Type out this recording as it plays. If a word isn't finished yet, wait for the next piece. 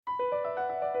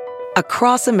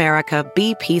Across America,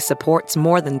 BP supports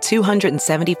more than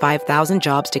 275,000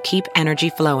 jobs to keep energy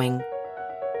flowing.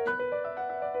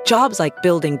 Jobs like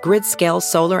building grid-scale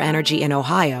solar energy in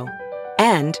Ohio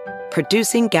and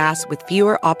producing gas with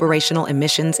fewer operational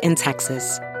emissions in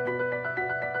Texas.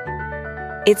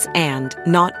 It's and,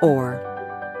 not or.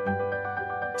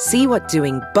 See what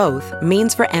doing both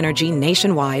means for energy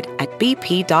nationwide at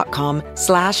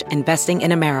bp.com/investing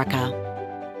in America.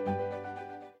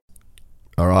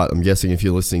 All right, I'm guessing if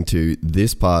you're listening to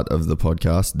this part of the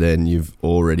podcast, then you've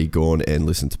already gone and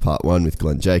listened to part 1 with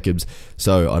Glen Jacobs.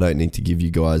 So I don't need to give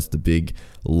you guys the big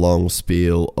long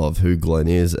spiel of who Glen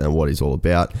is and what he's all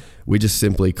about. We just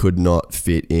simply could not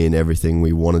fit in everything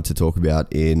we wanted to talk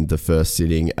about in the first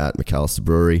sitting at McAllister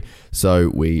Brewery. So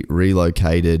we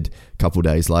relocated a couple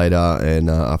days later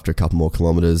and after a couple more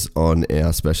kilometres on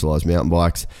our Specialized mountain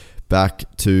bikes back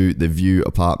to the View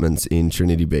Apartments in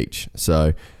Trinity Beach.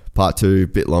 So part 2,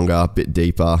 bit longer, bit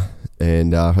deeper,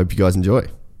 and hope you guys enjoy.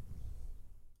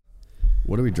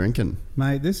 What are we drinking?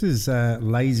 Mate, this is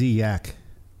Lazy Yak.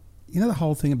 You know the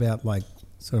whole thing about like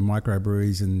sort of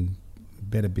microbreweries and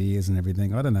better beers and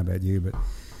everything? I don't know about you, but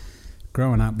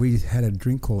growing up we had a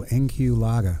drink called NQ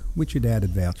Lager, which your dad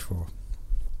had vouched for.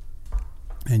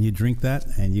 And you drink that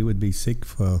and you would be sick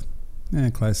for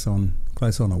close on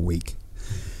a week.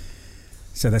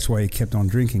 So that's why you kept on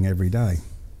drinking every day.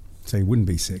 So you wouldn't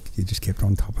be sick. You just kept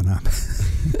on topping up.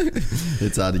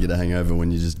 It's hard to get a hangover when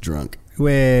you're just drunk.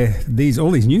 Where all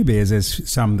these new beers, there's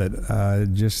some that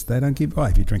they don't give. Oh,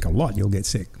 if you drink a lot, you'll get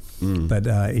sick. But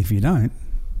if you don't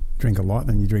drink a lot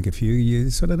and you drink a few, you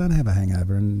sort of don't have a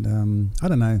hangover. And I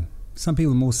don't know. Some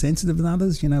people are more sensitive than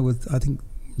others. You know, with I think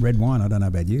red wine. I don't know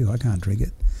about you. I can't drink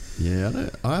it. Yeah,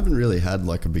 I haven't really had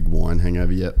like a big wine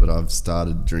hangover yet, but I've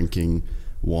started drinking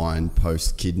wine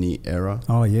post kidney era.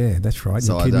 Oh yeah, that's right.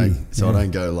 So I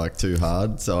don't go like too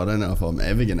hard. So I don't know if I'm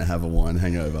ever going to have a wine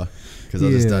hangover because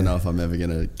I just don't know if I'm ever going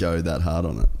to go that hard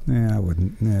on it. Yeah, I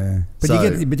wouldn't. Yeah,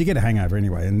 but you get a hangover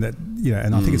anyway, and that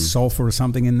and I think it's sulfur or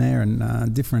something in there,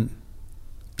 and different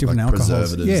like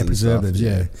alcohols. Preservatives.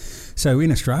 Yeah. So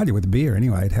in Australia with the beer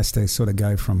anyway, it has to sort of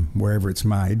go from wherever it's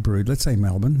made, brewed. Let's say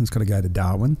Melbourne. It's got to go to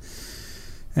Darwin,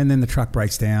 and then the truck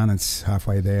breaks down. It's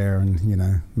halfway there,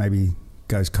 and maybe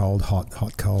goes cold, hot,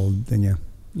 cold, then you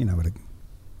know what it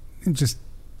just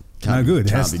no good.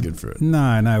 Can't be good for it.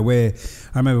 No. Where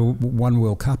I remember one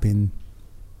World Cup in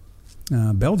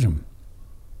Belgium,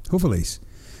 Houffalize.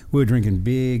 We were drinking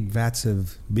big vats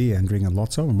of beer and drinking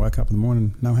lots of them. Woke up in the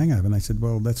morning, no hangover, and they said,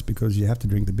 "Well, that's because you have to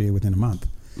drink the beer within a month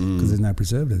because there's no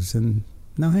preservatives and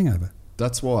no hangover."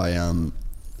 That's why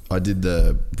I did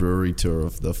the brewery tour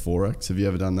of the 4X. Have you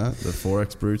ever done that? The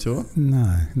 4X brew tour?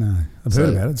 No. I've heard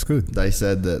about it. It's good. They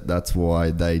said that's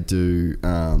why they do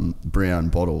brown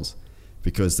bottles,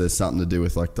 because there's something to do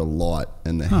with like the light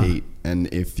and the heat.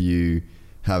 And if you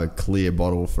have a clear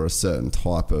bottle for a certain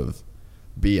type of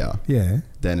beer,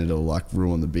 then it'll like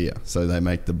ruin the beer. So they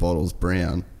make the bottles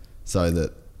brown so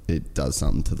that it does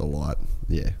something to the light.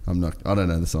 Yeah, I don't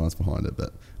know the science behind it,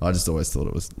 but I just always thought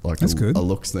it was like a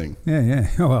looks thing. Yeah.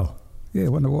 Oh, well, yeah, I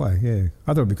wonder why. Yeah,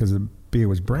 I thought because the beer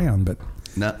was brown, but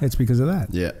it's because of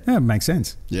that. Yeah, it makes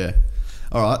sense. Yeah.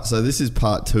 All right, so this is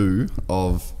part 2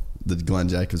 of the Glen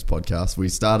Jacobs podcast. We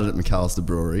started at McAllister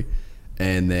Brewery,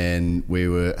 and then we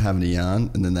were having a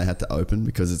yarn, and then they had to open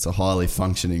because it's a highly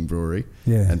functioning brewery,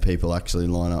 and people actually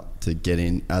line up to get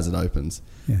in as it opens.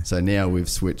 Yeah. So now we've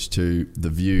switched to the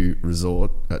View Resort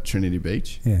at Trinity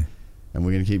Beach. Yeah. And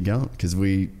we're going to keep going because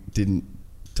we didn't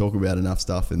talk about enough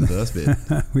stuff in the first bit.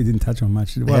 We didn't touch on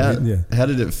much. How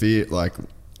did it feel? Like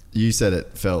you said,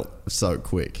 it felt so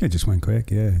quick. It just went quick,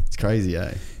 yeah. It's crazy,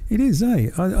 eh? It is, eh?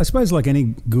 I suppose like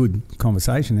any good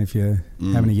conversation, if you're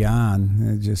having a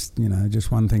yarn, just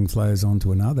one thing flows on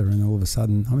to another, and all of a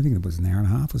sudden, I think it was an hour and a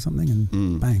half or something,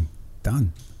 and bang,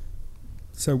 done.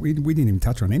 So we didn't even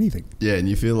touch on anything. Yeah, and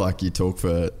you feel like you talk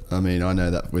for... I mean, I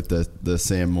know that with the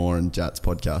Sam Moore and Jats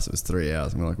podcast, it was 3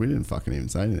 hours. And we're like, we didn't fucking even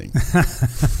say anything.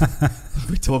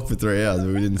 We talked for 3 hours, but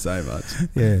we didn't say much.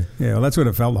 Yeah, well, that's what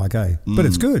it felt like, eh? But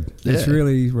it's good. Yeah. It's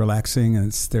really relaxing and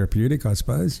it's therapeutic, I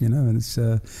suppose, and it's...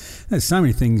 there's so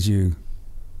many things I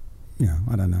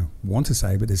don't know, want to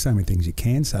say, but there's so many things you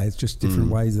can say. It's just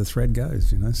different ways the thread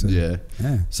goes, So, yeah.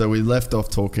 So we left off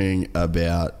talking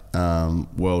about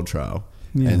World Trail.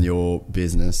 And your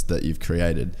business that you've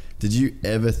created. Did you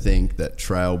ever think that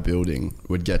trail building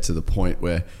would get to the point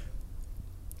where,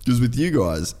 because with you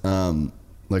guys,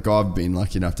 like I've been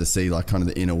lucky enough to see like kind of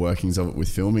the inner workings of it with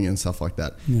filming and stuff like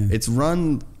that. Yeah. It's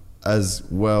run as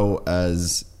well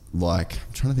as like,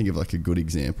 I'm trying to think of like a good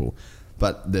example.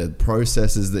 but the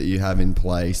processes that you have in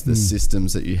place, the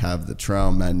systems that you have, the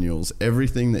trail manuals,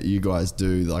 everything that you guys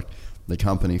do, like the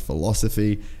company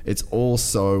philosophy, it's all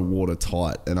so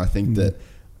watertight. And I think that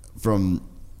from,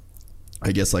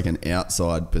 I guess, like an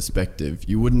outside perspective,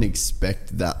 you wouldn't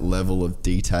expect that level of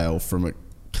detail from a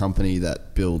company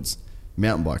that builds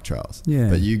mountain bike trails.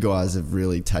 Yeah. But you guys have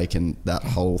really taken that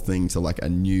whole thing to like a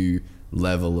new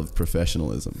level of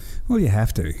professionalism. Well, you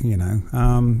have to, you know.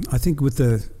 I think with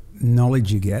the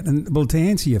knowledge you get, and well, to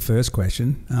answer your first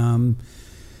question,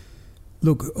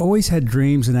 look, always had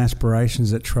dreams and aspirations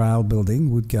that trail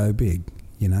building would go big,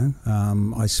 you know.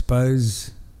 I suppose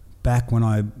back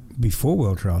before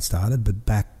World Trail started, but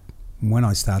back when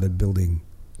I started building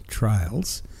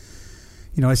trails,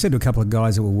 you know, I said to a couple of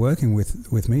guys that were working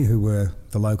with me who were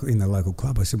in the local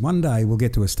club, I said, one day we'll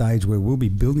get to a stage where we'll be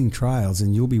building trails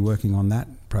and you'll be working on that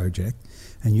project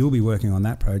and you'll be working on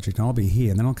that project and I'll be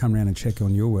here and then I'll come around and check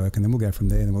on your work and then we'll go from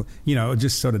there and we'll, you know,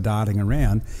 just sort of darting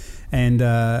around. And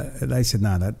they said,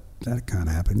 no, that can't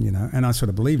happen, you know. And I sort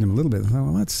of believed them a little bit. I thought,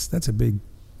 well, that's a big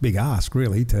ask,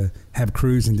 really, to have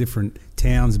crews in different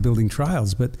towns building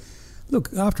trails. But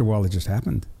look, after a while, it just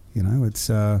happened. You know, it's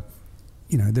you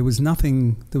know, there was no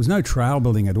trail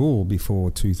building at all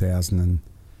before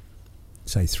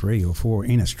 2003 or 4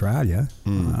 in Australia.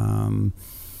 You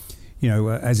know,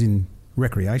 as in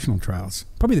recreational trails.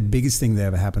 Probably the biggest thing that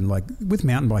ever happened, like with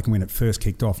mountain biking when it first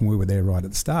kicked off, and we were there right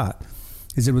at the start,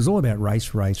 is it was all about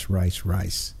race.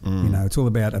 You know, it's all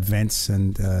about events,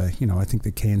 and you know, I think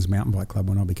the Cairns Mountain Bike Club,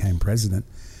 when I became president,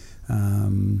 I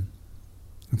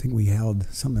think we held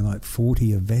something like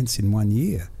 40 events in 1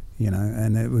 year. You know,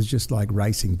 and it was just like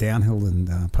racing, downhill and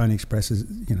pony expresses.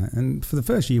 You know, and for the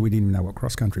first year we didn't even know what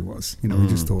cross country was. You know, we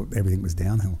just thought everything was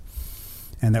downhill,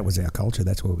 and that was our culture.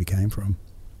 That's where we came from.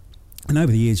 And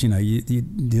over the years, you know, you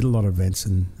did a lot of events,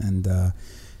 and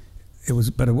it was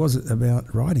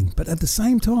about riding. But at the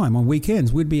same time, on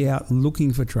weekends, we'd be out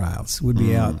looking for trails. We'd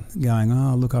be out going,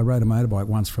 oh, look, I rode a motorbike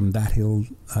once from that hill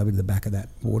over to the back of that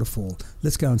waterfall.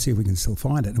 Let's go and see if we can still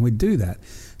find it. And we'd do that.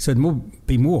 So it'd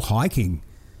be more hiking,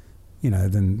 you know,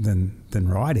 than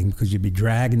riding, because you'd be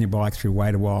dragging your bike through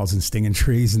waded wilds and stinging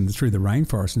trees and through the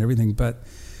rainforest and everything. But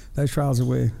those trails are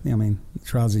where, I mean, the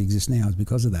trails that exist now is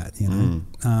because of that, you know.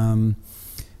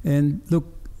 And look,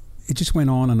 it just went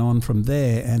on and on from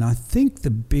there. And I think the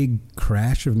big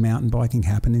crash of mountain biking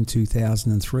happened in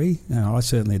 2003. I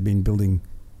certainly had been building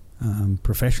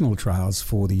professional trails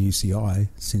for the UCI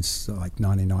since like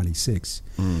 1996.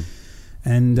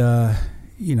 And,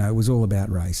 you know, it was all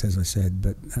about race, as I said.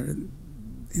 But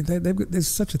there's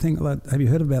such a thing. Like, have you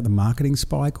heard about the marketing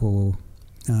spike? Or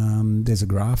there's a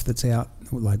graph that's out,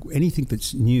 like anything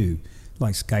that's new,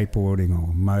 like skateboarding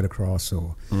or motocross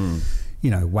or,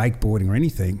 you know, wakeboarding or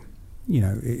anything, you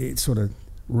know, it sort of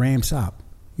ramps up,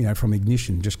 you know, from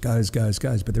ignition, just goes.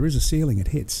 But there is a ceiling it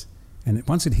hits. And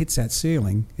once it hits that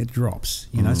ceiling, it drops,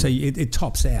 you know. So it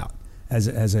tops out as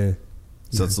a...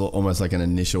 So it's almost like an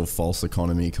initial false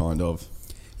economy kind of...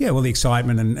 Yeah, well, the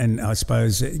excitement and I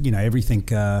suppose, you know, everything,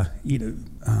 you know,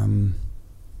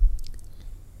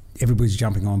 everybody's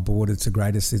jumping on board. It's the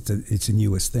greatest, it's the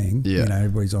newest thing. Yeah. You know,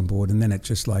 everybody's on board. And then it's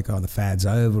just like, oh, the fad's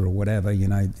over or whatever, you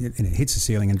know, and it hits the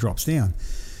ceiling and drops down.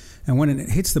 And when it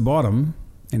hits the bottom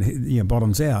and, you know,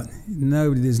 bottoms out,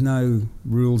 there's no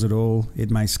rules at all.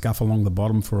 It may scuff along the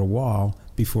bottom for a while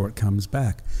before it comes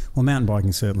back. Well, mountain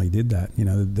biking certainly did that. You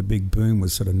know, the big boom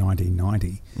was sort of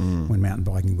 1990 when mountain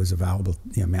biking was available.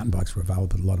 You know, mountain bikes were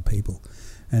available to a lot of people.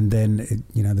 And then,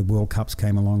 you know, the World Cups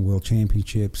came along, World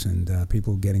Championships, and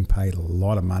people getting paid a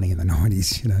lot of money in the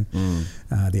 90s, you know,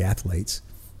 the athletes.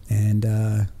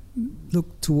 And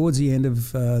look, towards the end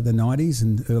of the 90s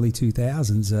and early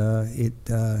 2000s,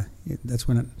 that's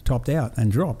when it topped out and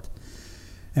dropped.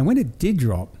 And when it did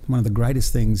drop, one of the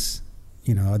greatest things,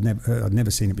 you know, I'd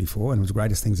never seen it before, and it was the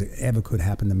greatest things that ever could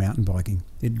happen to mountain biking.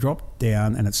 It dropped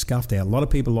down and it scuffed out. A lot of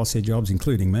people lost their jobs,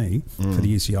 including me, for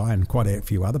the UCI and quite a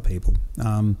few other people.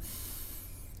 And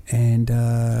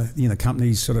you know,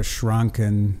 companies sort of shrunk,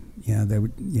 and you know,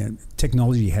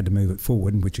 technology had to move it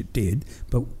forward, which it did.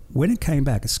 But when it came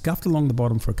back, it scuffed along the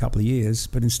bottom for a couple of years.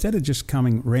 But instead of just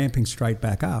ramping straight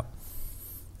back up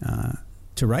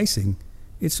to racing,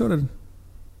 it sort of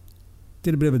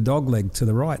did a bit of a dogleg to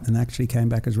the right and actually came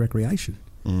back as recreation.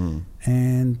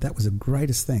 And that was the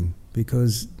greatest thing,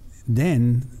 because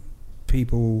then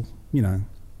people, you know,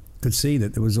 could see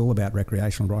that it was all about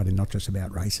recreational riding, not just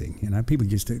about racing. You know, people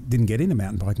just didn't get into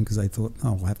mountain biking because they thought,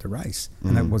 oh, we'll have to race.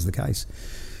 And that was the case.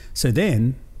 So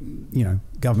then, you know,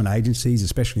 government agencies,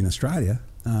 especially in Australia,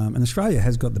 and Australia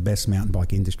has got the best mountain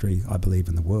bike industry, I believe,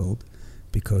 in the world.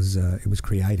 because it was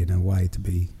created in a way to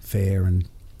be fair and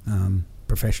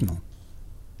professional.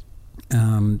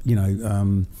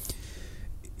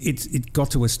 It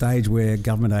got to a stage where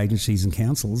government agencies and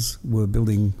councils were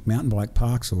building mountain bike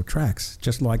parks or tracks,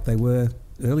 just like they were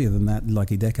earlier than that, like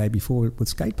a decade before with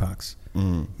skate parks.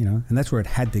 And that's where it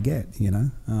had to get.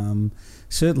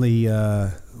 Certainly,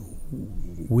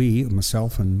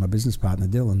 myself and my business partner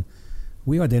Dylan,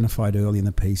 we identified early in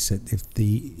the piece that if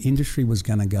the industry was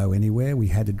going to go anywhere, we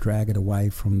had to drag it away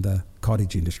from the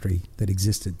cottage industry that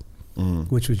existed,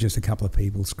 which was just a couple of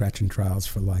people scratching trails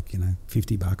for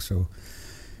 $50 or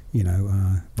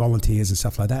volunteers and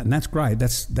stuff like that. And that's great.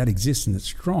 That exists and it's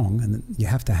strong, and you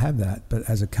have to have that. But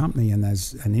as a company and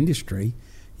as an industry,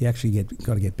 you actually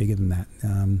got to get bigger than that.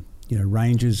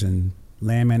 Rangers and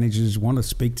land managers want to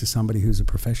speak to somebody who's a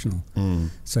professional.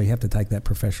 So you have to take that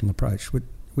professional approach,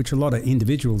 which a lot of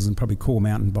individuals and probably core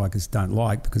mountain bikers don't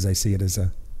like, because they see it as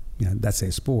that's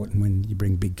their sport. And when you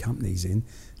bring big companies in,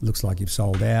 it looks like you've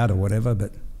sold out or whatever.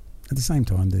 But at the same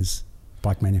time, there's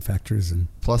bike manufacturers, and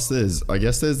plus there's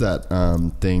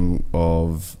that thing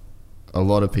of a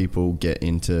lot of people get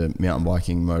into mountain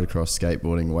biking, motocross,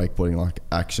 skateboarding, wakeboarding, like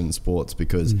action sports,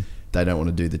 because they don't want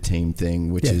to do the team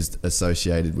thing, which is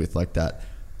associated with like that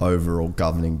overall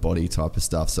governing body type of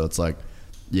stuff. So it's like,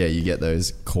 you get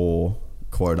those core,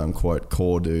 quote unquote,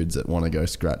 core dudes that want to go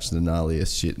scratch the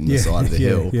gnarliest shit in the side of the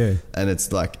hill. And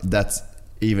it's like, that's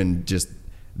even just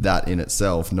that in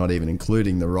itself, not even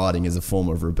including the riding, is a form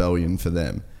of rebellion for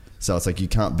them. So it's like, you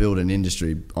can't build an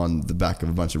industry on the back of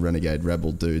a bunch of renegade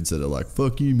rebel dudes that are like,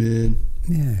 fuck you, man.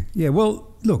 Yeah.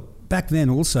 Well, look, back then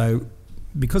also,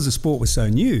 because the sport was so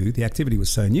new, the activity was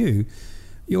so new,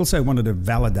 you also wanted to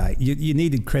validate. You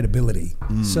needed credibility.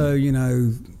 So, you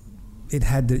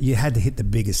had to hit the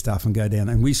biggest stuff and go down.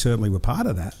 And we certainly were part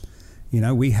of that.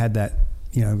 We had that,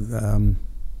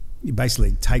 you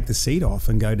basically take the seat off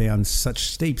and go down such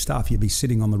steep stuff, you'd be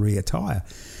sitting on the rear tyre.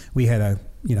 We had a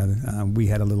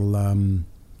little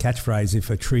catchphrase: if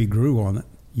a tree grew on it,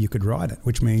 you could ride it,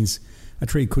 which means a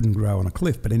tree couldn't grow on a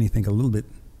cliff, but anything a little bit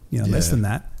less than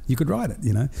that, you could ride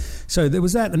it. So there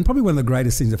was that. And probably one of the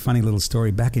greatest things, a funny little story,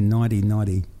 back in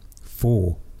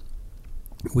 1994,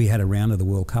 we had a round of the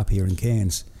World Cup here in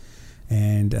Cairns.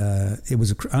 And it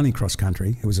was only cross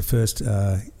country. It was the first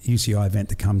UCI event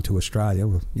to come to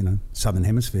Australia, Southern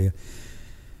Hemisphere.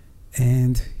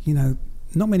 And,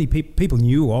 not many people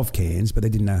knew of Cairns, but they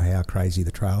didn't know how crazy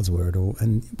the trails were at all.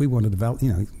 And we wanted to,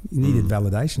 you needed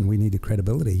validation. We needed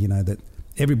credibility, that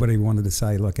everybody wanted to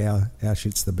say, look, our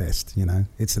shit's the best,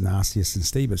 it's the nastiest and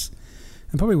steepest.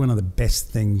 And probably one of the best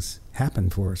things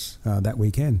happened for us that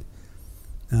weekend.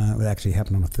 It actually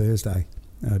happened on a Thursday.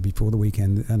 Before the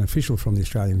weekend, an official from the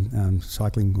Australian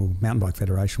Cycling or Mountain Bike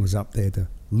Federation was up there to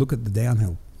look at the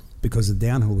downhill, because the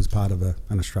downhill was part of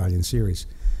an Australian series.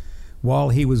 While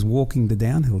he was walking the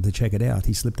downhill to check it out,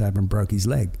 he slipped over and broke his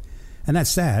leg. And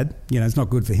that's sad. It's not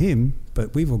good for him,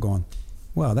 but we've all gone,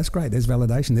 wow, that's great. There's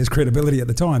validation. There's credibility at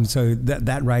the time. So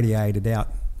that radiated out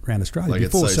around Australia like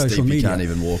before it's so social steep media. You can't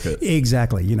even walk it.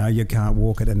 Exactly. You can't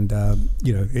walk it, and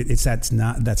it's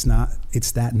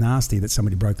that nasty that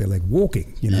somebody broke their leg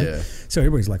walking. So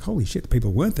everybody's like, holy shit!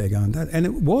 People weren't there going that, and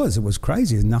it was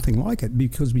crazy. There's nothing like it,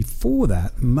 because before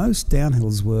that, most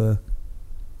downhills were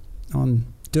on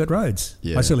dirt roads.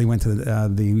 I certainly went to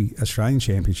the Australian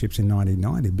Championships in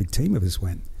 1990. A big team of us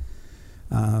went,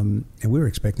 and we were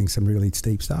expecting some really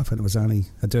steep stuff, and it was only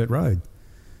a dirt road.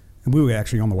 And we were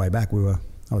actually on the way back.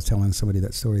 I was telling somebody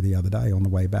that story the other day. On the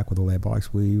way back with all our bikes,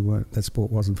 that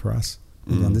sport wasn't for us.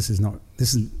 Going, this is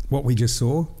what we just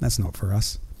saw. That's not for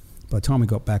us. By the time we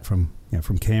got back from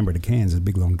Canberra to Cairns, it's a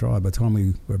big long drive. By the time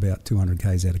we were about 200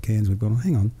 k's out of Cairns, we've gone,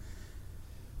 hang on,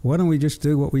 why don't we just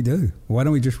do what we do? Why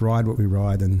don't we just ride what we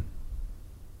ride? And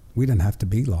we didn't have to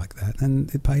be like that,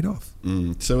 and it paid off.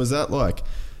 So was that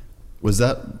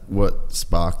what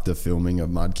sparked the filming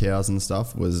of Mud Cows and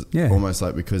stuff? Was almost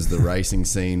like because the racing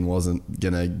scene wasn't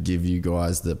going to give you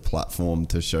guys the platform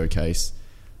to showcase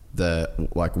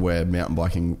where mountain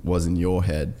biking was in your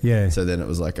head. Yeah. So then it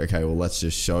was like, okay, well, let's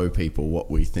just show people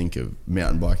what we think of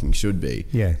mountain biking should be.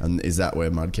 Yeah. And is that where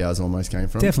Mud Cows almost came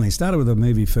from? Definitely. It started with a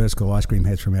movie first called Ice Cream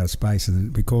Heads from Outer Space,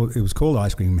 and it was called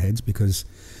Ice Cream Heads because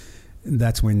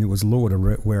that's when it was law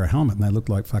to wear a helmet, and they looked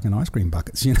like fucking ice cream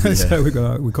buckets, So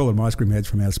we call them Ice Cream Heads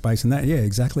from Outer Space, and that,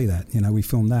 exactly that. We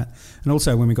filmed that, and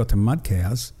also when we got to Mud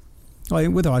Cows,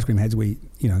 with Ice Cream Heads, we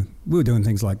were doing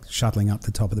things like shuttling up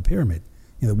the top of the pyramid,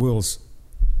 the world's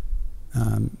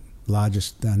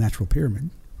largest natural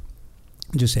pyramid,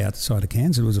 just outside of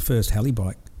Cairns. It was the first heli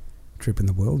bike trip in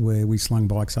the world where we slung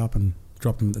bikes up and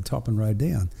dropped them at the top and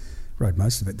rode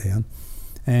most of it down.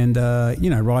 And,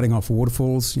 riding off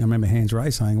waterfalls. I remember Hans Ray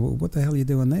saying, well, what the hell are you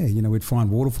doing there? We'd find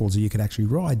waterfalls that you could actually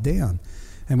ride down.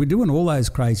 And we're doing all those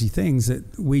crazy things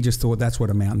that we just thought that's what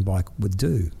a mountain bike would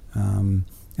do. And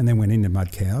then went into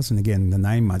mud cows. And again, the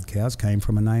name mud cows came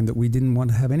from a name that we didn't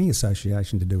want to have any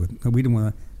association to do with. We didn't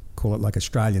want to call it like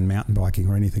Australian mountain biking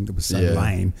or anything that was so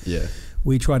lame. Yeah.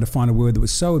 We tried to find a word that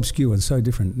was so obscure and so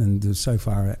different and so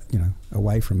far,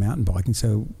 away from mountain biking,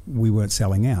 so we weren't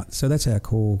selling out. So that's our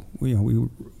core.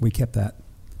 We kept that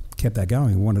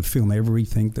going. We wanted to film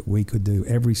everything that we could do,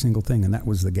 every single thing, and that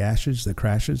was the gashes, the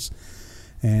crashes,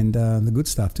 and the good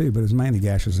stuff too. But it was mainly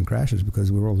gashes and crashes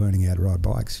because we were all learning how to ride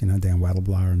bikes, down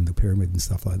Wattleblah and the Pyramid and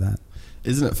stuff like that.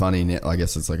 Isn't it funny now? I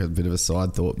guess it's like a bit of a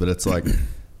side thought, but it's like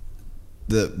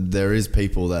there is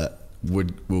people that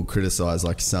will criticize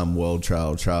like some world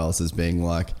trails as being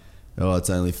like, oh,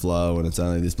 it's only flow and it's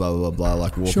only this blah blah blah,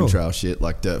 like walking trail shit,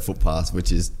 like dirt footpaths,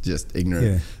 which is just ignorant.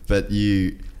 Yeah. But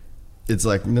it's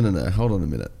like no, hold on a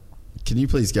minute. Can you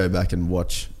please go back and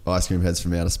watch Ice Cream Heads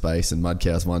from Outer Space and Mud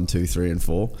Cows 1, 2, 3 and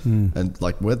 4 and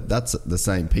like that's the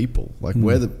same people. Like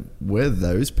we're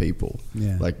those people.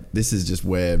 Yeah. Like this is just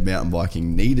where mountain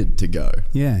biking needed to go.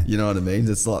 Yeah. You know what I mean?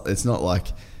 It's not like.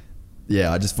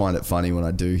 Yeah, I just find it funny when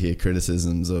I do hear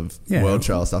criticisms of world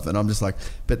trail stuff, and I'm just like,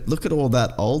 but look at all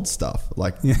that old stuff.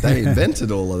 Like they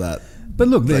invented all of that. But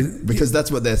look, because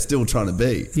that's what they're still trying to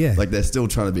be. Yeah, like they're still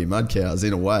trying to be mud cows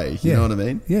in a way. You know what I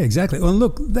mean? Yeah, exactly. Well,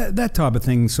 look, that type of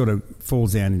thing sort of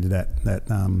falls down into that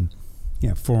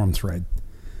forum thread.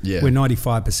 Yeah, where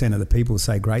 95% of the people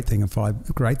say great things and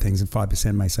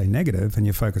 5% may say negative, and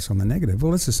you focus on the negative.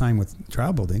 Well, it's the same with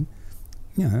trail building.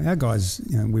 Our guys,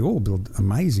 we all build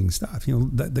amazing stuff.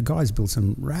 The guys build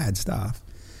some rad stuff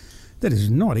that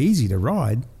is not easy to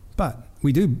ride, but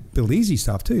we do build easy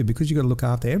stuff too because you've got to look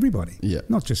after everybody,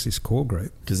 not just this core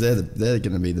group. Because they're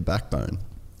going to be the backbone.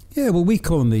 Yeah, well, we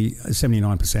call them the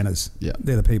 79%ers. Yeah.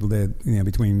 They're the people there,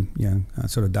 between,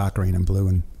 sort of dark green and blue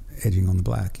and edging on the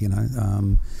black,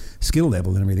 skill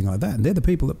level and everything like that. And they're the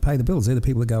people that pay the bills. They're the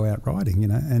people that go out riding,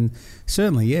 And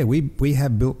certainly, we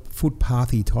have built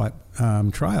footpathy type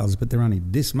trails, but they're only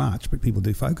this much, but people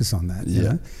do focus on that, you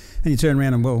know. And you turn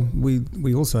around and, well,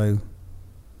 we also,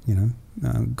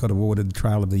 got awarded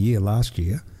Trail of the Year last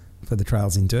year for the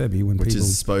trails in Derby. Which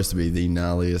is supposed to be the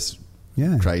gnarliest,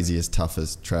 craziest,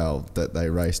 toughest trail that they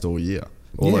raced all year,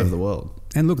 all over the world.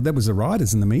 And look, that was the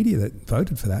riders and the media that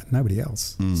voted for that, nobody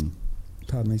else.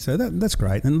 Pardon me. So that's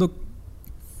great. And look,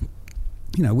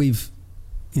 we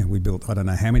built, I don't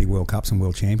know how many World Cups and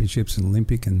World Championships and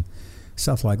Olympic and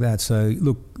stuff like that. So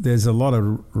look, there's a lot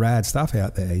of rad stuff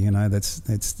out there,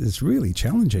 that's really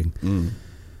challenging.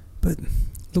 But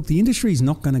look, the industry's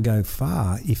not going to go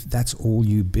far if that's all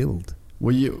you build.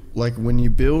 Well, when you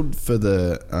build for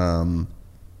the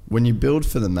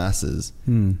masses,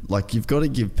 like you've got to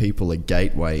give people a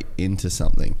gateway into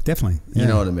something. Definitely. You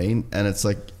know what I mean? And it's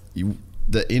like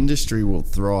the industry will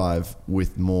thrive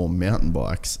with more mountain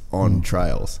bikes on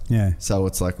trails. Yeah. So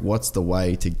it's like, what's the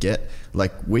way to get,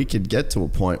 like we could get to a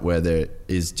point where there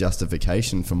is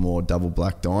justification for more double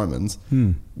black diamonds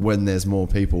when there's more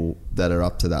people that are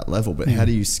up to that level. But how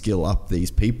do you skill up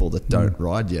these people that don't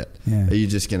ride yet? Yeah. Are you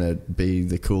just going to be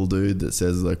the cool dude that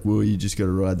says like, well, you just got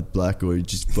to ride the black or you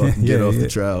just fucking get off the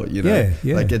trail,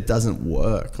 Like it doesn't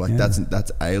work. Like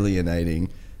that's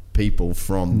alienating people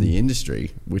from the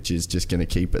industry, which is just going to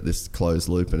keep it this closed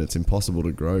loop, and it's impossible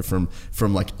to grow from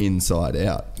like inside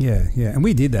out. Yeah, and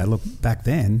we did that. Look, back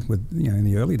then, with in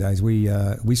the early days, we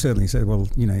certainly said, well,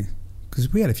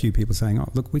 because we had a few people saying, oh,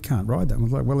 look, we can't ride that. And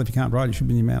we're like, well, if you can't ride, you should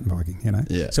be in mountain biking,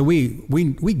 Yeah. So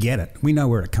we get it. We know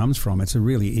where it comes from. It's a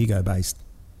really ego-based,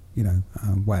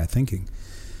 way of thinking.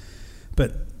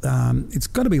 But it's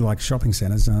got to be like shopping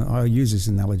centres. I use this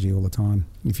analogy all the time.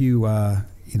 If you,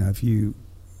 if you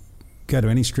go to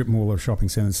any strip mall or shopping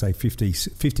centre, say 50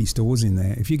 stores in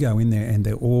there, if you go in there and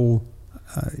they're all,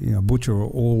 butcher or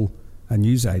all a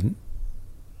newsagent,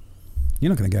 you're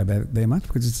not going to go back there much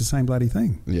because it's the same bloody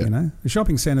thing. Yeah. The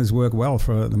shopping centres work well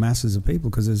for the masses of people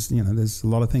because there's a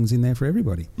lot of things in there for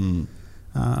everybody.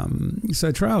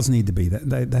 So trails need to be that.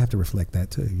 They have to reflect that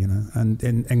too,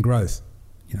 and growth.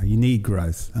 You need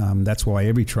growth. That's why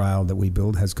every trail that we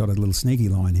build has got a little sneaky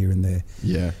line here and there.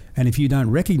 Yeah. And if you don't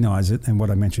recognise it, and what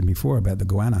I mentioned before about the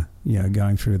goanna,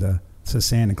 going through the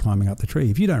sand and climbing up the tree,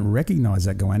 if you don't recognise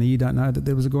that goanna, you don't know that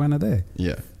there was a goanna there.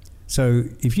 Yeah. So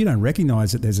if you don't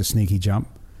recognise that there's a sneaky jump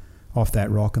off that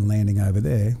rock and landing over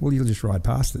there, well, you'll just ride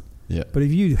past it. Yeah. But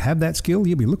if you have that skill,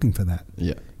 you'll be looking for that.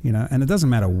 Yeah. And it doesn't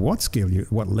matter what skill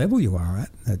what level you are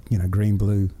at green,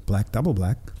 blue, black, double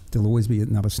black, there'll always be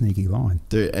another sneaky line.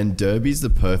 Dude, and Derby's the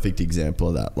perfect example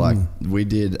of that. Like we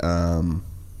did,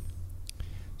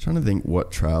 trying to think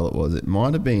what trail it was. It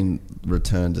might have been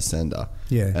Return to Sender.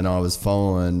 Yeah. And I was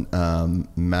following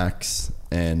Max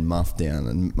and Muff down,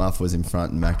 and Muff was in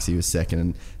front and Maxie was second,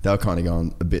 and they were kind of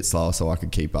going a bit slower so I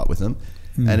could keep up with them.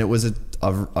 And it was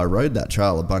I rode that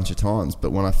trail a bunch of times,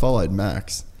 but when I followed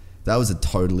Max, that was a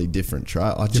totally different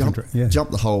trail. I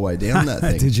jumped the whole way down that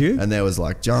thing. Did you? And there was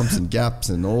like jumps and gaps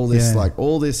and all this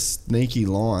all this sneaky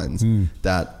lines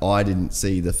that I didn't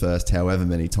see the first however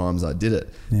many times I did it.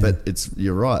 Yeah. But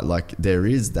you're right, like there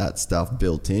is that stuff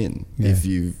built in if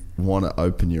you want to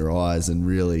open your eyes and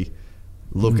really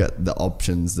look at the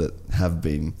options that have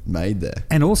been made there.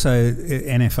 And also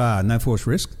NFR, no force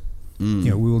risk.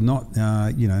 You know, we will not,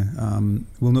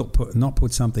 we'll not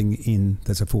put something in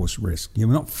that's a forced risk. You know,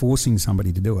 we're not forcing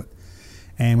somebody to do it,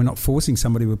 and we're not forcing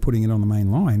somebody. We're putting it on the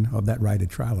main line of that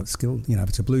rated trail. It's skilled. You know, if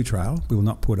it's a blue trail, we will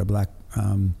not put a black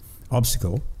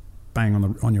obstacle bang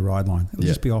on your ride line. It'll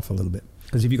just be off a little bit,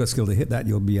 because if you've got skill to hit that,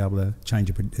 you'll be able to change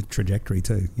your trajectory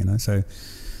too. You know, so.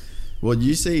 Well,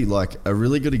 you see, like a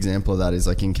really good example of that is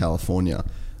like in California,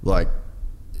 like.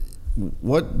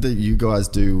 What you guys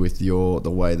do with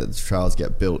the way that the trails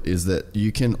get built is that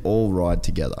you can all ride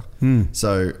together.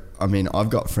 So, I mean, I've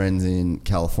got friends in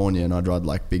California, and I'd ride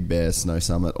like Big Bear, Snow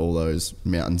Summit, all those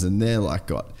mountains, and they're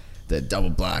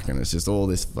double black, and it's just all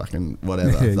this fucking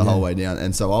whatever the whole way down.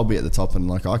 And so I'll be at the top, and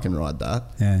like I can ride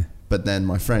that. Yeah. But then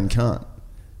my friend can't.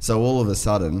 So all of a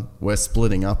sudden, we're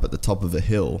splitting up at the top of a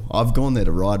hill. I've gone there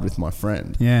to ride with my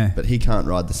friend, but he can't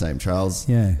ride the same trails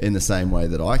in the same way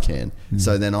that I can.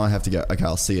 So then I have to go, okay,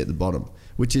 I'll see you at the bottom,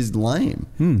 which is lame.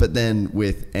 But then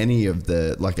with any of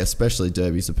the, like especially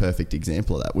Derby's a perfect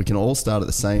example of that. We can all start at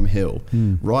the same hill,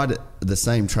 ride the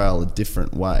same trail a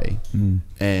different way,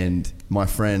 and my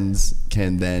friends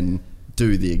can then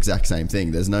do the exact same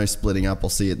thing. There's no splitting up, I'll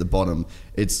see you at the bottom.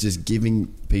 It's just giving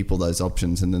people those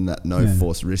options, and then that no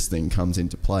force risk thing comes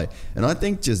into play. And I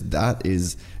think just that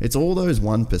is, it's all those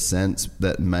 1%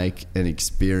 that make an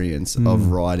experience of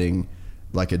riding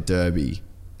like a derby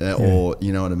or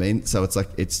you know what I mean? So it's like,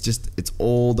 it's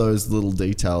all those little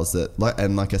details that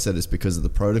like I said, it's because of the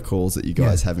protocols that you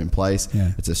guys have in place.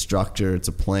 It's a structure, it's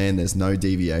a plan, there's no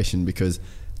deviation, because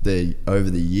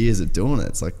over the years of doing it,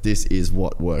 it's like, this is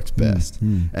what works best.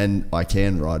 And I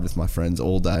can ride with my friends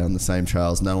all day on the same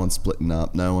trails. No one's splitting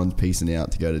up, no one's piecing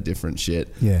out to go to different shit.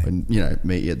 And you know,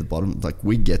 meet you at the bottom. Like,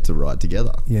 we get to ride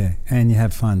together. And you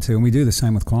have fun too. And we do the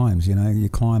same with climbs. You know, you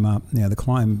climb up. Now the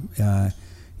climb,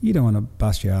 you don't want to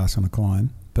bust your ass on a climb,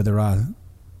 but there are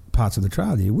parts of the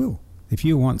trail you will. If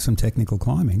you want some technical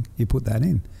climbing, you put that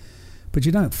in, but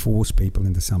you don't force people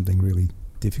into something really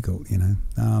difficult. You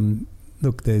know.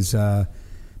 Look, there's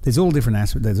all different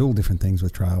aspects. There's all different things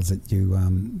with trails that you.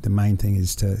 The main thing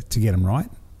is to get them right.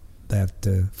 They have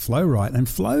to flow right, and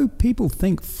flow. People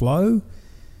think flow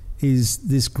is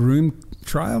this groomed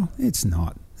trail. It's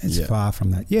not. It's far from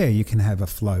that. Yeah, you can have a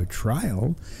flow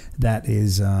trail that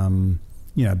is, berm,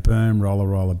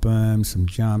 roller, berm, some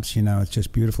jumps. You know, it's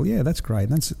just beautiful. Yeah, that's great.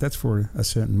 That's for a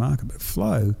certain market. But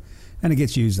flow, and it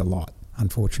gets used a lot,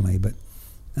 unfortunately. But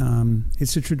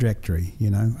it's a trajectory, you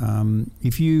know.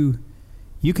 If you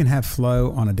can have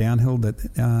flow on a downhill that,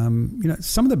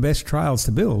 some of the best trails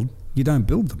to build, you don't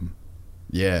build them.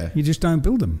 You just don't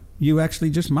build them. You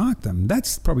actually just mark them.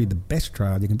 That's probably the best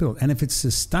trail you can build. And if it's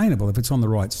sustainable, if it's on the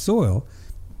right soil,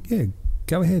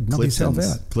 go ahead, knock yourself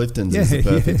out. Clifton's is the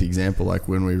perfect example. Like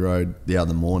when we rode the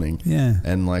other morning,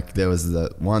 and like there was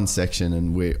the one section,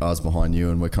 and I was behind you,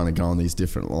 and we're kind of going these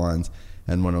different lines.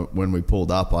 And when we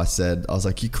pulled up, I was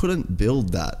like, you couldn't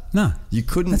build that. No. You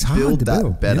couldn't build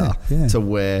that better to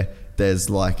where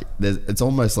it's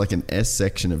almost like an S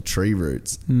section of tree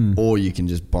roots, or you can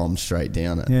just bomb straight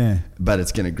down it. But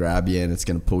it's going to grab you and it's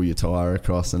going to pull your tire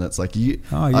across, and it's like your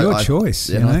choice.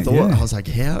 And I thought, I was like,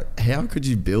 how could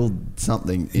you build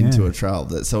something into a trail?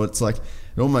 So it's like,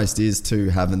 it almost is too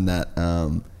having that,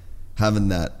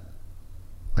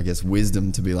 I guess,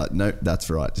 wisdom to be like, nope, that's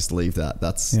right, just leave that.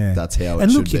 That's how it should be.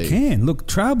 And look, you can. Look,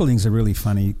 trail building's a really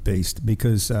funny beast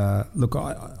because, I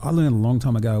learned a long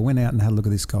time ago. I went out and had a look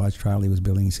at this guy's trail he was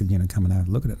building. He said, come and have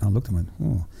a look at it. And I looked at him and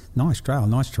went, oh, nice trail,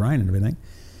 nice terrain and everything.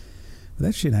 But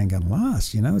that shit ain't going to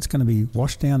last, you know. It's going to be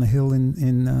washed down the hill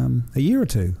in a year or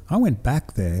two. I went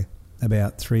back there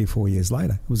about 3 or 4 years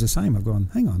later. It was the same. I've gone,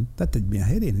 hang on, that did me a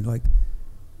head in. Like,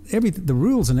 the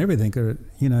rules and everything are,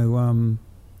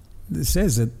 it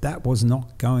says that was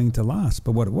not going to last.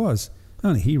 But what it was,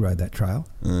 only he rode that trail.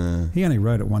 He only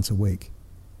rode it once a week.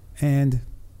 And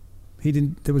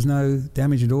there was no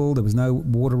damage at all. There was no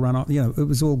water runoff. It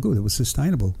was all good. It was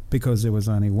sustainable because there was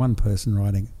only one person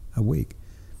riding a week.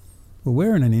 Well,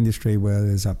 we're in an industry where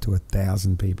there's up to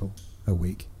 1,000 people a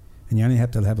week. And you only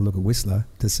have to have a look at Whistler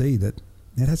to see that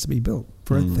it has to be built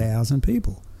for 1,000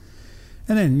 people.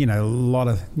 And then, a lot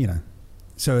of,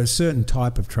 so a certain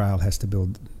type of trail has to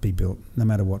be built, no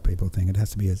matter what people think. It has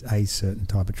to be a certain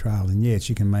type of trail. And yes,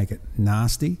 you can make it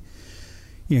nasty.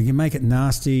 You can make it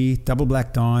nasty, double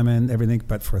black diamond, everything,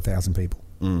 but for 1,000 people.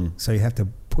 So you have to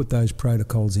put those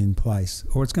protocols in place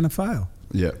or it's going to fail.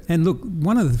 Yeah. And look,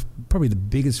 one of probably the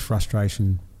biggest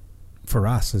frustration for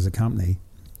us as a company,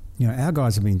 our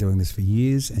guys have been doing this for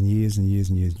years and years and years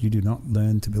and years. You do not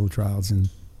learn to build trails and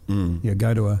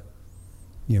go to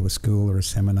a school or a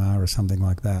seminar or something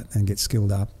like that and get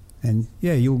skilled up. And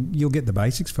you'll get the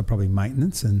basics for probably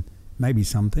maintenance and maybe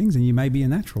some things, and you may be a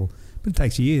natural, but it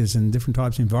takes years and different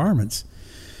types of environments.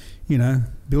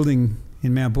 Building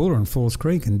in Mount Buller and Falls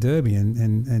Creek and Derby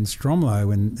and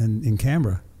Stromlo and in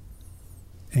Canberra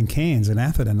and Cairns and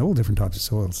Atherton and all different types of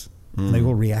soils. And they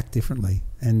all react differently.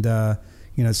 And,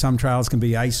 some trails can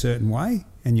be a certain way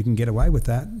and you can get away with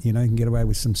that. You can get away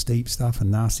with some steep stuff and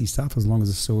nasty stuff as long as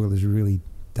the soil is really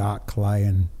dark clay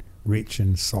and rich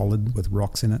and solid with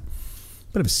rocks in it.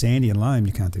 But if it's sandy and loam,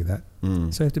 you can't do that.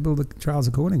 So you have to build the trails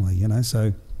accordingly,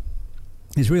 So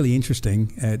it's really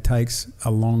interesting. It takes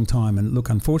a long time. And look,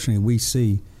 unfortunately, we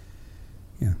see,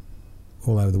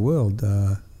 all over the world,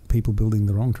 people building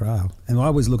the wrong trail. And I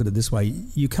always look at it this way.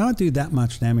 You can't do that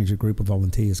much damage, a group of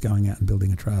volunteers going out and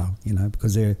building a trail,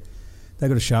 because they've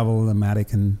got a shovel, a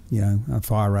mattock and,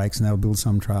 fire rakes, and they'll build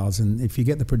some trails. And if you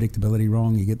get the predictability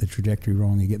wrong, you get the trajectory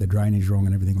wrong, you get the drainage wrong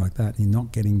and everything like that, and you're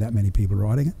not getting that many people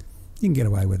riding it, you can get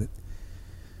away with it.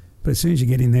 But as soon as you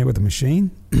get in there with a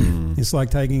machine, it's like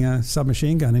taking a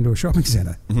submachine gun into a shopping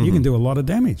centre. You can do a lot of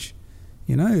damage.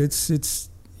 It's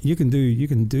you can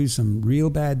do some real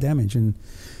bad damage, and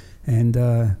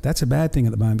that's a bad thing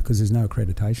at the moment because there's no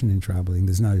accreditation in trail building.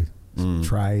 There's no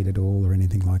trade at all or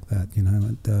anything like that.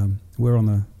 And,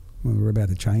 we're about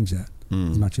to change that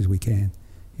as much as we can.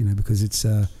 Because it's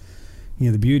the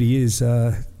beauty is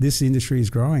this industry is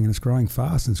growing and it's growing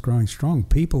fast and it's growing strong.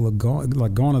 People are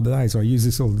gone are the days. I use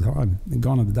this all the time.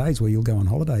 Gone are the days where you'll go on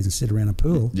holidays and sit around a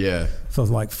pool for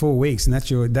like 4 weeks, and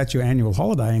that's your annual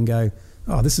holiday, and go,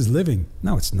 oh, this is living.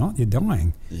 No, it's not. You're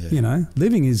dying. Yeah.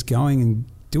 Living is going and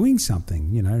doing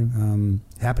something.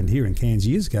 Happened here in Cairns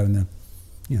years ago,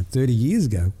 30 years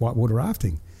ago, whitewater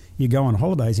rafting. You go on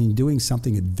holidays and you're doing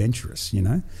something adventurous.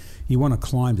 You want to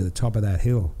climb to the top of that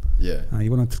hill. Yeah.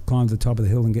 You want to climb to the top of the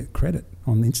hill and get credit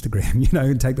on Instagram,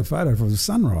 and take the photo for the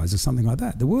sunrise or something like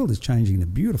that. The world is changing in a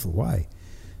beautiful way.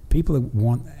 People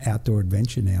want outdoor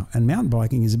adventure now, and mountain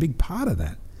biking is a big part of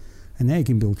that. And now you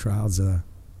can build trails that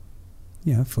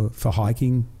are, for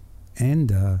hiking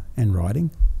and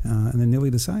riding, and they're nearly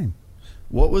the same.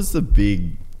 What was the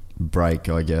big break,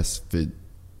 I guess,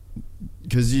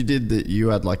 because you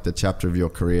had like the chapter of your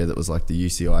career that was like the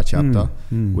UCI chapter,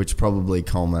 which probably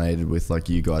culminated with like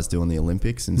you guys doing the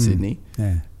Olympics in Sydney.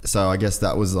 Yeah. So I guess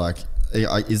that was like,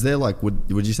 is there like, would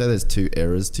you say there's two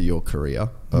eras to your career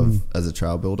as a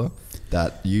trail builder?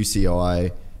 That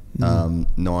UCI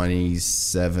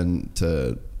 97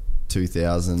 to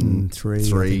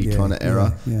 2003 kind of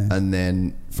era, and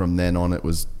then from then on it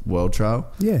was World Trail.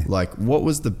 Like, what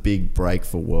was the big break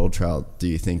for World Trail, do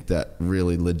you think, that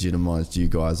really legitimized you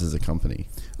guys as a company?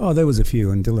 Oh, there was a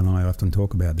few, and Dylan and I often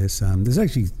talk about this. There's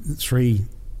actually three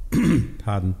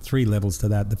levels to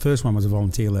that. The first one was a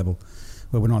volunteer level,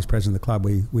 where when I was president of the club,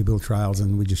 we built trails,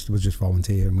 and it was just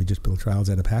volunteer, and we just built trails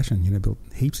out of passion. Built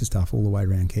heaps of stuff all the way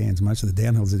around Cairns. Most of the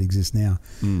downhills that exist now,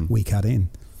 we cut in.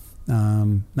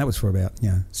 That was for about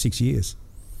 6 years.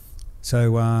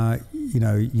 So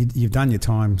you've done your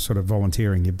time sort of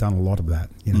volunteering. You've done a lot of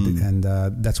that, and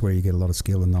that's where you get a lot of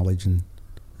skill and knowledge and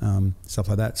stuff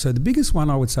like that. So the biggest one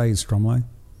I would say is Stromlo,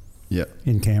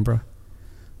 in Canberra.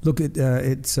 Look, it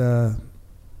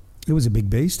was a big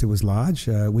beast. It was large.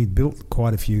 We built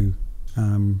quite a few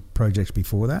projects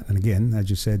before that, and again,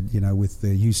 as you said, with the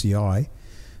UCI,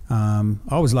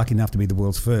 I was lucky enough to be the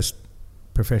world's first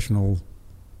professional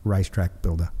racetrack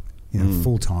builder,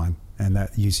 full time, and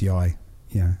that UCI,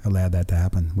 allowed that to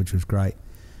happen, which was great.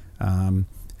 And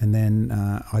then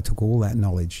I took all that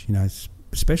knowledge,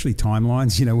 especially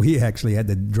timelines. We actually had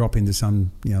to drop into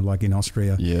some, like in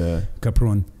Austria,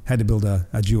 Kaprun, had to build a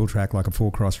dual track, like a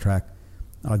 4-cross track.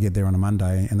 I'd get there on a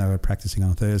Monday and they were practicing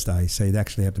on a Thursday, so you'd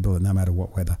actually have to build it no matter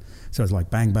what weather. So it was like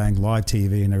bang, bang, live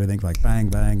TV and everything, like bang,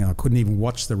 bang. And I couldn't even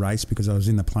watch the race because I was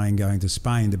in the plane going to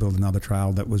Spain to build another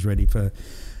trail that was ready for,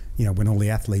 when all the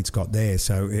athletes got there.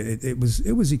 So it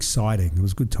was exciting. It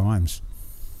was good times.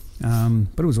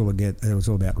 But it was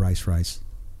all about race.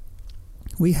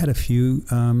 We had a few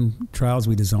trails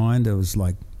we designed. It was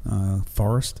like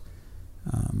forest.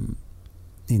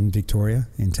 in Victoria,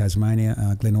 in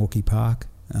Tasmania, Glen Park.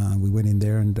 We went in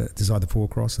there and designed the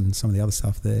four-cross and some of the other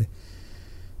stuff there.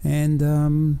 And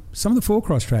some of the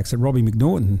four-cross tracks that Robbie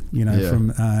McNaughton,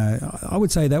 from I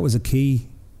would say that was a key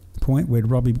point where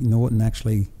Robbie McNaughton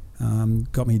actually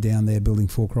got me down there building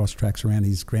four-cross tracks around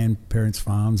his grandparents'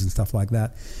 farms and stuff like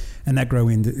that. And that grew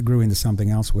into something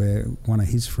else where one of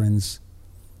his friends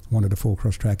wanted a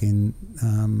four-cross track in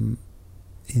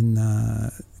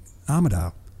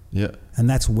Armidale. Yeah. And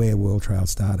that's where World Trail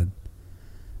started.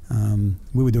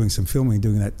 We were doing some filming,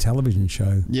 doing that television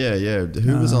show. Yeah.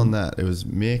 Who was on that? It was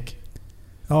Mick.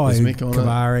 Oh, was Mick on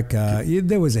Kavarik.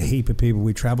 There was a heap of people.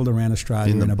 We travelled around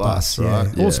Australia in a bus. Right?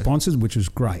 Yeah. All sponsored, which was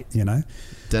great,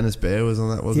 Dennis Bear was on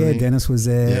that, wasn't he? Yeah, Dennis was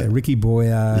there. Yeah. Ricky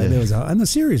Boyer. There was, and the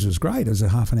series was great. It was a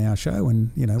half-an-hour show, and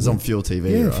it was on Fuel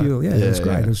TV. Yeah, right? Fuel. Yeah, it was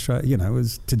great. It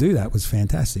was to do that was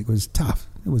fantastic. It was tough.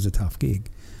 It was a tough gig,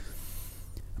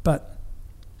 but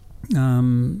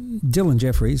Dylan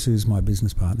Jeffries, who's my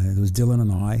business partner, there was Dylan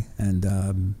and I,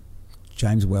 and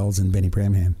James Wells and Benny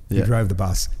Bramham, who drove the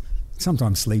bus.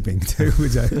 Sometimes sleeping too.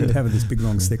 We'd have this big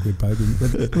long stick we'd poke in.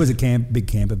 It was a big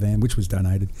camper van which was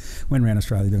donated. Went around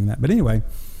Australia doing that. But anyway,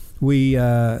 we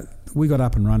got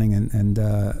up and running, and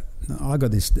I got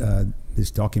this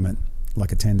document,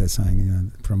 like a tender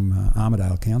saying from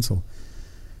Armidale Council,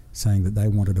 saying that they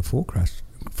wanted a four-cross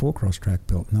track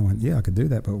built. And I went, yeah, I could do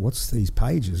that, but what's these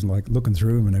pages? Like looking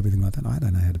through them and everything like that. I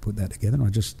don't know how to put that together. And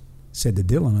I just said to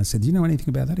Dylan, I said, do you know anything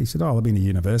about that? He said, I've been to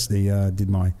university,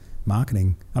 did my my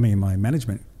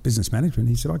business management.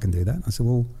 He said, I can do that. I said,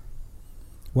 well,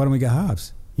 why don't we go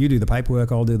halves? You do the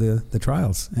paperwork, I'll do the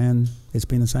trails. And it's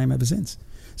been the same ever since.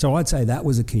 So I'd say that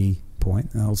was a key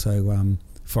point. And also,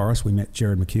 Forrest, we met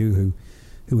Jared McHugh,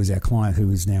 who was our client,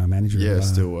 who is now a manager. Yeah,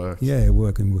 still works. Yeah,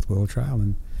 working with World Trail.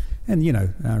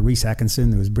 And Reese Atkinson,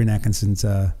 there was Bryn Atkinson's,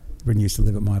 Bryn used to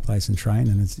live at my place and train,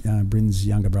 and it's Bryn's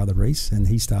younger brother, Reese, and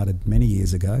he started many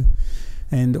years ago.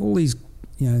 And all these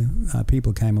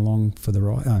people came along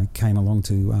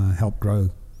to help grow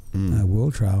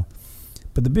World Trail.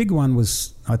 But the big one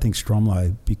was, I think,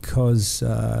 Stromlo, because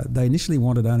they initially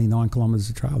wanted only 9 kilometres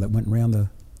of trail that went round the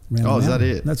mountain. Is that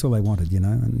it? That's all they wanted,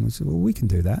 and we said, well, we can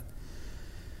do that.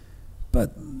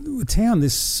 But a town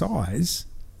this size,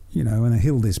 and a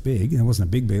hill this big, and it wasn't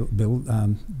a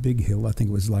big hill, I think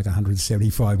it was like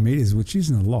 175 metres, which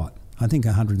isn't a lot. I think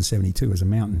 172 is a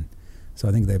mountain. So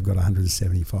I think they've got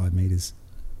 175 metres.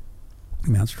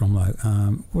 Mount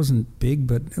Stromlo wasn't big,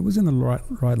 but it was in the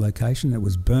right location. It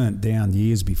was burnt down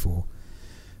years before.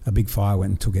 A big fire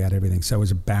went and took out everything. So it was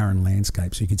a barren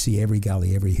landscape. So you could see every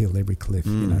gully, every hill, every cliff,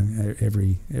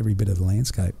 every bit of the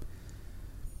landscape.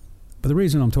 But the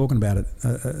reason I'm talking about it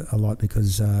a lot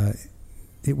because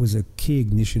it was a key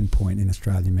ignition point in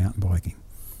Australian mountain biking.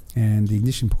 And the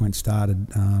ignition point started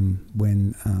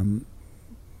when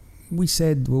we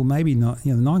said, well, maybe not,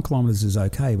 9 kilometres is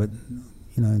okay, but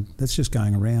that's just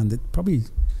going around. It probably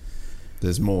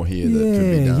there's more here that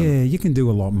could be done. Yeah, you can do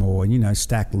a lot more.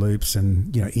 Stack loops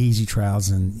and easy trails,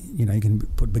 and you can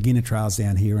put beginner trails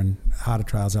down here and harder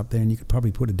trails up there, and you could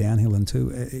probably put a downhill or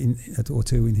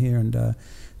two in here. And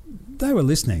they were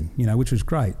listening, which was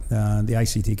great. The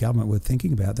ACT government were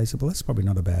thinking about it. They said, well, that's probably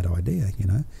not a bad idea,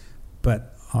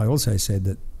 But I also said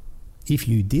that if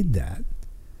you did that,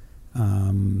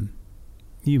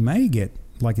 you may get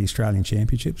like the Australian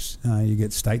Championships, you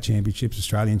get state championships,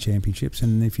 Australian Championships,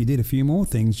 and if you did a few more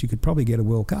things, you could probably get a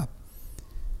World Cup.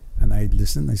 And they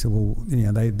listened. They said, well,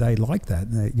 they like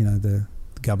that. The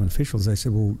government officials, they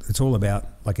said, well, it's all about,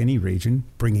 like any region,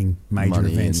 bringing major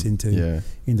money events into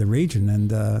the region, and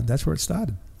that's where it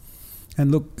started.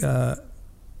 And look, it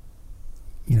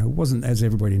wasn't, as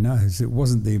everybody knows, it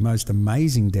wasn't the most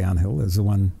amazing downhill as the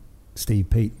one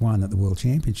Steve Peat won at the World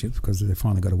Championships, because they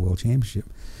finally got a World Championship.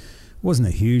 It wasn't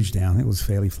a huge downhill. It was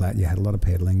fairly flat. You had a lot of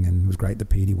pedalling, and it was great that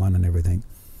Petey won and everything.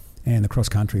 And the cross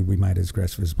country we made as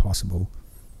aggressive as possible.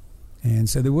 And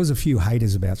so there was a few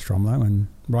haters about Stromlo, and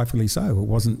rightfully so. It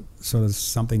wasn't sort of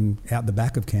something out the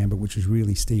back of Canberra, which was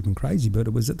really steep and crazy, but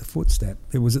it was at the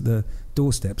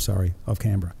doorstep, of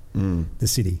Canberra, the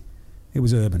city. It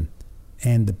was urban.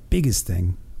 And the biggest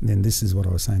thing, and this is what I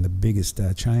was saying, the biggest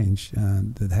change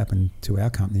that happened to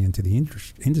our company and to the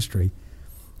industry,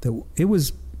 that it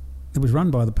was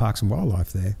run by the Parks and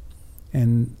Wildlife there,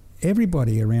 and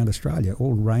everybody around Australia,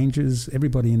 all rangers,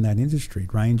 everybody in that industry,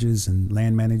 rangers and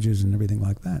land managers and everything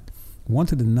like that,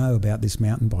 wanted to know about this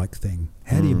mountain bike thing.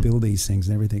 How do you build these things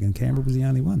and everything? And Canberra was the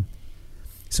only one.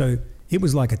 So it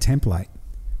was like a template.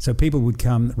 So people would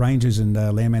come, rangers and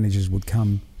land managers would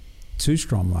come to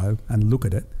Stromlo and look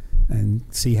at it and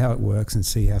see how it works and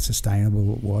see how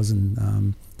sustainable it was,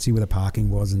 and see where the parking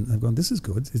was, and they've gone, this is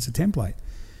good. It's a template.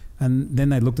 And then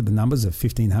they looked at the numbers of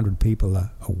 1,500 people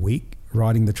a week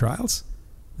riding the trails.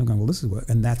 They're going, well, this is work.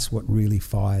 And that's what really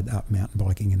fired up mountain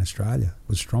biking in Australia,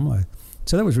 was Stromlo.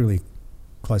 So that was really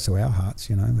close to our hearts,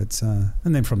 you know. It's and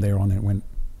then from there on, it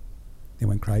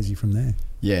went crazy from there.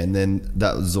 Yeah, and then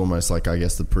that was almost like, I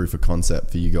guess, the proof of concept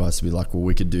for you guys to be like, well,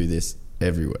 we could do this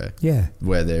everywhere. Yeah.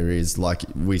 Where there is, like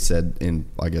we said in,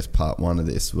 I guess, part one of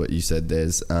this, what you said,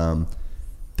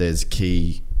 there's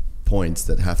key points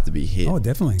that have to be hit. Oh,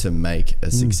 definitely. To make a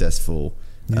successful,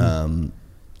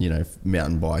 you know,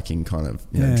 mountain biking kind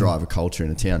of driver culture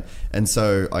in a town. And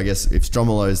so I guess if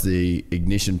Stromlo's the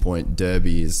ignition point,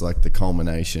 Derby is like the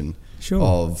culmination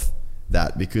of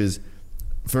that. Because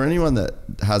for anyone that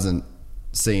hasn't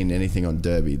seen anything on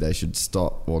Derby, they should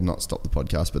not stop the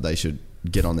podcast, but they should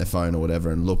get on their phone or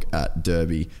whatever and look at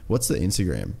Derby. What's the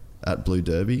Instagram? At Blue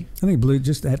Derby? I think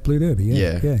just at Blue Derby,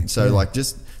 yeah. So like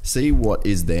just see what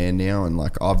is there now, and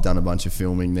like I've done a bunch of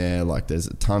filming there. Like there's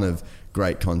a ton of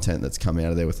great content that's come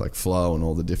out of there with like Flo and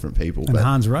all the different people. And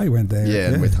Hans Ray went there. Yeah,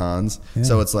 and with Hans. Yeah.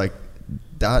 So it's like,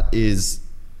 that is,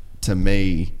 to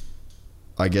me,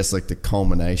 I guess like the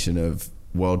culmination of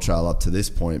World Trail up to this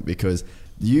point, because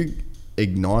you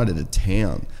ignited a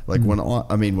town. Like when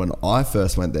I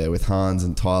first went there with Hans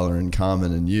and Tyler and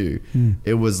Carmen and you,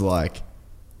 it was like,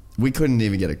 we couldn't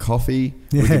even get a coffee.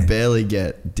 We could barely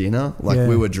get dinner. Like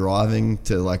we were driving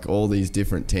to like all these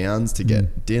different towns to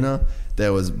get dinner.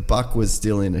 Buck was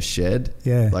still in a shed.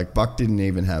 Yeah. Like Buck didn't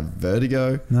even have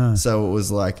vertigo. No. So it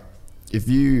was like, if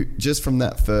you, just from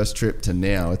that first trip to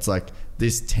now, it's like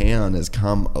this town has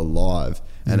come alive.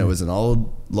 And it was an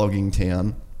old logging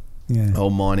town. Yeah.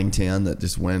 Old mining town that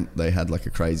just they had like a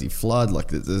crazy flood. Like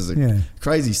there's a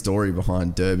crazy story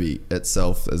behind Derby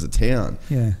itself as a town.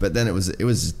 Yeah. But then it was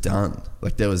just done.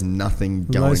 Like there was nothing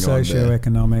going on there. Low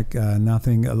socio-economic,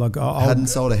 nothing. Look, hadn't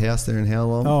sold a house there in how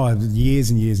long? Oh, years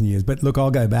and years and years. But look,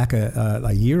 I'll go back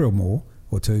a year or more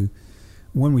or two.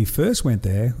 When we first went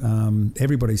there,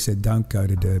 everybody said, don't go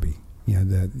to Derby.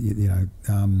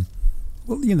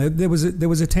 Well, you know, there was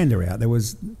a tender out. There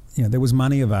was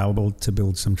money available to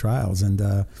build some trails, and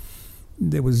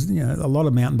there was a lot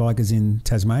of mountain bikers in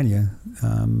Tasmania,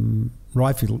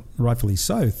 rightfully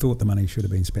so, thought the money should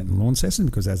have been spent in Launceston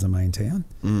because that's the main town.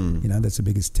 That's the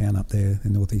biggest town up there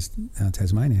in northeast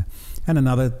Tasmania, and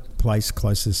another place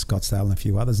close to Scottsdale and a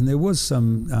few others. And there was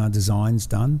some designs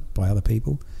done by other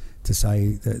people to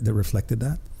say that reflected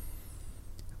that.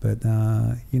 But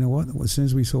you know what? As soon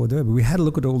as we saw Derby, we had a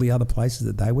look at all the other places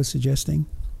that they were suggesting,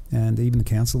 and even the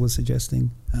council was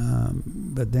suggesting.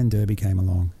 But then Derby came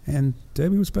along, and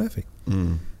Derby was perfect.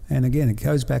 And again, it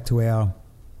goes back to our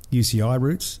UCI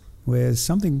routes, where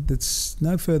something that's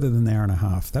no further than an hour and a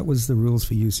half. That was the rules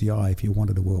for UCI if you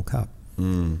wanted a World Cup.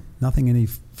 Nothing any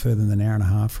further than an hour and a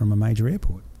half from a major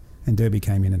airport. And Derby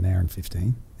came in an hour and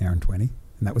 15, hour and 20.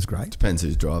 And that was great. Depends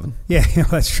who's driving. Yeah,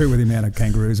 that's true with the amount of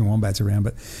kangaroos and wombats around.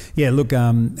 But yeah, look,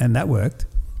 and that worked.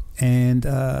 And,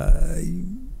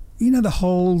 the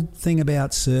whole thing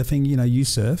about surfing, you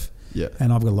surf. Yeah.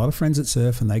 And I've got a lot of friends that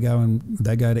surf, and they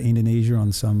go to Indonesia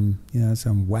on some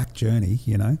whack journey,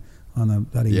 on a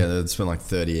bloody... Yeah, they spend like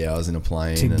 30 hours in a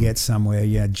plane. To get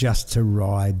somewhere, just to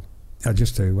ride,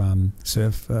 just to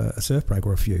surf a surf break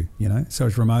or a few, So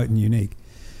it's remote and unique.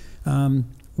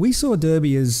 We saw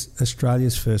Derby as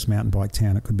Australia's first mountain bike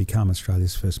town. It could become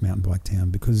Australia's first mountain bike town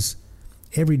because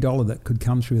every dollar that could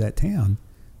come through that town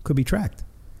could be tracked.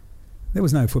 There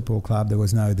was no football club. There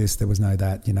was no this. There was no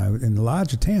that. In the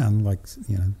larger town like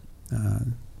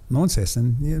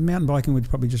Launceston, mountain biking would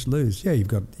probably just lose. Yeah, you've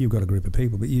got a group of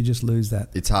people, but you just lose that.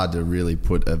 It's hard to really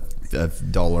put a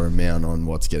dollar amount on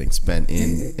what's getting spent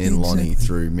in Lonnie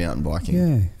through mountain biking.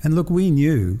 Yeah, and look, we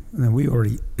knew, and we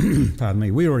already,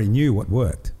 we already knew what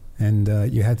worked, and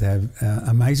you had to have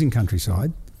amazing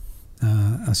countryside,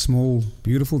 a small,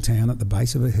 beautiful town at the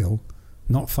base of a hill,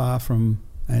 not far from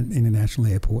an international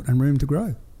airport, and room to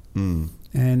grow.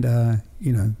 And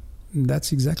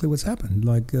that's exactly what's happened.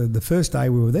 Like the first day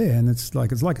we were there, and it's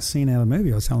like a scene out of a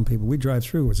movie. I was telling people, we drove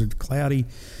through. It was a cloudy,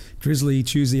 drizzly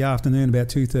Tuesday afternoon, about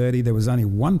 2:30. There was only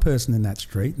one person in that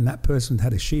street, and that person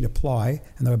had a sheet of ply,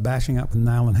 and they were bashing up with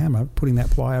nail and hammer, putting that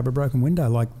ply over a broken window.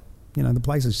 Like, the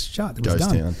place is shut. It was Ghost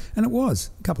done, town. And it was.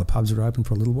 A couple of pubs were open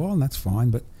for a little while, and that's fine.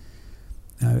 But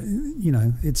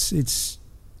it's.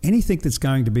 Anything that's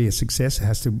going to be a success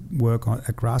has to work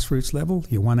at grassroots level.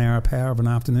 Your 1 hour power of an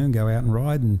afternoon, go out and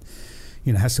ride, and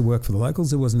has to work for the locals.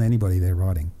 There wasn't anybody there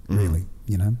riding, really.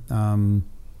 It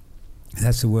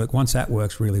has to work. Once that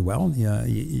works really well,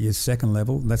 your second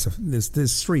level.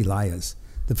 There's 3 layers.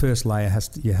 The first layer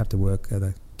you have to work at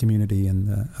a community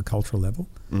and a cultural level.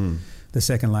 The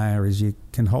second layer is you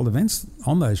can hold events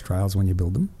on those trails when you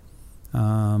build them.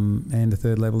 And the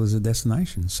third level is a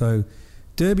destination. So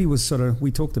Derby was sort of, we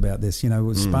talked about this, it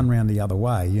was spun around the other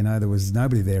way. There was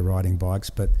nobody there riding bikes,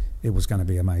 but it was going to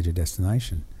be a major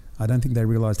destination. I don't think they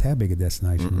realised how big a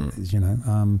destination it is,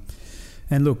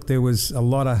 And look, there was a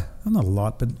lot of, not a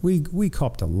lot, but we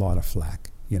copped a lot of flack,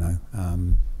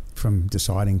 from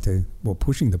deciding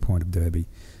pushing the point of Derby.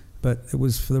 But it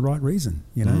was for the right reason,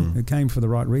 It came for the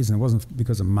right reason. It wasn't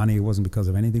because of money. It wasn't because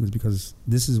of anything. It was because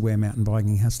this is where mountain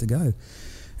biking has to go.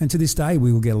 And to this day,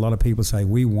 we will get a lot of people say,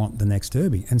 we want the next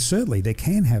Derby. And certainly they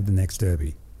can have the next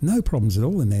Derby. No problems at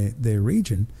all in their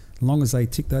region, as long as they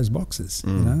tick those boxes,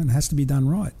 and it has to be done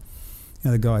right.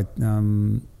 The guy,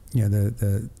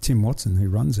 the Tim Watson who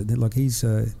runs it, like he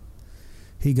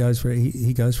goes for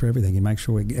everything. He makes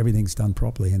sure everything's done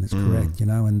properly and it's correct,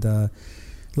 and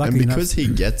because he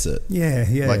gets it. Yeah.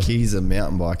 Like he's a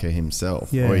mountain biker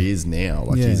himself, or he is now.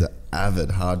 Like he's an avid,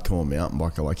 hardcore mountain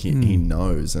biker. Like he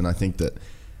knows. And I think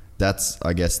that's,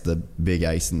 I guess, the big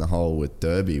ace in the hole with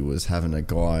Derby was having a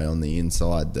guy on the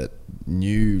inside that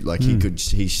knew, like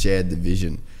he shared the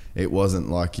vision. It wasn't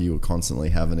like you were constantly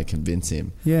having to convince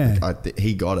him. Yeah. Like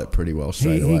he got it pretty well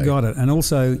straight away. He got it. And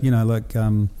also,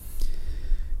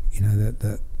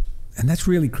 and that's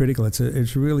really critical. It's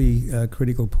a really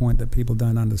critical point that people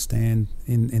don't understand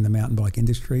in the mountain bike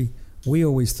industry. We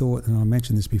always thought, and I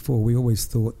mentioned this before, we always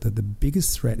thought that the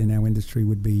biggest threat in our industry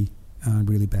would be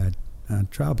really bad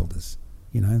trail builders.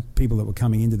 People that were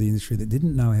coming into the industry that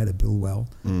didn't know how to build well,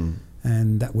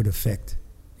 and that would affect,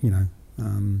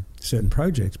 certain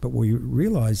projects. But we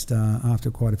realised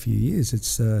after quite a few years,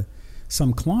 it's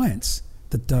some clients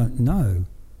that don't know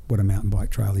what a mountain bike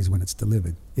trail is when it's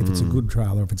delivered, if it's a good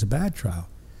trail or if it's a bad trail.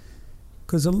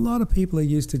 Because a lot of people are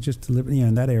used to just delivering,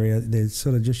 in that area, they're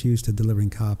sort of just used to delivering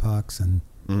car parks and,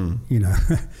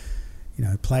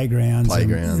 playgrounds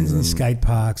and skate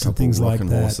parks and things like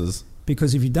that. Horses.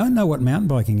 Because if you don't know what mountain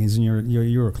biking is and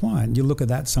you're a client, you look at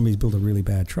that, somebody's built a really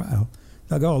bad trail,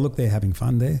 they'll go, oh, look, they're having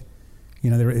fun there.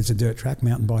 It's a dirt track,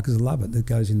 mountain bikers love it. It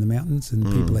goes in the mountains and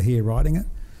people are here riding it.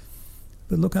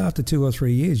 But look, after 2 or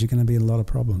 3 years, you're going to be in a lot of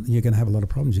problems. You're going to have a lot of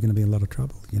problems. You're going to be in a lot of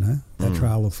trouble, That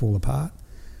trail will fall apart.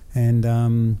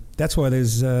 And that's why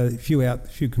there's a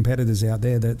few competitors out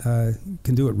there that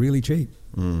can do it really cheap.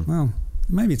 Well,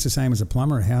 maybe it's the same as a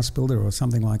plumber, a house builder or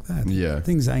something like that. Yeah.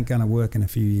 Things ain't going to work in a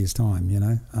few years' time,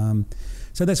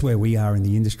 So that's where we are in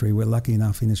the industry. We're lucky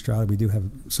enough in Australia. We do have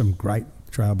some great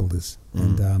trail builders.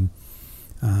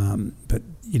 But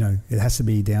it has to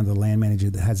be down to the land manager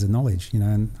that has the knowledge,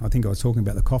 and I think I was talking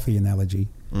about the coffee analogy.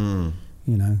 20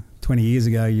 years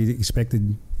ago, you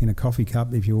expected in a coffee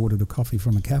cup, if you ordered a coffee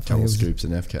from a cafe, couple of scoops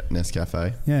of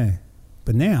Nescafe. Yeah.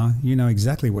 But now you know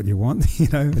exactly what you want,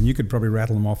 and you could probably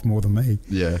rattle them off more than me.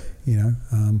 Yeah.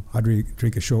 I'd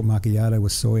drink a short macchiato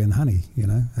with soy and honey,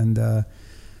 and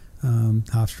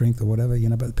half strength or whatever,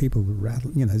 but people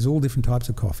rattle, there's all different types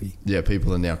of coffee. Yeah,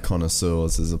 people are now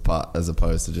connoisseurs as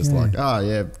opposed to just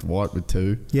white with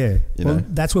two. Yeah.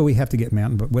 That's where we have to get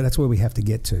that's where we have to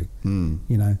get to.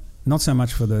 Not so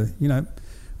much for the,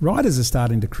 riders are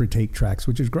starting to critique tracks,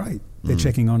 which is great. They're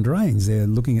checking on drains. They're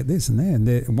looking at this and there.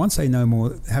 And once they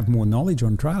know have more knowledge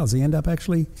on trails, they end up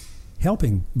actually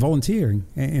helping, volunteering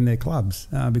in their clubs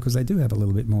because they do have a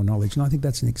little bit more knowledge. And I think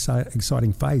that's an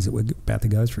exciting phase that we're about to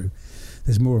go through.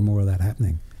 There's more and more of that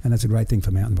happening. And that's a great thing for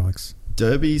mountain bikes.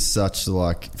 Derby's such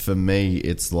for me,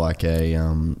 it's like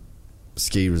a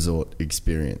ski resort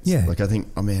experience. Yeah. Like I think,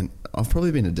 I've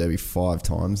probably been to Derby 5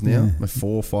 times now, 4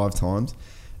 or 5 times.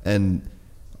 And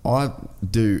I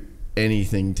do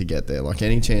anything to get there. Like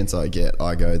any chance I get,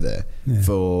 I go there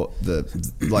for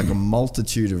a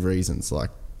multitude of reasons. Like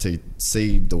to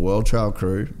see the World Trail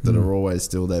crew that are always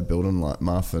still there building, like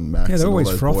Muff and Max. Yeah, they're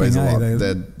always frothing.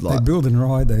 They build and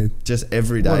ride. They just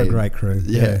every day. What a great crew.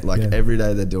 Every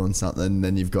day they're doing something. And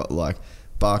then you've got like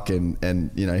Buck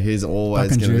and he's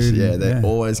always going to they're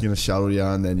always going to shuttle you.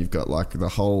 And then you've got like the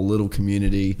whole little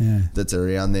community that's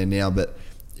around there now. But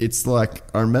it's like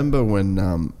I remember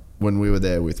when we were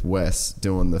there with Wes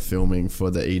doing the filming for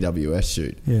the EWS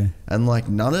shoot. Yeah. And like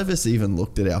none of us even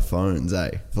looked at our phones,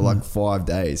 for like 5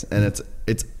 days. And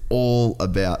it's all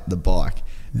about the bike.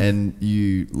 And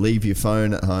you leave your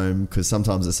phone at home because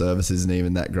sometimes the service isn't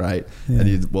even that great. Yeah. And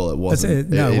it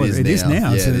wasn't. It is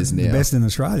now. Yeah, it is now. The best in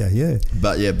Australia, yeah.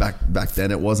 But yeah, back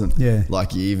then it wasn't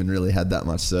like you even really had that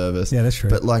much service. Yeah, that's true.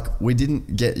 But like we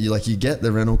didn't get, you get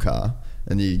the rental car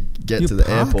and you get to the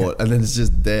airport and then it's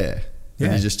just there.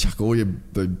 and you just chuck all your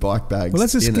bike bags. Well,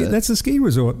 that's a ski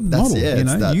resort model.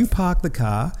 You park the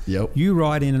car, you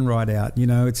ride in and ride out.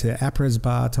 It's an après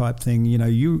bar type thing.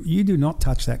 You do not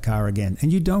touch that car again,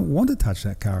 and you don't want to touch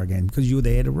that car again because you're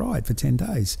there to ride for 10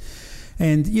 days.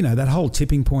 And that whole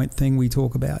tipping point thing we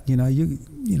talk about.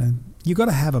 You got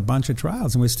to have a bunch of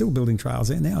trails, and we're still building trails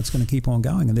there now. It's going to keep on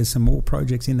going, and there's some more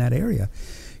projects in that area.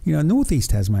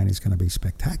 Northeast Tasmania is going to be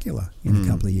spectacular in a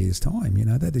couple of years' time.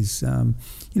 That is,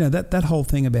 that whole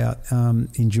thing about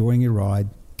enjoying your ride,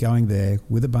 going there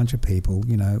with a bunch of people.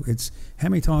 It's how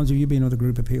many times have you been with a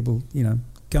group of people?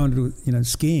 Going to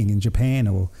skiing in Japan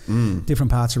or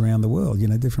different parts around the world.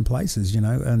 Different places.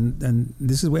 And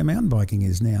this is where mountain biking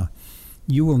is now.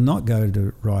 You will not go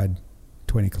to ride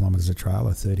 20 kilometres a trail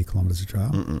or 30 kilometres a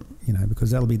trail. Because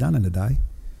that'll be done in a day.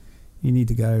 You need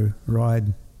to go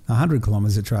ride 100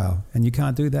 kilometres a trail, and you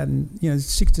can't do that in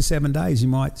 6 to 7 days. You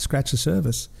might scratch the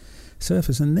surface,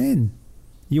 and then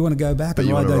you want to go back and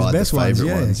ride those best ones.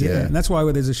 Yeah. And that's why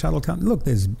there's a shuttle company. Look,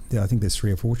 I think there's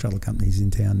 3 or 4 shuttle companies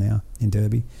in town now in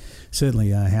Derby.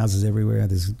 Certainly houses everywhere.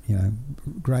 There's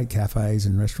great cafes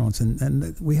and restaurants,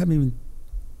 and we haven't even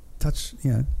touch,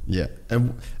 and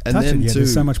then too,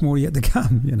 there's so much more yet to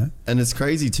come, And it's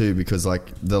crazy too, because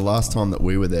like the last time that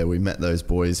we were there, we met those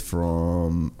boys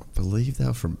from, I believe they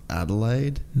were from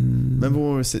Adelaide. Remember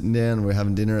when we were sitting down and we were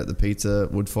having dinner at the pizza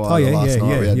woodfire last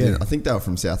night? We had dinner. I think they were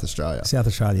from South Australia.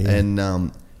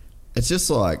 And it's just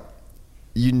like,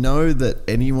 that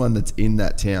anyone that's in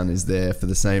that town is there for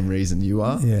the same reason you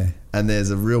are. And there's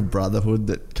a real brotherhood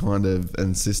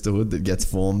and sisterhood that gets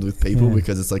formed with people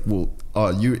because it's like,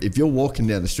 if you're walking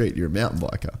down the street, you're a mountain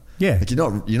biker. Like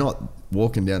you're not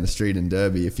walking down the street in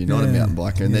Derby if you're not a mountain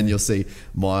biker. And then you'll see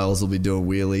Miles will be doing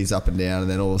wheelies up and down,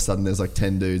 and then all of a sudden there's like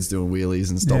 10 dudes doing wheelies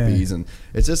and stoppies, and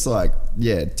it's just like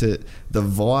the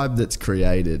vibe that's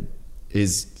created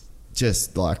is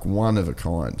just like one of a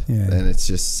kind, and it's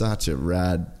just such a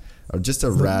rad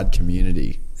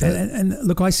community. And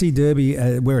look, I see Derby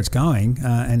where it's going,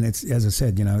 and it's, as I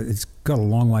said, it's got a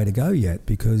long way to go yet,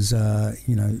 because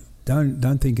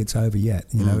don't think it's over yet.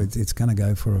 It's going to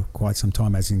go for quite some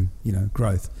time, as in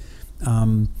growth.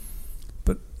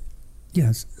 But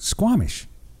Squamish.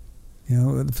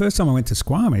 The first time I went to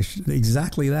Squamish,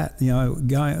 exactly that.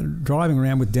 Driving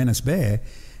around with Dennis Bear,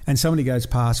 and somebody goes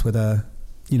past with a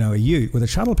ute with a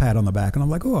shuttle pad on the back, and I'm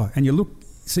like, and you look.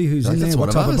 See who's in there,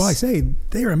 what type of bike. Hey,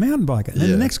 they're a mountain biker. And then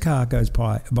the next car goes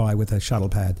by with a shuttle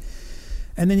pad.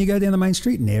 And then you go down the main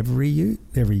street, and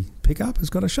every pickup has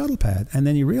got a shuttle pad. And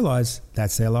then you realise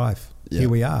that's their life. Here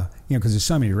we are. Because there's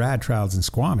so many rad trails in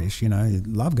Squamish. You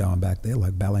love going back there,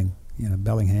 like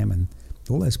Bellingham and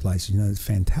all those places. It's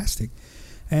fantastic.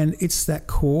 And it's that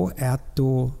core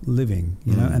outdoor living,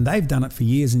 and they've done it for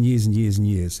years and years and years and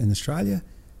years. In Australia,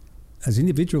 as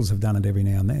individuals have done it every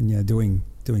now and then,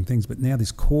 doing things, but now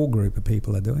this core group of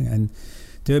people are doing it, and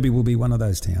Derby will be one of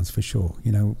those towns for sure.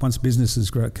 Once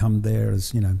businesses come there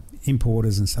as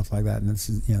importers and stuff like that, and it's,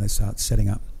 they start setting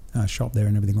up shop there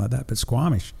and everything like that. But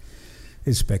Squamish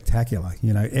is spectacular.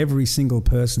 Every single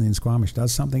person in Squamish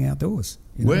does something outdoors.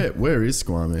 Where is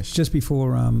Squamish? Just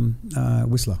before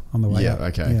Whistler on the way up.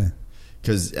 Okay.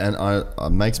 Because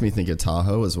it makes me think of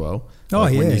Tahoe as well.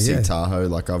 When you see Tahoe,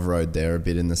 like I've rode there a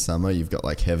bit in the summer. You've got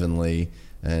like Heavenly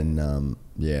and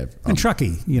and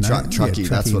Truckee, Truckee.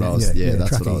 That's what I was.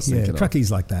 That's what I was thinking.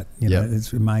 Truckee's like that.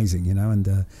 It's amazing. And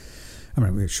I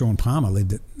remember Sean Palmer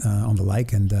lived on the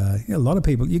lake, and a lot of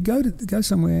people. You go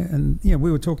somewhere, and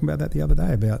we were talking about that the other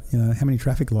day about how many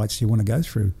traffic lights you want to go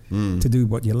through to do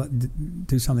what you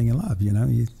do something you love. You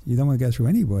don't want to go through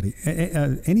anybody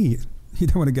You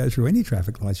don't want to go through any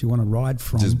traffic lights. You want to ride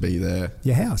from just be there,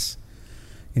 your house.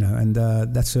 And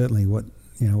that's certainly what.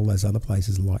 All those other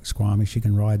places like Squamish, you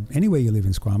can ride anywhere you live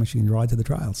in Squamish, you can ride to the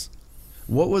trails.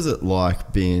 What was it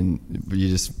like being, you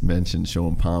just mentioned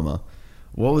Sean Palmer,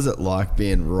 what was it like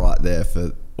being right there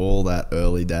for all that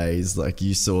early days? Like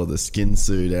you saw the skin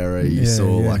suit era, you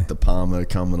saw like the Palmer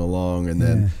coming along, and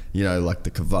then, like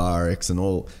the Kavariks and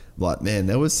all. Like, man,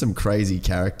 there was some crazy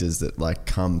characters that like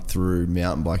come through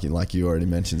mountain biking. Like you already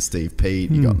mentioned Steve Pete,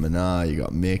 you got Manar, you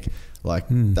got Mick. Like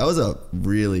that was a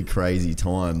really crazy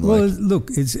time. Well, look,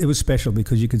 it was special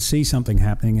because you could see something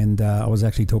happening, and I was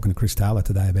actually talking to Chris Taylor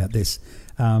today about this.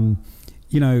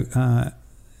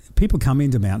 People come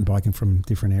into mountain biking from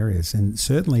different areas, and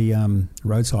certainly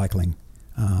road cycling.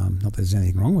 Not that there's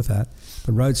anything wrong with that,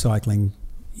 but road cycling,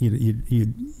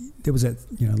 there was that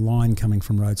line coming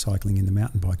from road cycling into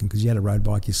mountain biking, because you had a road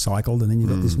bike, you cycled, and then you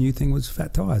got this new thing was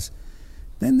fat tyres.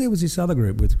 Then there was this other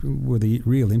group were the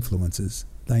real influencers.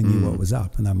 They knew what was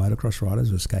up, and they were motocross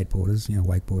riders or skateboarders,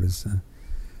 wakeboarders,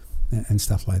 and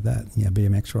stuff like that,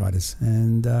 BMX riders.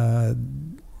 And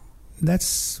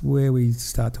that's where we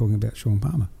start talking about Sean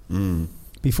Palmer.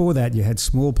 Before that, you had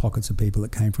small pockets of people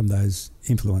that came from those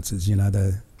influences,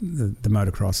 the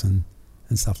motocross and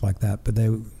stuff like that. But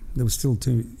there was still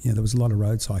there was a lot of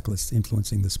road cyclists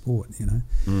influencing the sport,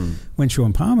 When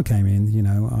Sean Palmer came in,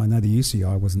 I know the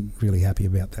UCI wasn't really happy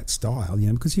about that style,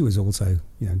 because he was also,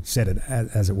 said it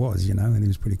as it was, and he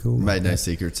was pretty cool. Made no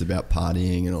secrets about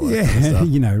partying and all that kind of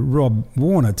stuff. Rob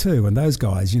Warner too, and those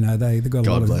guys, they got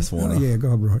God bless Warner.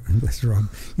 God bless Rob.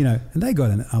 And they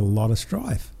got in a lot of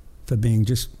strife for being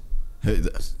just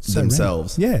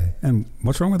themselves. Yeah, and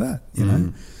what's wrong with that,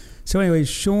 So anyway,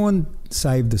 Sean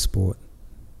saved the sport.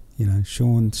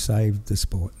 Sean saved the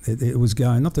sport. It was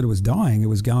going, not that it was dying, it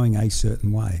was going a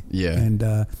certain way. Yeah.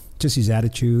 And just his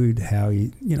attitude, how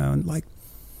he,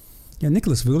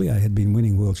 Nicolas Voulier had been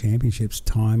winning world championships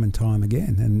time and time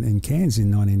again. And in Cairns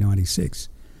in 1996,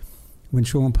 when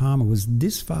Sean Palmer was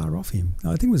this far off him, I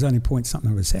think it was only point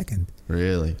something of a second.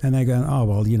 Really? And they go, oh,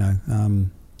 well,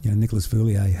 Nicolas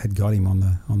Voulier had got him on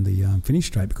the finish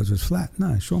straight because it was flat.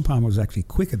 No, Sean Palmer was actually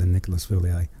quicker than Nicolas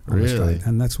Voulier on the straight,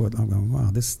 and that's what I'm going. Wow,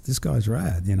 this guy's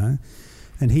rad,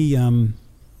 And he,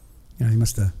 he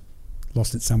must have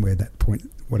lost it somewhere at that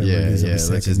point, whatever it is. Yeah,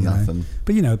 second, which is nothing.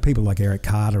 But people like Eric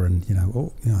Carter and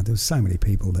there was so many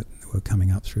people that were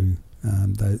coming up through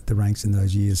the ranks in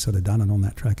those years, sort of done it on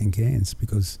that track in Cairns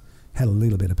because had a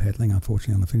little bit of peddling,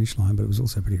 unfortunately, on the finish line, but it was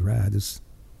also pretty rad.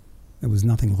 There was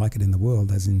nothing like it in the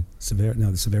world, as in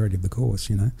the severity of the course,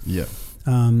 Yeah.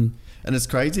 And it's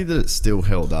crazy that it's still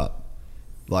held up.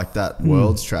 Like that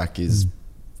Worlds track is,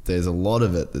 there's a lot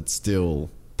of it that's still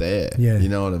there. Yeah. You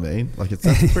know what I mean? Like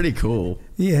that's pretty cool.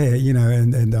 Yeah,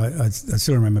 and I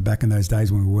still remember back in those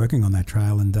days when we were working on that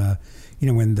trail and,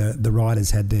 when the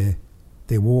riders had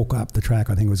their walk up the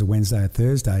track, I think it was a Wednesday or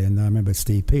Thursday, and I remember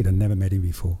Steve Peat, I'd never met him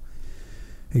before.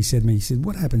 He said,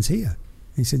 what happens here?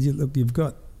 He said, look, you've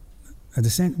got a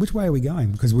descent. Which way are we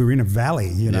going? Because we were in a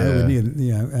valley, we're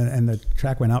near, and the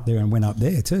track went up there and went up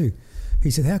there too. He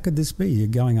said, how could this be? You're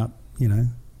going up,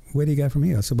 where do you go from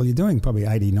here? I said, well, you're doing probably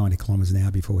 80, 90 kilometres an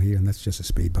hour before here, and that's just a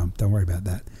speed bump. Don't worry about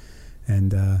that.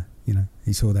 And,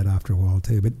 he saw that after a while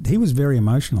too. But he was very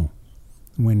emotional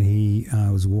when he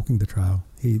was walking the trail.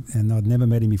 And I'd never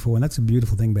met him before, and that's a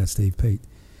beautiful thing about Steve Peat.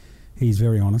 He's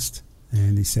very honest.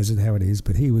 And he says it how it is,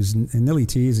 but he was nearly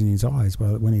tears in his eyes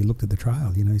when he looked at the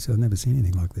trail. He said, I've never seen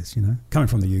anything like this, coming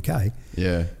from the UK.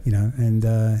 Yeah. And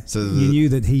so he knew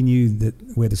that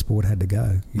where the sport had to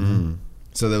go.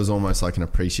 So there was almost like an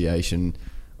appreciation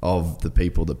of the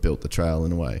people that built the trail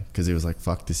in a way, because he was like,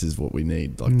 fuck, this is what we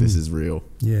need. Like, this is real.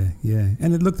 Yeah, yeah.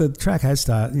 And the track has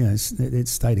started, it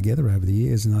stayed together over the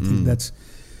years. And I think that's,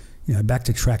 back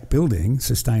to track building,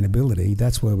 sustainability,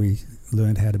 that's where we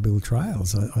learned how to build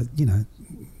trails.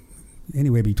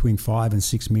 Anywhere between 5 and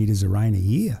 6 meters of rain a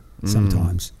year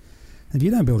sometimes. And if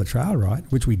you don't build a trail right,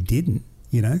 which we didn't,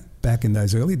 back in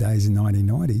those early days in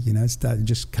 1990, started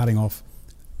just cutting off,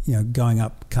 going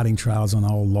up, cutting trails on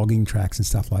old logging tracks and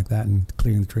stuff like that and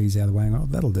clearing the trees out of the way. Oh,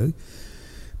 that'll do.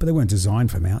 But they weren't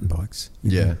designed for mountain bikes.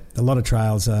 Yeah. A lot of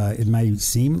trails, it may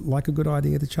seem like a good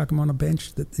idea to chuck them on a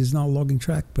bench that there's no logging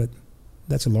track, but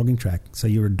that's a logging track. So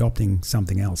you're adopting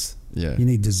something else. Yeah. You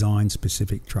need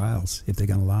design-specific trails if they're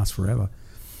going to last forever.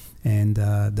 And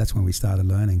that's when we started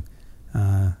learning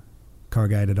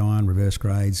corrugated iron, reverse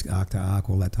grades, arc to arc,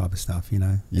 all that type of stuff,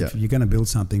 Yeah. If you're going to build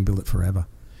something, build it forever.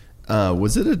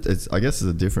 Was it I guess it's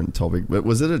a different topic, but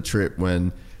was it a trip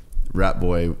when Rat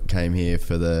Boy came here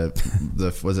for the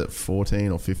was it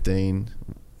 14 or 15?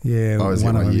 Yeah, I was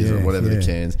in my years or whatever yeah. the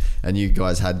cans, and you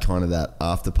guys had kind of that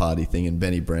after party thing, and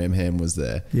Benny Bramham was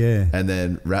there. Yeah, and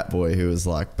then Rat Boy, who was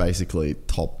like basically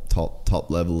top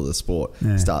level of the sport,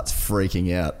 starts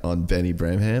freaking out on Benny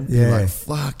Bramham. Yeah, like,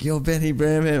 fuck, you're Benny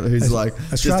Bramham, who's like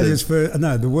Australia's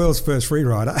the world's first free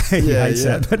rider. He hates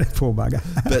that, but poor bugger.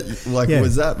 But like,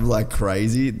 was that like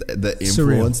crazy? The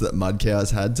influence that Mud Cows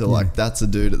had to like, that's a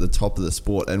dude at the top of the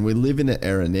sport, and we live in an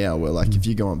era now where like, if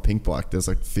you go on Pink Bike, there's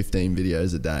like 15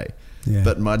 videos a day. Yeah.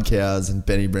 But Mud Cows and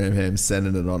Benny Bramham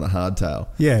sending it on a hardtail.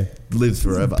 Yeah, lives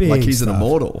forever. Like he's an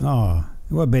immortal. Oh.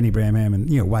 Well, Benny Bramham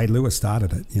and Wade Lewis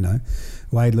started it.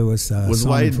 Wade Lewis was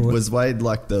Wade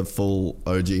like the full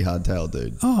OG hardtail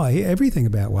dude. Oh, everything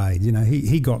about Wade.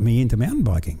 He got me into mountain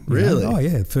biking. Really? Oh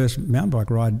yeah, first mountain bike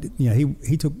ride.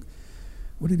 He took.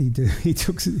 What did he do? He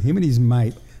took him and his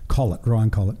mate Ryan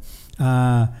Collett.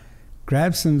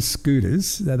 Grabbed some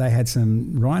scooters. They had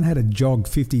Ryan had a Jog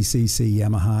 50cc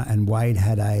Yamaha and Wade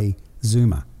had a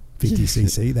Zuma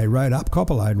 50cc. They rode up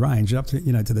Copperlode Range up to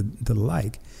to the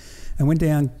lake. And went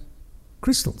down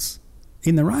Crystals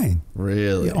in the rain.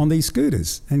 Really? On these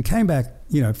scooters, and came back,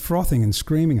 frothing and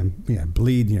screaming and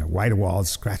bleed, wait a while,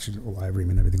 scratches all over him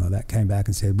and everything like that. Came back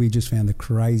and said, we just found the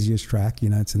craziest track,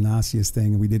 it's the nastiest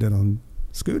thing, and we did it on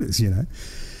scooters,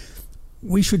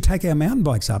 We should take our mountain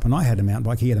bikes up. And I had a mountain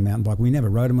bike, he had a mountain bike. We never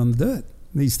rode them on the dirt.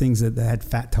 These things that they had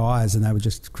fat tyres and they were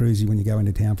just cruisy when you go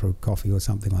into town for a coffee or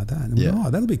something like that. And we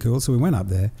went, that'll be cool. So we went up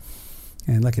there,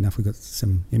 and lucky enough we got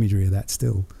some imagery of that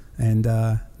still. And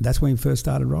that's when we first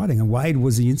started riding. And Wade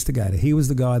was the instigator. He was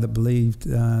the guy that believed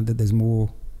that there's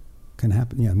more can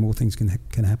happen, more things can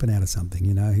happen out of something.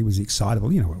 He was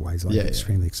excitable. You know what Wade's like,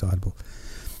 extremely excitable.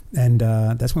 And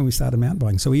that's when we started mountain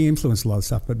biking. So he influenced a lot of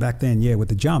stuff. But back then, with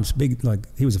the jumps,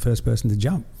 he was the first person to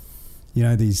jump.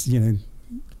 These,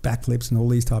 backflips and all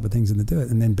these type of things in the dirt.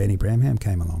 And then Benny Bramham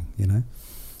came along,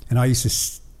 And I used to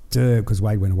stir, because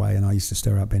Wade went away, and I used to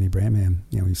stir up Benny Bramham.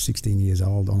 He was 16 years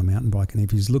old on a mountain bike. And if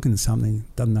he's looking at something,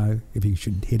 doesn't know if he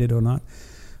should hit it or not,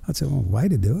 I'd say,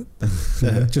 Wade to do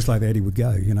it. Just like Eddie would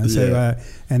go, So,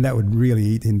 and that would really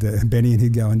eat into Benny, and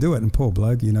he'd go and do it. And poor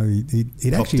bloke, he'd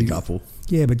actually... a couple.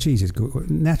 Yeah, but geez, he's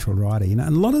good. Natural rider, And a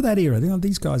lot of that era,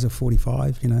 these guys are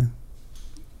 45,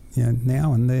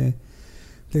 now, and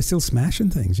they're still smashing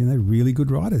things, really good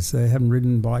riders. They haven't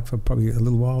ridden a bike for probably a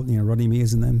little while, Rodney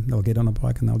Mears and them, they'll get on a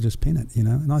bike and they'll just pin it,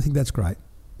 and I think that's great.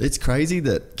 It's crazy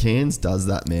that Cairns does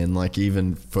that, man. Like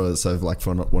even for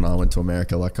when I went to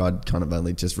America, like I'd kind of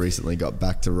only just recently got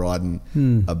back to riding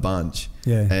a bunch.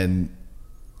 Yeah. And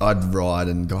I'd ride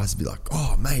and guys would be like,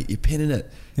 oh mate, you're pinning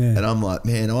it. Yeah. And I'm like,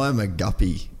 man, I'm a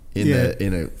guppy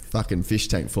in a fucking fish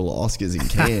tank full of Oscars in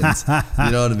Cairns.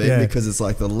 You know what I mean? Yeah. Because it's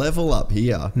like the level up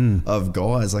here of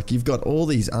guys, like you've got all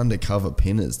these undercover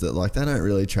pinners that like they don't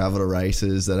really travel to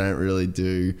races, they don't really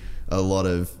do a lot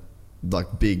of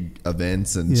like big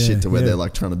events and shit to where they're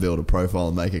like trying to build a profile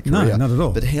and make a career. No, not at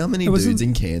all. But how many dudes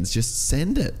in Cairns just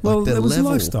send it? Well, like it was a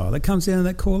lifestyle. It comes down to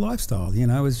that core lifestyle.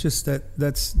 It's just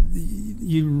that's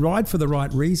you ride for the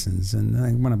right reasons,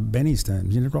 and one of Benny's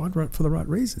terms, ride for the right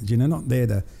reasons. Not there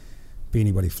to be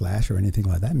anybody flash or anything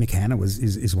like that. Mick Hanna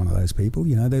is one of those people.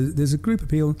 There's a group of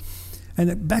people,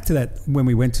 and back to that when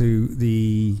we went to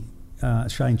the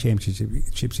Australian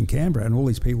Championships in Canberra, and all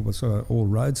these people were sort of all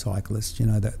road cyclists,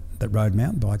 that rode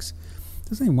mountain bikes.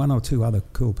 There's only one or two other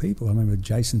cool people. I remember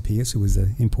Jason Pierce, who was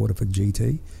the importer for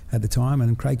GT at the time,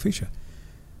 and Craig Fisher.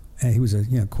 He was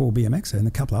a core BMXer, and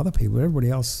a couple other people. Everybody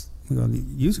else, you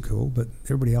were cool, but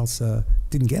everybody else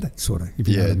didn't get it, sort of, if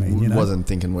you know what I mean. Wasn't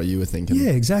thinking what you were thinking. Yeah,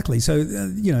 exactly. So,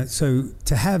 so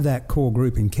to have that core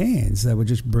group in Cairns, they would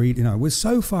just breed, we're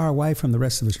so far away from the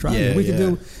rest of Australia. We could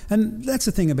do, and that's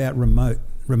the thing about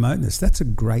remoteness. That's a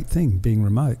great thing, being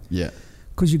remote. Yeah.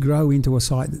 Because you grow into a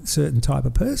certain type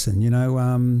of person,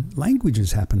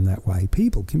 languages happen that way,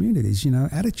 people, communities,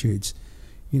 attitudes.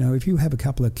 If you have a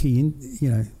couple of key,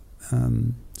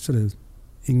 sort of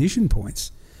ignition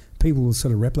points, people will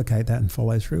sort of replicate that and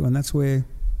follow through, and that's where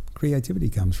creativity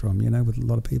comes from, with a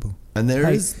lot of people. And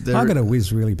I've got to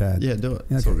whiz really bad. Yeah, do it.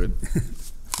 It's all good.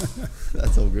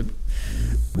 That's all good.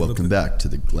 Welcome back to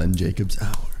the Glen Jacobs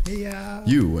Hour. Yeah.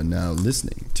 You are now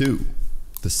listening to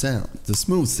the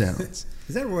smooth sounds.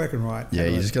 Is that working right? Yeah,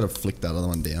 you just got to flick that other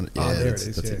one down. Yeah, there it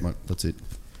is. That's it, mate. That's it.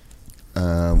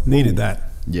 Needed that.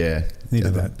 Yeah.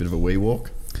 Needed that. Bit of a wee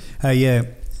walk. Yeah,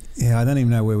 I don't even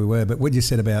know where we were, but what you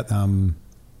said about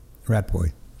Rat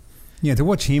Boy. Yeah, to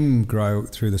watch him grow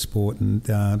through the sport,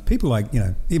 and people like,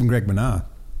 even Greg Menard.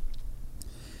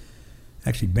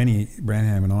 Actually, Benny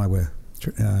Branham and I were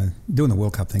doing the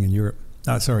World Cup thing in Europe.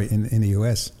 In the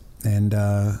US. And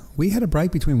we had a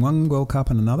break between one World Cup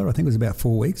and another. I think it was about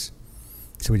 4 weeks.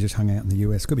 So we just hung out in the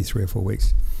US. Could be 3 or 4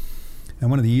 weeks. And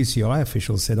one of the UCI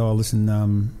officials said, "Oh, listen,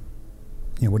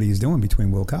 what are you doing between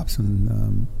World Cups?"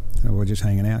 And we're just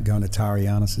hanging out, going to Tari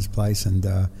Arnis's place and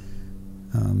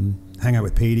hang out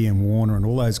with Petey and Warner and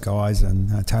all those guys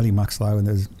and Taylor Muxlow. And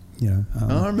there's,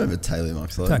 I remember Taylor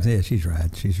Muxlow. Yeah, she's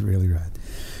rad. She's really rad.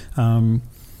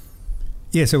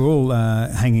 Yeah, so we're all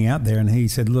hanging out there, and he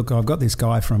said, "Look, I've got this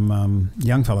guy from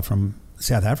young fella from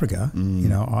South Africa.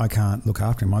 I can't look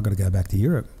after him. I've got to go back to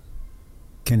Europe.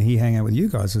 Can he hang out with you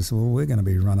guys?" I said, "Well, we're going to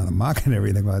be running a market and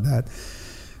everything like that."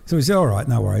 So he said, "All right,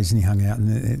 no worries." And he hung out,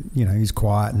 and he's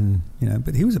quiet, and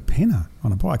but he was a pinner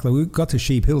on a bike. Like we got to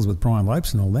Sheep Hills with Brian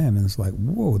Lopes and all them, and it's like,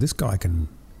 whoa, this guy can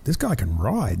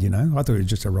ride. I thought he was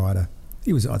just a rider.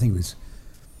 I think he was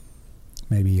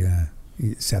maybe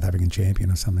South African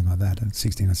champion or something like that at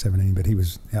 16 or 17, but he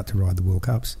was out to ride the World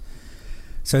Cups.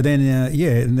 So then,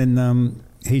 and then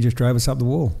he just drove us up the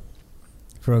wall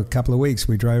for a couple of weeks.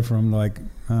 We drove from I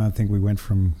think we went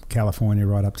from California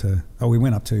right up to, we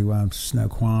went up to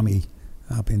Snoqualmie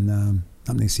up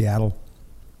near Seattle.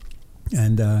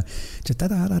 And just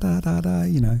da-da-da-da-da-da,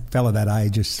 fella that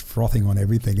age just frothing on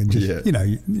everything and just,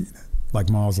 like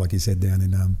Miles, like you said, down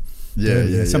in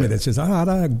somebody that's just,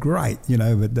 great,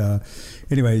 but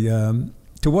anyway,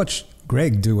 to watch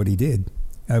Greg do what he did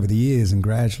over the years and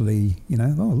gradually,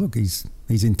 look, he's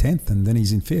in 10th and then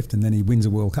he's in 5th and then he wins a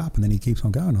World Cup and then he keeps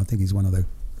on going. I think he's one of the,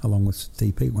 along with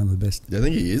Steve Peat, one of the best. Yeah, I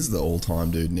think he is the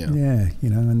all-time dude now. Yeah,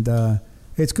 and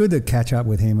it's good to catch up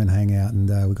with him and hang out, and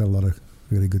we've got a lot of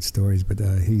really good stories, but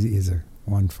he is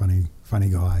one funny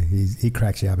guy. He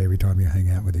cracks you up every time you hang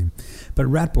out with him. But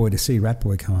to see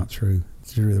Ratboy come up through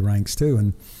the ranks too,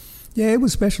 and yeah, it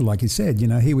was special, like you said.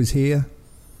 He was here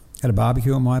at a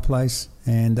barbecue at my place,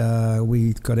 and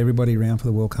we got everybody around for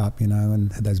the World Cup,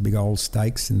 and had those big old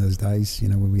steaks in those days,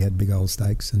 when we had big old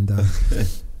steaks, and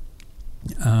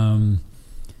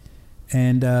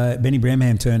Benny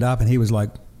Bramham turned up, and he was like,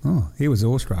 he was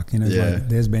awestruck, like,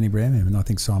 there's Benny Bramham, and I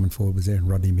think Simon Ford was there and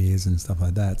Rodney Mears and stuff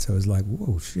like that. So it was like,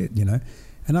 whoa, shit, and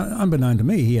unbeknown to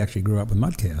me, he actually grew up with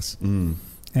mud cows,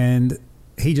 and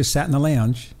he just sat in the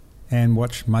lounge and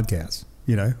watched mud cows,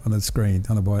 on the screen,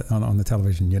 on the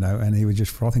television, and he was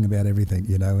just frothing about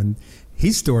everything, and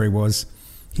his story was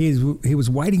he was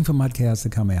waiting for mud cows to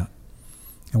come out,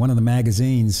 and one of the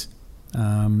magazines.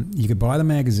 You could buy the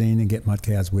magazine and get mud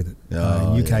cows with it.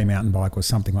 UK Mountain Bike or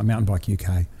something like Mountain Bike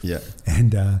UK. Yeah.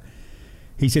 And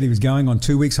he said he was going on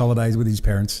 2 weeks holidays with his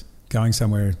parents, going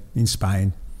somewhere in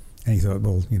Spain. And he thought,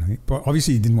 well,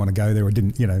 obviously he didn't want to go there or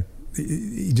didn't,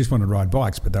 he just wanted to ride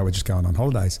bikes, but they were just going on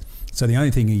holidays. So the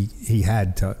only thing he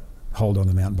had to hold on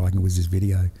to mountain biking was his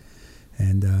video.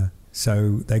 And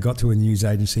so they got to a news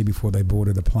agency before they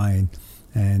boarded a plane,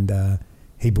 and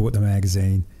he bought the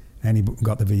magazine. And he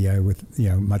got the video with,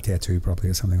 Mud Cow 2 probably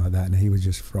or something like that. And he was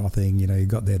just frothing, he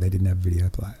got there, they didn't have a video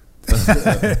player.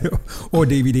 Or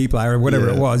DVD player or whatever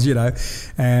it was,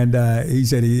 And he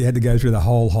said he had to go through the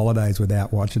whole holidays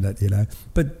without watching it,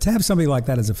 But to have somebody like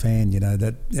that as a fan,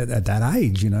 that at that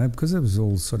age, because it was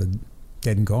all sort of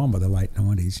dead and gone by the late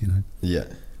 90s, Yeah.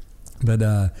 But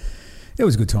it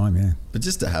was a good time, yeah. But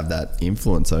just to have that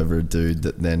influence over a dude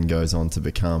that then goes on to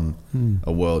become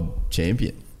a world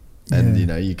champion. And you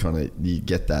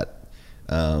get that,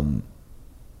 I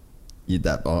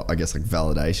guess, like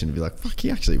validation to be like, fuck,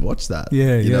 he actually watched that.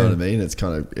 Yeah, you know what I mean? It's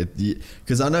kind of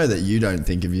because I know that you don't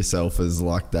think of yourself as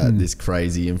like that this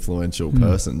crazy influential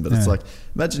person, but it's like,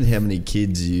 imagine how many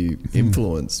kids you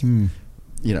influence.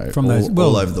 From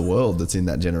all over the world that's in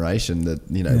that generation that,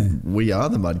 we are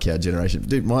the mud cow generation.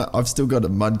 Dude, I've still got a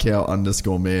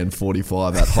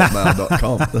mudcow_man45 at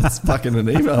hotmail.com. That's fucking an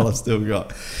email I've still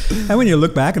got. And when you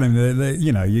look back at him,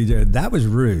 that was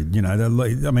rude,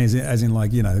 I mean, as in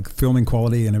like, filming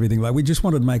quality and everything. Like, we just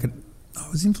wanted to make it. I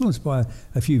was influenced by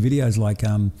a few videos like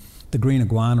the Green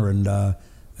Iguana and a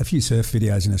few surf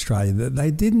videos in Australia that they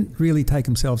didn't really take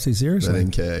themselves too seriously. They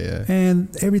didn't care, yeah.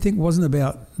 And everything wasn't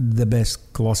about the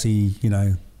best glossy,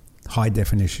 high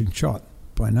definition shot.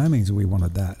 By no means we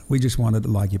wanted that. We just wanted,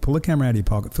 like, you pull a camera out of your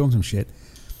pocket, film some shit,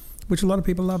 which a lot of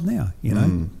people love now,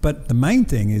 But the main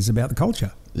thing is about the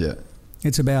culture. Yeah.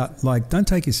 It's about, like, don't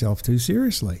take yourself too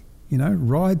seriously.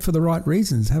 Ride for the right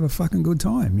reasons, have a fucking good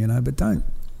time, but don't.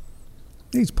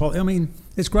 It's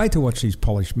great to watch these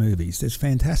polished movies. It's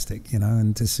fantastic,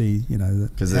 and to see,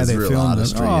 because there's real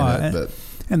artistry in it.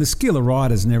 And the skill of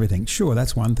writers and everything. Sure,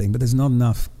 that's one thing, but there's not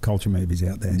enough culture movies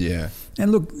out there. Yeah.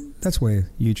 And look, that's where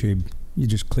YouTube, you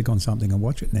just click on something and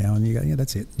watch it now, and you go, yeah,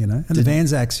 that's it, And the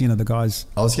Vanzaks, the guys.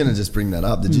 I was going to just bring that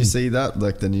up. Did you see that?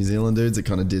 Like the New Zealand dudes that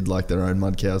kind of did like their own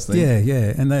mud cows thing.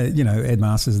 Yeah. And they, Ed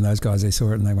Masters and those guys, they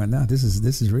saw it and they went, no, this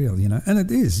is real, And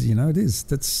it is, it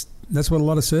is. That's what a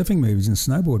lot of surfing movies and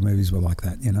snowboard movies were like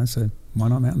that, So why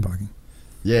not mountain biking?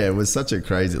 Yeah, it was such a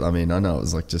crazy. I mean, I know it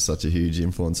was like just such a huge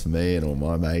influence for me and all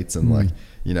my mates, and like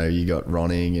you got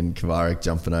Ronning and Kovarik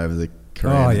jumping over the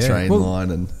train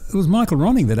line, and it was Michael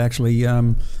Ronning that actually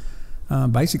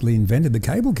basically invented the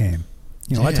cable cam.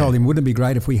 I told him, wouldn't it be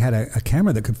great if we had a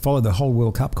camera that could follow the whole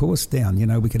World Cup course down?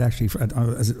 We could actually,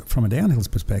 from a downhill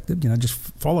perspective, just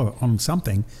follow on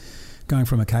something. Going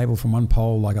from a cable from one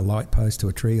pole, like a light post, to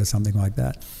a tree or something like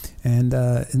that. And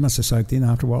it must have soaked in.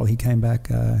 After a while, he came back.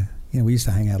 We used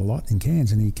to hang out a lot in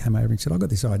Cairns, and he came over and said, I got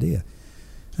this idea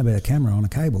about a camera on a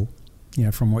cable,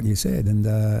 from what you said. And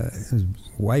it was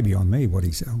way beyond me what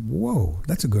he said. Whoa,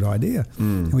 that's a good idea.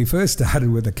 And we first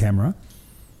started with a camera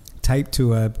taped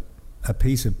to a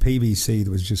piece of PVC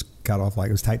that was just cut off, like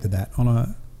it was taped to that, on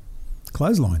a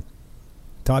clothesline,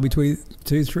 tied between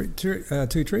two trees,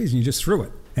 and you just threw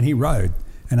it. And he rode,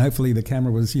 and hopefully the camera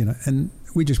was, and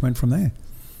we just went from there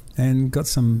and got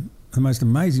the most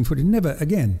amazing footage.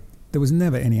 There was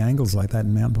never any angles like that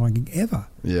in mountain biking ever.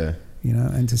 Yeah.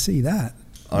 and to see that.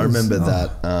 I remember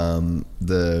that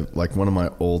one of my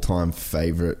all-time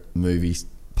favorite movie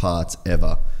parts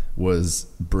ever was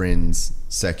Bryn's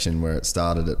section where it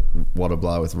started at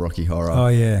Waterblow with Rocky Horror. Oh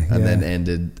yeah, and then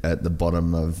ended at the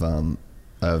bottom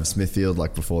of Smithfield,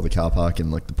 like before the car park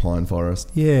in like the pine forest.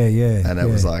 Yeah. And it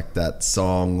was like that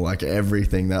song, like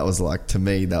everything. That was like, to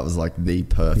me, that was like the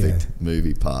perfect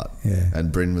movie part. Yeah.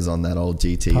 And Bryn was on that old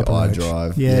GT Papa Roach.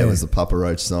 iDrive. Yeah. It was the Papa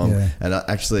Roach song. Yeah. And I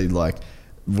actually like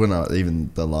when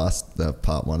the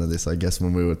part one of this, I guess,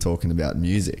 when we were talking about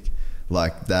music,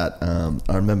 like that,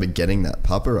 I remember getting that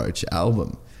Papa Roach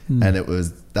album, and that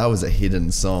was a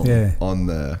hidden song on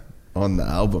the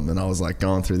album, and I was like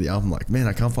going through the album like, man,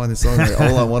 I can't find this song. Like,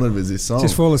 all I wanted was this song.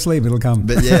 Just fall asleep, it'll come.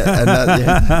 But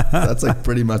that's like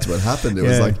pretty much what happened. It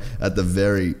was like at the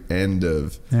very end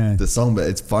of the song. But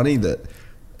it's funny that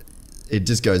it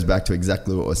just goes back to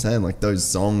exactly what we're saying, like those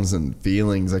songs and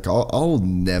feelings. Like I'll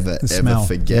never ever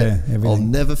forget. I'll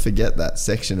never forget that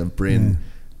section of Bryn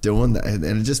doing that, and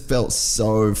it just felt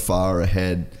so far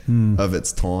ahead of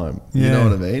its time. You know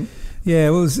what I mean? Yeah,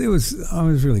 it was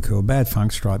really cool. Bad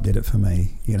Funk Stripe did it for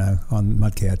me, on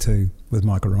Mudcow 2 with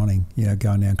Michael Ronning,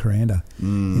 going down Coranda.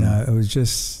 It was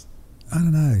just, I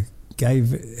don't know,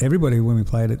 gave everybody, when we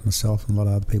played it, myself and a lot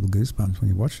of other people, goosebumps when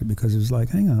you watched it, because it was like,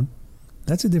 hang on,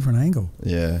 that's a different angle.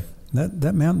 Yeah.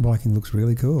 That mountain biking looks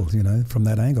really cool, from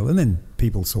that angle. And then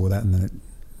people saw that and then it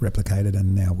replicated,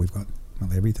 and now we've got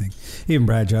everything. Even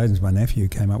Brad Jones, my nephew,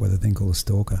 came up with a thing called a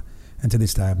Stalker. And to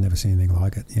this day, I've never seen anything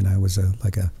like it. It was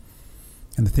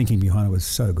and the thinking behind it was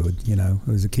so good. It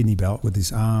was a kidney belt with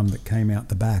this arm that came out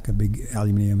the back, a big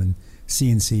aluminium and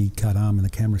CNC cut arm, and the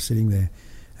camera sitting there,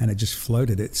 and it just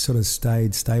floated. It sort of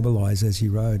stayed stabilised as he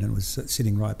rode, and it was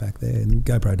sitting right back there. And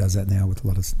GoPro does that now with a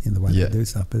lot of the way they do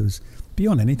stuff. But it was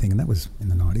beyond anything, and that was in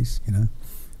the 90s.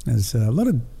 There's a lot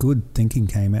of good thinking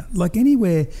came out. Like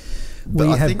anywhere where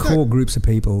you have core groups of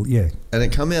people, and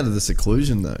it come out of the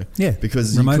seclusion though,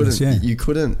 because you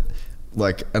couldn't.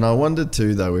 Like, and I wonder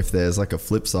too, though, if there's like a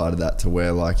flip side of that, to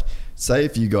where, like, say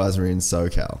if you guys were in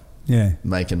SoCal,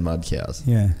 making mud cows,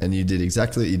 and you did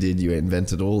exactly what you did, you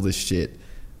invented all this shit,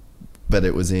 but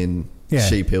it was in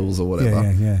Sheep Hills or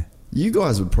whatever. You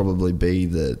guys would probably be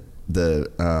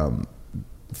the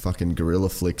fucking guerrilla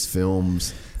flicks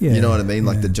films. You know what I mean?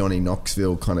 Like the Johnny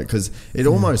Knoxville kind of, because it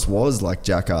almost was like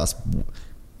Jackass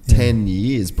 10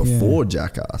 years before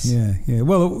Jackass.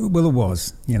 Well, it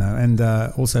was, and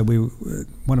also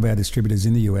one of our distributors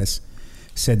in the US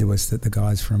said to us that the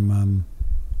guys from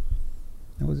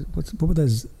what were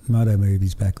those moto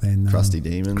movies back then? Crusty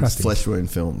Demons, Flesh Wound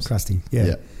Films. Crusty,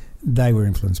 they were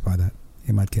influenced by that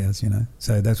in Mud Cows,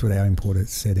 so that's what our importer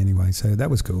said anyway, so that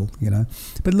was cool,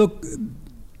 But look,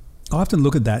 I often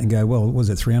look at that and go, well, was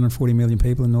it 340 million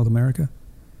people in North America?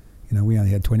 We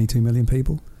only had 22 million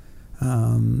people.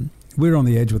 We were on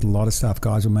the edge with a lot of stuff.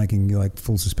 Guys were making like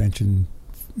full suspension,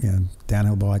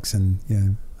 downhill bikes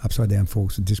and upside down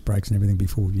forks with disc brakes and everything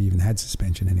before we even had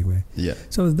suspension anywhere. Yeah.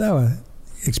 So they were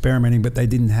experimenting, but they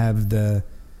didn't have the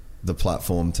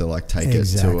platform to like take it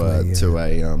to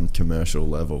a commercial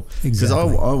level. Because I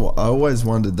always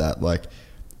wondered that, like,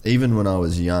 even when I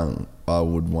was young, I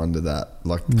would wonder that,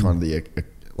 like, kind of the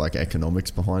like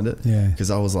economics behind it. Yeah.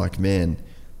 Because I was like, man,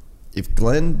 if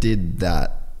Glen did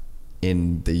that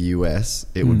in the US,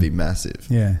 it would be massive.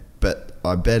 Yeah. But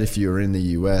I bet if you were in the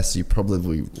US, you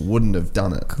probably wouldn't have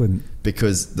done it. Couldn't.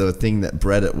 Because the thing that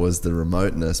bred it was the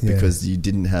remoteness, because you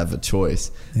didn't have a choice.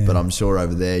 Yeah. But I'm sure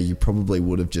over there, you probably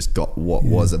would have just got what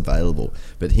was available.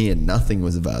 But here, nothing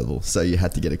was available. So you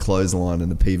had to get a clothesline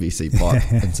and a PVC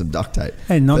pipe and some duct tape.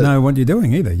 And not know what you're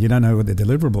doing either. You don't know what the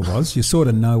deliverable was. You sort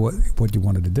of know what you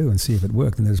wanted to do and see if it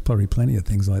worked. And there's probably plenty of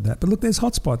things like that. But look, there's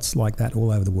hotspots like that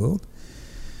all over the world.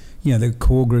 The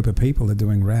core group of people are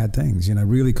doing rad things,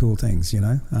 really cool things, and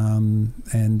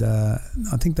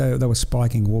I think they were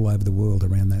spiking all over the world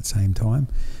around that same time.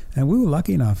 And we were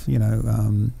lucky enough,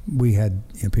 we had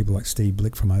people like Steve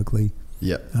Blick from Oakley,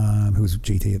 who was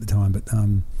GT at the time, but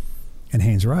and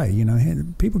Hans Ray,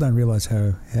 people don't realise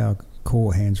how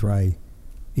core Hans Ray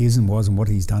is and was and what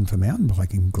he's done for mountain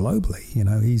biking globally.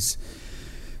 He's...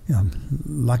 I'm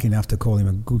lucky enough to call him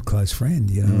a good close friend,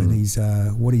 and he's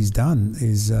what he's done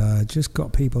is just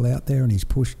got people out there, and he's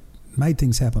made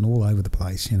things happen all over the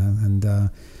place, and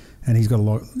he's got a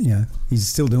lot, he's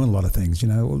still doing a lot of things,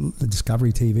 the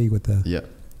Discovery TV with the,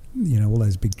 all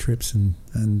those big trips and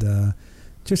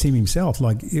just him himself,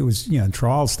 like it was,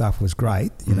 trial stuff was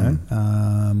great,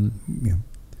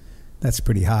 that's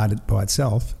pretty hard by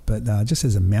itself, but just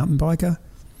as a mountain biker,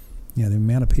 the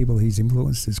amount of people he's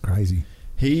influenced is crazy.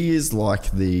 He is like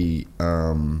the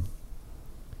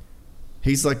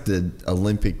he's like the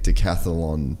Olympic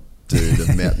decathlon dude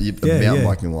of mountain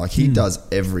biking. Like he does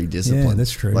every discipline. Yeah,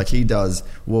 that's true. Like he does.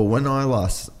 Well, when I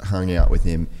last hung out with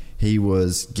him,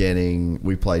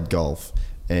 we played golf,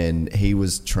 and he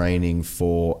was training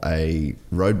for a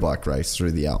road bike race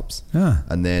through the Alps.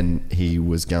 And then he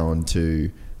was going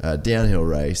to a downhill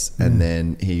race, and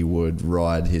then he would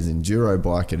ride his enduro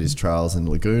bike at his trails in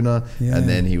Laguna, and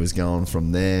then he was going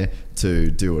from there to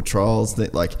do a trials.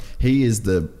 Like he is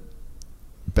the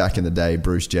back in the day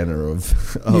Bruce Jenner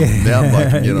of mountain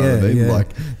biking, you know what I mean? Like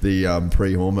the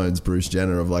pre-hormones Bruce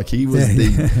Jenner of like he was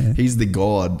he's the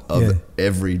god of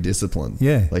every discipline.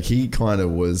 Yeah, like he kind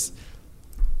of was.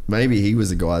 Maybe he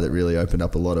was a guy that really opened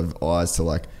up a lot of eyes to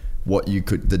like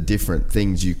the different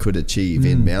things you could achieve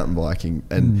in mountain biking.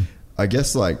 And I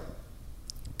guess like,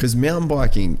 because mountain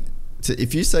biking,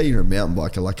 if you say you're a mountain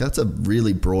biker, like that's a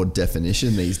really broad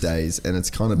definition these days. And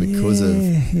it's kind of because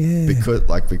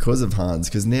of Hans,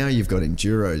 because now you've got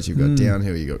enduros, you've got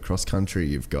downhill, you've got cross country,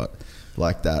 you've got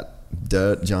like that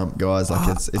dirt jump guys. Like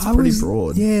it's pretty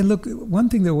broad. Yeah. Look, one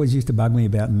thing that always used to bug me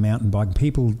about mountain biking,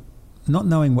 people not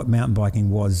knowing what mountain biking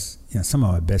was, some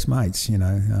of my best mates,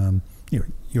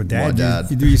 your dad. My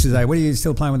dad. You used to say, "What are you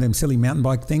still playing with them silly mountain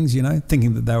bike things?"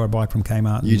 Thinking that they were a bike from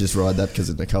Kmart. You just ride that because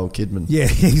of Nicole Kidman. Yeah,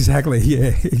 exactly.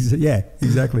 Yeah,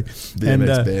 exactly.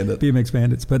 BMX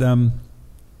Bandits. But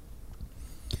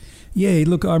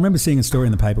look, I remember seeing a story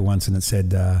in the paper once, and it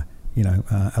said, a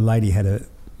lady had a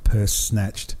purse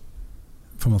snatched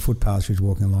from a footpath she was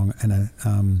walking along, and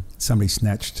somebody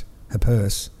snatched her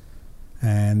purse,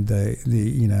 and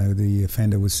the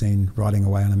offender was seen riding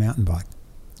away on a mountain bike.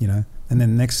 And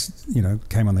then next,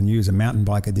 came on the news, a mountain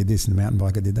biker did this and a mountain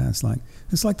biker did that.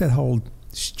 It's like that whole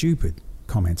stupid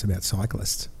comments about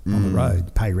cyclists on the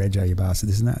road. Pay rego, you bastard,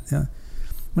 this and that.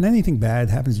 When anything bad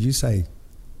happens, you say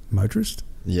motorist?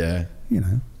 Yeah.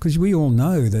 Because we all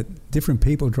know that different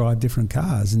people drive different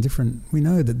cars and we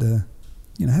know that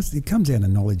it comes down to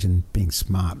knowledge and being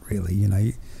smart, really.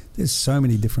 There's so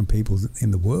many different people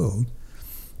in the world,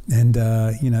 and,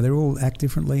 they all act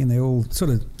differently, and they all sort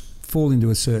of fall into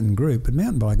a certain group. But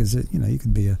mountain bikers, you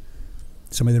could be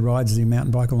somebody that rides the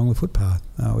mountain bike along the footpath,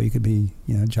 or you could be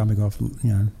jumping off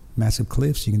massive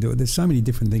cliffs. You can do it. There's so many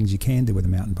different things you can do with a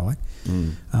mountain bike.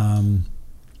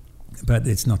 But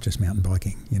it's not just mountain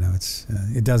biking.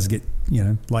 It does get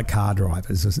like car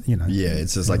drivers. Yeah,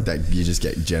 it's just like that. You just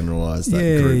get generalised. That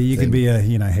yeah, group you thing. could be a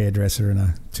hairdresser in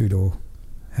a 2-door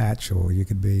hatch, or you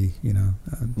could be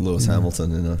Lewis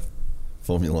Hamilton in a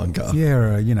Formula 1 car. Yeah,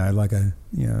 or like a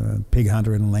pig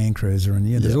hunter in a Land Cruiser, and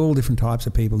there's all different types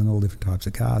of people in all different types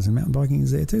of cars, and mountain biking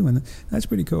is there too, and that's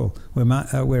pretty cool. Where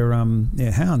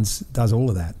Hounds does all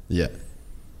of that. Yeah,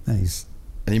 and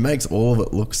he makes all of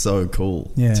it look so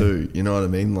cool too. You know what I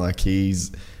mean? Like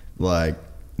he's the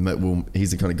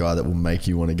kind of guy that will make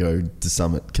you want to go to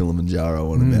summit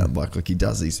Kilimanjaro on a mountain bike. Like he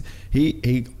does these.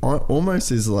 He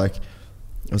almost is like.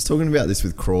 I was talking about this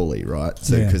with Crawley, right?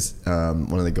 So, because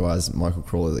one of the guys, Michael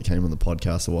Crawley, that came on the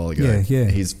podcast a while ago,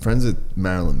 he's friends with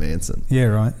Marilyn Manson. Yeah,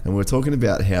 right. And we're talking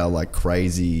about how like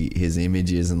crazy his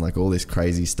image is and like all this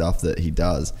crazy stuff that he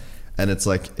does. And it's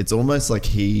like, it's almost like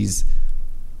he's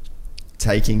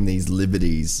taking these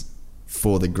liberties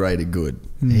for the greater good.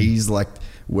 He's like,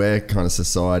 we're kind of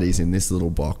society's in this little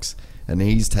box, and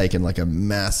he's taken like a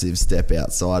massive step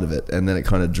outside of it, and then it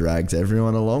kind of drags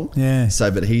everyone along. Yeah. So,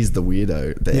 but he's the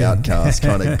weirdo, the outcast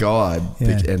kind of guy,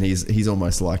 and he's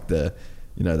almost like the,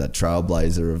 that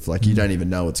trailblazer of like, you don't even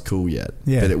know it's cool yet,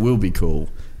 but it will be cool.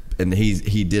 And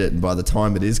he did it, and by the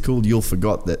time it is cool, you'll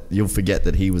forget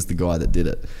that he was the guy that did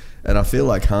it. And I feel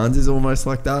like Hans is almost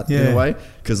like that in a way,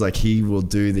 because like he will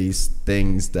do these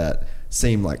things that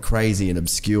seem like crazy and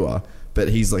obscure, but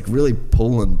he's like really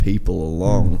pulling people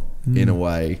along in a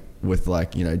way with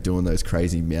like, doing those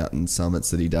crazy mountain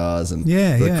summits that he does and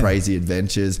the crazy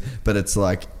adventures. But it's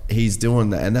like he's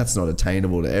doing that, and that's not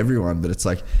attainable to everyone, but it's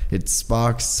like it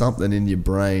sparks something in your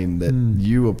brain that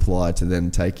you apply to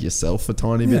then take yourself a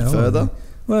tiny bit further.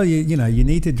 Well, you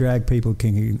need to drag people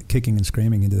kicking and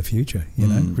screaming into the future.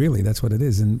 Really, that's what it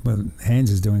is. And Hans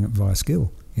is doing it via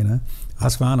skill.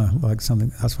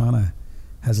 Husqvarna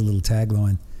has a little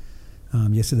tagline.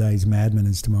 Yesterday's madman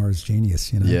is tomorrow's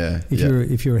genius.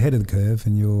 If you're ahead of the curve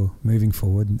and you're moving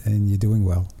forward and you're doing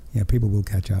well, people will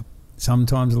catch up.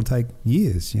 Sometimes it'll take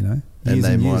years. And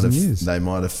they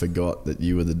might have forgot that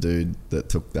you were the dude that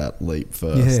took that leap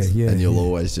first. And you'll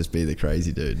always just be the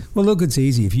crazy dude. Well, look, it's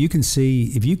easy. If you can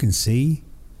see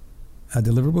a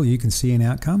deliverable, you can see an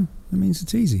outcome. That means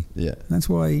it's easy. Yeah. And that's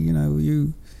why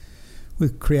you.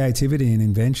 With creativity and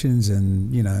inventions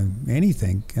and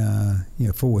anything,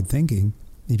 forward thinking,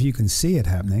 if you can see it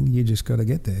happening, you just got to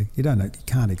get there. You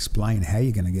can't explain how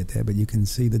you're going to get there, but you can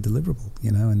see the deliverable,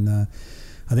 and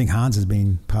I think Hans has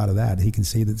been part of that. He can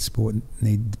see that the sport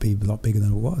needed to be a lot bigger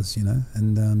than it was,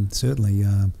 and certainly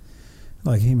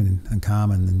like him and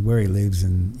Carmen and where he lives,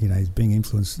 and he's being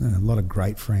influenced, a lot of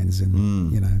great friends,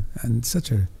 and and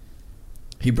such a...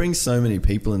 He brings so many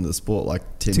people into the sport, like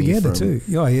Timmy together from, too.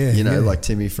 Oh yeah, like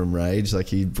Timmy from Rage. Like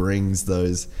he brings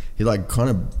those. He like kind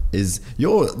of is.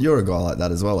 You're a guy like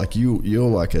that as well. Like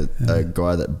you're like a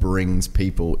guy that brings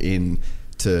people in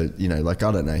to like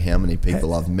I don't know how many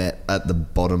people I've met at the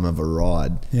bottom of a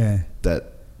ride. Yeah, that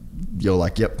you're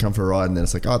like, yep, come for a ride, and then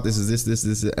it's like, oh, this is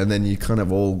this, and then you kind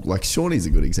of all like Shawnee's a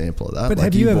good example of that. But like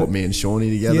have you brought me and Shawnee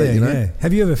together, Yeah.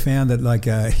 Have you ever found that like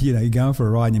you're going for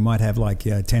a ride and you might have like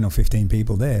 10 or 15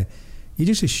 people there? You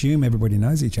just assume everybody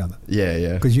knows each other.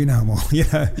 Yeah. Because you know them all,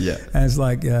 Yeah. And it's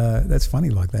like that's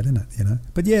funny like that, isn't it?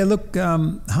 But yeah, look,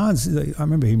 Hans, I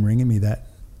remember him ringing me that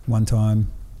one time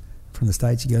from the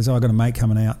States. He goes, oh, I got a mate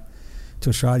coming out to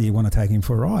Australia, you want to take him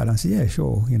for a ride? I said, yeah,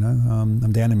 sure,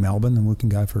 I'm down in Melbourne and we can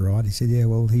go for a ride. He said, yeah,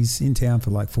 well, he's in town for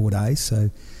like 4 days.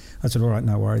 So I said, all right,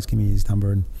 no worries, give me his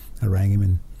number. And I rang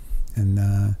him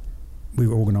and we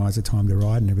organised a time to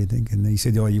ride and everything. And he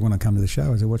said, oh, you want to come to the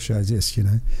show? I said, what show is this,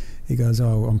 He goes,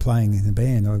 oh, I'm playing in a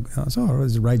band. I said, oh, it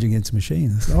was Rage Against the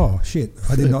Machine. I said, oh, shit,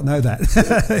 I did not know that,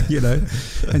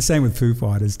 And same with Foo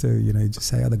Fighters too, you just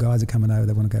say, oh, the guys are coming over,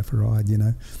 they want to go for a ride,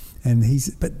 And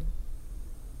but...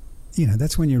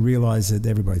 that's when you realise that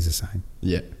everybody's the same.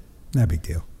 Yeah. No big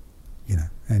deal,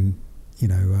 And,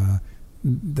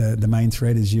 the main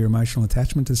thread is your emotional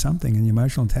attachment to something, and your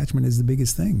emotional attachment is the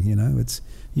biggest thing, It's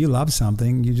you love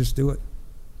something, you just do it.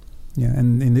 Yeah,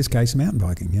 and in this case, mountain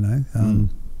biking,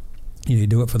 you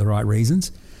do it for the right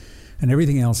reasons, and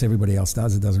everything else everybody else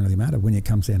does, it doesn't really matter. When it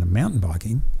comes down to mountain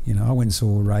biking, I went and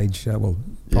saw Rage,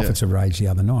 Prophets of Rage the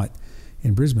other night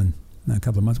in Brisbane. A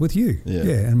couple of months with you,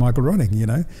 and Michael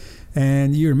Ronning,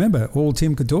 and you remember all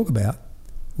Tim could talk about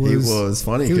was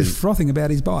funny. He was frothing about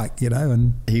his bike,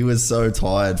 and he was so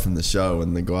tired from the show,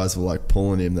 and the guys were like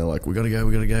pulling him. They're like, "We got to go,"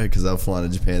 because they were flying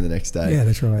to Japan the next day. Yeah,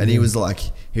 that's right. And he was like,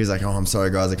 "Oh, I'm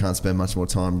sorry, guys, I can't spend much more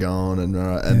time going." And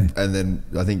then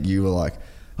I think you were like,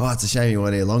 "Oh, it's a shame you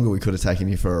weren't here longer. We could have taken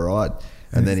you for a ride."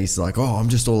 And then he's like, "Oh, I'm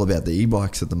just all about the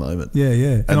e-bikes at the moment."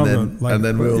 Yeah. And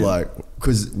then we were like,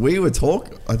 because we were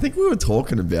talking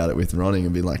about it with Ronning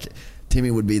and being like, Timmy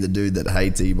would be the dude that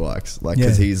hates e-bikes, like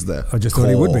because he's the. I just core.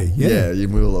 thought he would be. Yeah.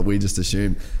 We just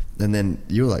assumed, and then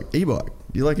you were like, e-bike.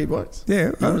 You like e-bikes?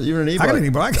 Yeah, you're an e-bike. I got an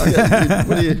e-bike.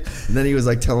 What do you? And then he was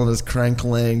like telling us crank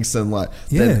lengths and like,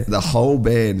 then the whole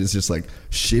band is just like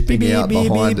shipping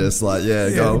behind us, like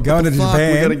going to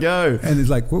Japan. We gotta go. And he's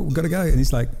like, well, we gotta go. And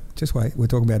he's like, just wait, we're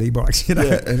talking about e-bikes,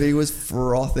 Yeah, and he was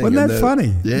frothing. Wasn't that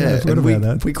funny? Yeah,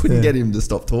 and we couldn't get him to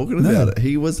stop talking about it.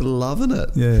 He was loving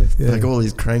it. Yeah. Like all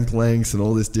his crank lengths and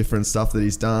all this different stuff that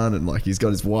he's done, and like he's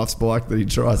got his wife's bike that he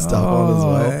tries stuff on as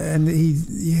well. And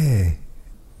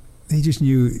he just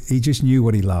knew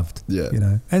what he loved. Yeah.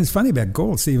 And it's funny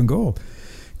about Stephen Gall.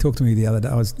 He talked to me the other day.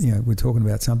 We're talking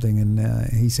about something,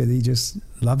 and he said he just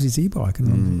loves his e-bike.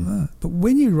 And but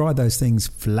when you ride those things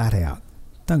flat out,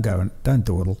 don't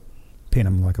dawdle, pin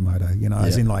them like a moto.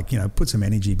 As in like put some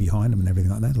energy behind them and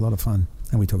everything like that. A lot of fun,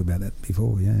 and we talked about that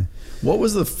before. Yeah. What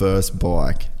was the first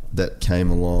bike that came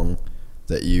along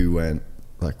that you went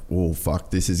like, oh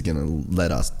fuck, this is gonna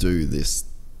let us do this?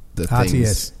 The RTS,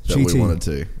 things that GT, we wanted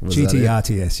to. Was GT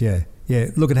RTS, yeah.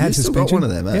 Look, it had suspension. Got one of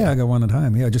them, eh? Yeah, I got one at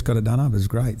home. Yeah, I just got it done up. It was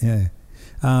great. Yeah,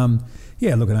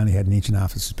 look, it only had 1.5 inches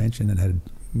of suspension. It had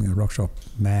RockShox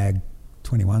Mag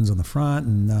 21s on the front,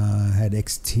 and had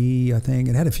XT, I think.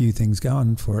 It had a few things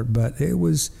going for it, but it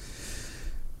was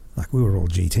like we were all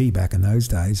GT back in those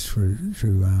days through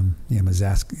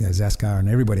Zaskar, and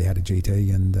everybody had a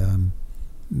GT, and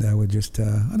they were just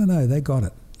I don't know, they got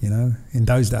it. In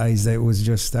those days, they were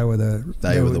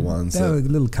the ones. They were a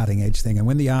little cutting edge thing. And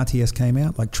when the RTS came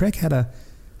out, like Trek had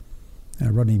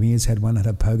Rodney Mears had one that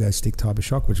had a pogo stick type of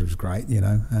shock, which was great,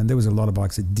 And there was a lot of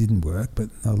bikes that didn't work, but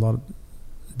a lot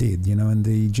did, And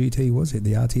the GT was it,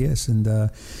 the RTS.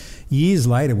 And years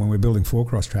later, when we were building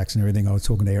 4-cross tracks and everything, I was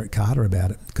talking to Eric Carter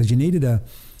about it, because you needed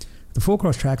the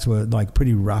 4-cross tracks were like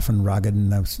pretty rough and rugged,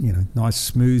 and they was, nice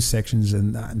smooth sections,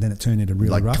 and then it turned into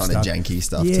really rough stuff. Like kind of janky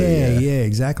stuff too. Yeah,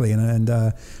 exactly. And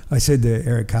I said to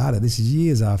Eric Carter, this is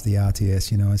years after the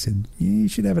RTS, I said, you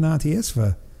should have an RTS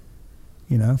for,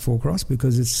 4-cross,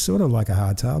 because it's sort of like a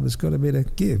hardtail, but it's got a bit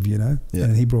of give, Yeah.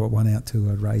 And he brought one out to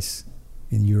a race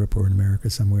in Europe or in America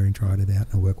somewhere and tried it out,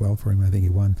 and it worked well for him. I think he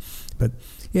won. But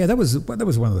yeah, that was one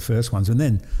of the first ones. And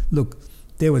then, look,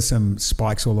 there was some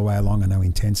spikes all the way along. I know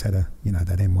Intense had that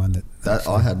M1 that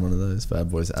I had one of those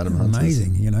bad boys, Adam Hunters.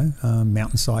 Amazing,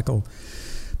 mountain cycle.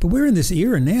 But we're in this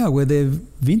era now where they're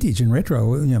vintage and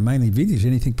retro, mainly vintage,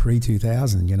 anything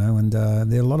pre-2000, and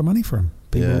they're a lot of money for them.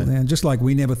 People, and just like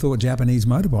we never thought Japanese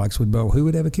motorbikes would, well, who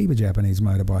would ever keep a Japanese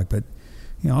motorbike? But,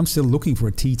 I'm still looking for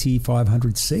a TT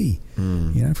 500C,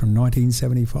 from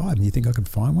 1975. And you think I could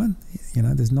find one?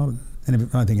 There's not, and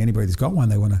I don't think anybody that's got one,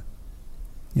 they want to,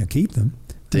 keep them.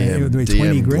 It would be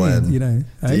 20 grand, Glen,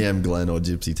 DM Glen or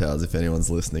Gypsy Tales if anyone's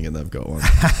listening and they've got one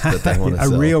that they want to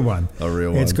sell. A real one.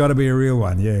 It's got to be a real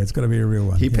one. Yeah, it's got to be a real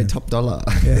one. He paid top dollar.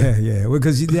 Yeah. Well,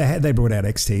 because they brought out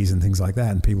XTs and things like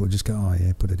that, and people would just go, oh,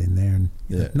 yeah, put it in there. And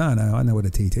no, I know what a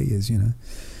TT is, And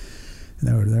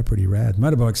they're pretty rad.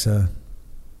 Motorbikes are...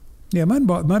 Yeah,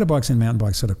 motorbikes and mountain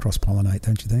bikes sort of cross-pollinate,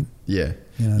 don't you think? Yeah.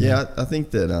 I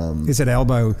think that... it's that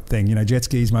elbow thing, jet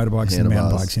skis, motorbikes and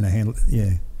mountain bikes,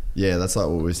 Yeah, that's like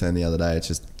what we were saying the other day. It's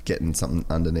just getting something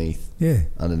underneath. Yeah.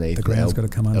 Underneath. The ground's got to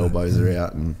come under. Elbows are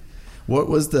out. And what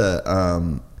was the...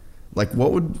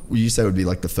 what would you say would be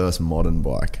like the first modern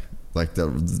bike? Like the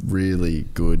really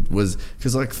good...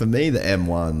 Because like for me, the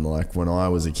M1, like when I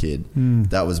was a kid,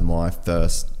 that was my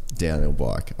first downhill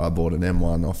bike. I bought an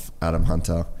M1 off Adam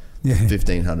Hunter. Yeah.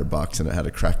 $1,500 and it had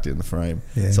a cracked in the frame.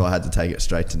 Yeah. So I had to take it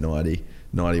straight to 90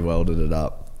 welded it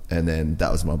up, and then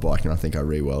that was my bike, and I think I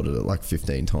re-welded it like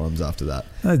 15 times after that.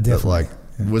 Oh, definitely.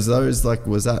 But was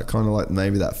that kind of like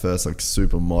maybe that first like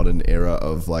super modern era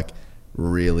of like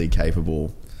really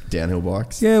capable downhill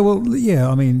bikes? Yeah, well,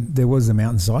 I mean, there was the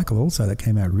mountain cycle also that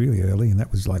came out really early, and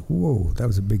that was like, whoa, that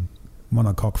was a big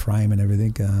monocoque frame and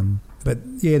everything. But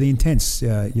yeah, the Intense,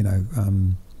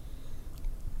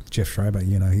 Jeff Schraber,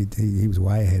 he was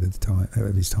way ahead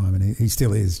of his time, and he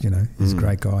still is, he's a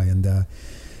great guy. And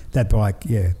that bike,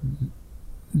 I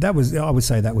would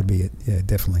say that would be it. Yeah,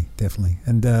 definitely.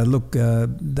 And look,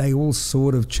 they all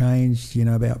sort of changed,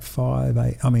 about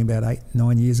 8,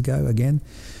 9 years ago again.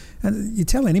 And you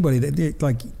tell anybody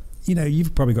that,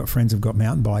 you've probably got friends who've got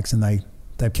mountain bikes and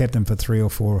they've kept them for 3 or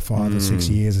 4 or 5 or 6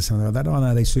 years or something like that. Oh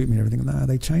no, they suit me and everything. No,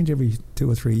 they change every 2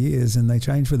 or 3 years, and they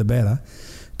change for the better.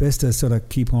 Best to sort of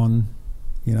keep on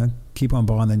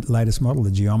buying the latest model, the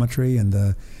geometry and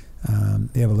the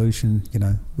evolution,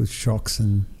 with shocks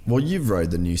and. Well, you've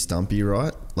rode the new Stumpy,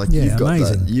 right? Like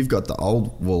amazing. You've got the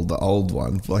old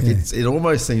one. Like it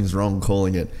almost seems wrong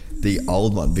calling it the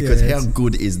old one, because how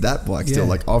good is that bike still?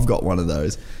 Like I've got one of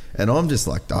those, and I'm just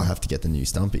like, I have to get the new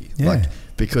Stumpy,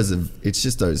 because of it's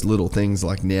just those little things.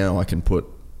 Like now I can put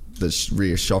the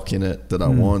rear shock in it that I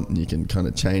want, and you can kind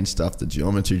of change stuff. The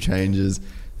geometry changes.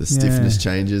 The stiffness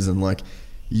changes, and like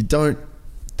you don't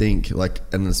think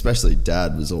and especially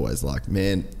Dad was always like,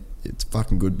 man, it's a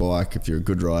fucking good bike. If you're a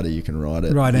good rider, you can ride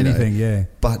it. Ride anything, yeah.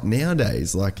 But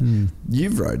nowadays,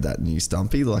 you've rode that new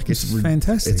Stumpy, it's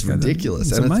fantastic. It's ridiculous.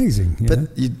 It's amazing.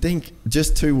 But you'd think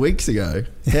just 2 weeks ago,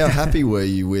 how happy were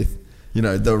you with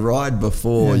the ride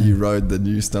before you rode the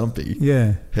new Stumpy?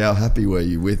 Yeah. How happy were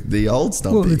you with the old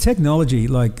Stumpy? Well, the technology,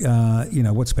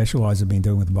 what Specialized have been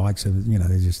doing with the bikes,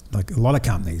 they're just like a lot of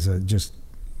companies are just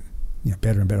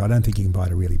better and better. I don't think you can buy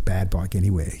a really bad bike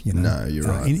anywhere. No, you're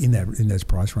right. In those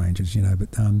price ranges,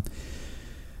 But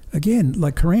again,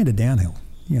 like Coranda downhill,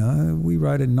 we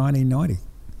rode it in 1990,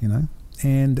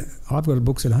 and I've got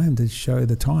books at home to show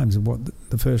the times of what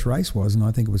the first race was, and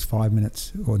I think it was 5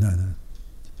 minutes or no.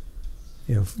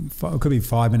 Yeah, it could be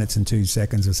 5 minutes and 2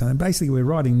 seconds or something. Basically, we're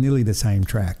riding nearly the same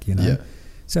track, Yeah.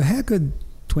 So how could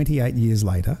 28 years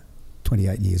later,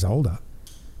 28 years older,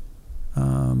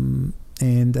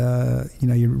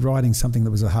 you're riding something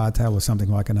that was a hardtail or something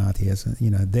like an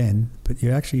RTS, then, but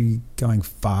you're actually going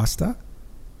faster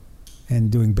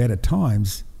and doing better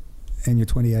times, and you're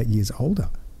 28 years older.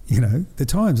 The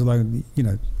times alone,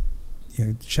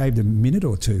 shaved a minute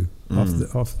or two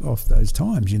off those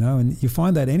times, and you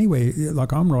find that anywhere.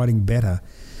 Like I'm riding better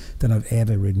than I've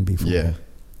ever ridden before. Yeah.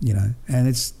 And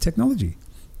it's technology.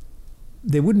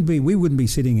 We wouldn't be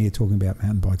sitting here talking about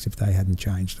mountain bikes if they hadn't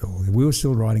changed at all. If we were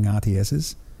still riding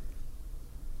RTSs,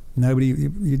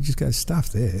 you'd just go,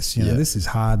 stuff this. This is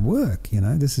hard work.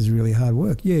 This is really hard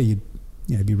work. Yeah, you'd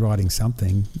be riding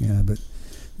something, but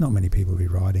not many people would be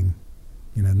riding,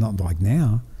 not like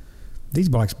now. These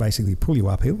bikes basically pull you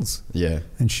up hills,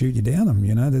 and shoot you down them.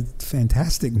 They're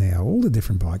fantastic now. All the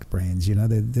different bike brands,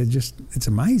 they're just, it's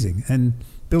amazing, and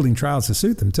building trails to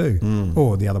suit them too,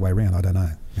 or the other way around. I don't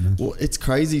know. Well, it's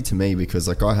crazy to me because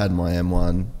I had my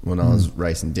M1 when I was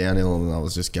racing downhill, and I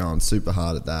was just going super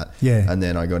hard at that. Yeah. And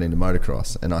then I got into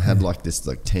motocross, and I had this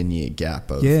 10-year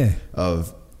gap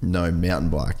of no mountain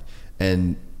bike,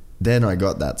 and then I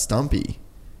got that Stumpy.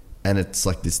 and it's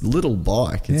like this little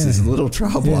bike. It's this little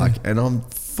trail bike, and I'm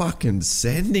fucking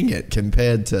sending it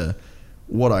compared to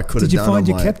what I could have done. Did you find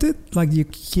you kept it? Like you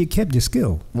kept your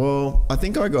skill? Well, I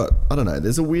think I don't know.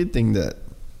 There's a weird thing that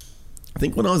I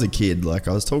think when I was a kid, like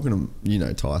I was talking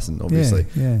to, Tyson, obviously.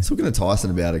 Yeah. I was talking to Tyson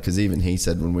about it because even he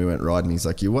said when we went riding, he's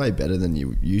like, you're way better than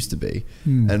you used to be.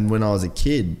 And when I was a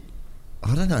kid,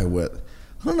 I don't know what,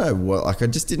 like I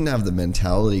just didn't have the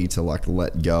mentality to like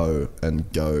let go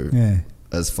and go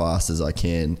as fast as I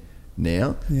can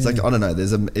now. It's like, I don't know,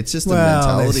 it's just a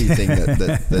mentality thing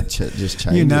that just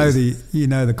changes. You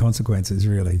know the consequences,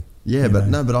 really. Yeah, but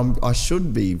I should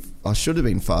have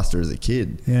been faster as a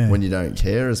kid when you don't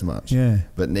care as much. Yeah.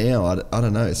 But now, I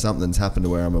don't know, something's happened to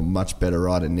where I'm a much better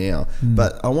rider now.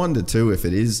 But I wonder too if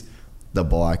it is the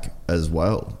bike as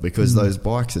well, because those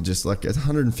bikes are just like, it's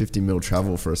 150 mil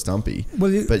travel for a stumpy.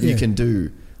 Well, but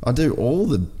I do all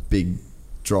the big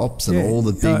drops and all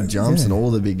the big jumps and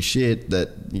all the big shit that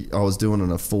I was doing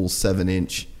on a full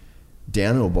 7-inch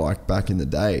downhill bike back in the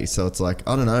day. So it's like,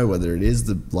 I don't know whether it is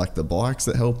the bikes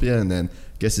that help you, and then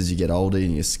I guess as you get older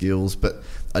and your skills, but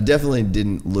I definitely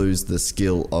didn't lose the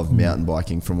skill of mountain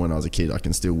biking from when I was a kid. I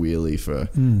can still wheelie for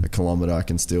a kilometre. I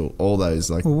can still, all those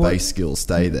base skills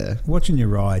stay there. Watching you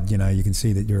ride, you can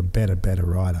see that you're a better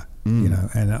rider,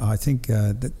 and I think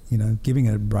that, giving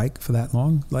it a break for that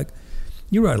long, like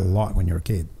you rode a lot when you were a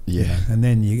kid. Yeah. And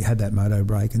then you had that moto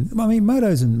break. And I mean,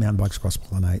 motos and mountain bikes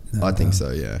cross-pollinate. I think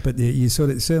so, yeah. But you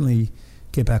certainly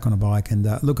get back on a bike. And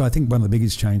look, I think one of the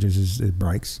biggest changes is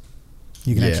brakes.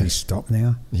 You can actually stop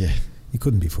now. Yeah. You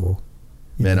couldn't before.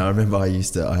 Man, I remember I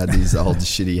had these old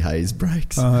shitty Hayes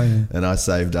brakes. Oh, yeah. And I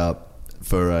saved up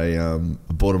for I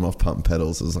bought them off Pump and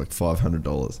Pedals. It was like $500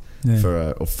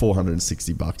 or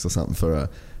 $460 or something for a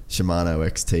Shimano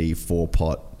XT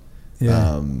 4-pot.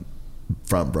 Yeah.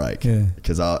 Front brake,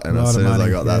 because as soon as I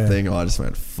got that thing, I just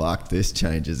went, fuck, this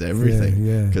changes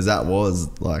everything, because that was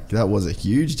a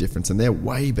huge difference, and they're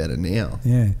way better now.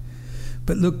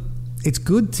 But look, it's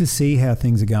good to see how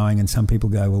things are going, and some people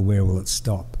go, well, where will it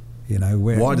stop?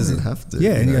 Why does it have to?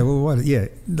 And you go, well, what?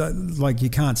 Like you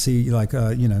can't see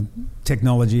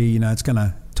technology, it's going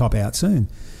to top out soon.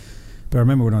 But I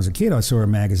remember when I was a kid, I saw a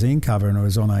magazine cover, and it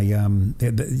was on a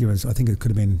I think it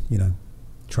could have been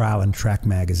Trail and Track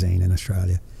magazine in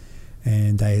Australia,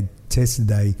 and they had tested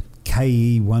a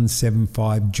KE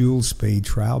 175 dual speed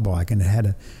trail bike, and it had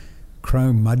a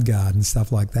chrome mudguard and stuff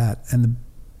like that, and the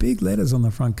big letters on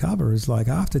the front cover is like,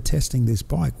 after testing this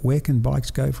bike, where can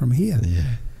bikes go from here?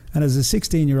 And as a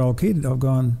 16-year-old kid, I've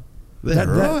gone,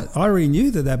 I already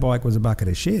knew that bike was a bucket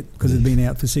of shit, because it had been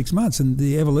out for 6 months, and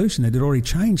the evolution, it had already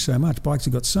changed so much. Bikes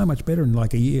had got so much better in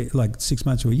like a year, like 6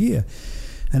 months or a year,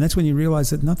 and that's when you realise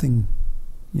that nothing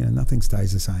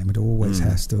stays the same. It always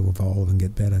has to evolve and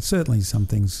get better. Certainly some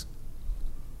things,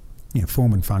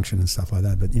 form and function and stuff like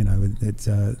that, but,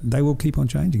 they will keep on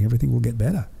changing. Everything will get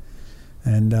better.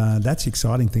 And that's the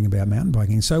exciting thing about mountain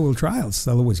biking. And so will trails.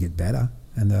 They'll always get better,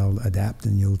 and they'll adapt,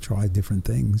 and you'll try different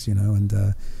things, and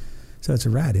so it's a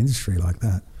rad industry like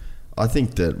that. I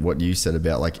think that what you said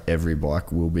about like every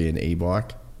bike will be an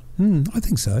e-bike. I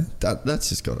think so. That's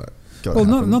just got to... Well,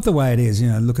 not the way it is.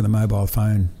 Look at the mobile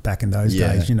phone back in those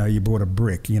days. You bought a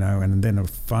brick, and then a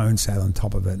phone sat on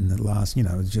top of it, and at last, it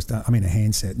was just, a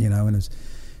handset, and it was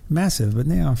massive. But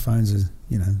now phones are,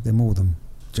 they're more than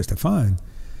just a phone.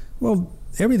 Well,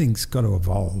 everything's got to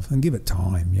evolve and give it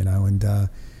time, and,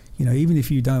 even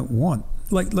if you don't want,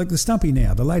 like the Stumpy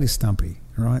now, the latest Stumpy,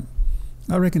 right?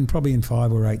 I reckon probably in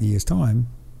 5 or 8 years' time,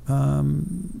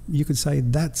 you could say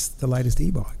that's the latest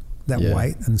e-bike. That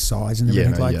weight and size and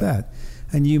everything that.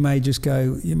 And you may just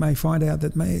go, you may find out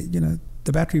that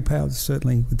the battery power,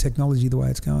 certainly with technology the way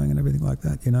it's going and everything like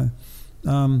that,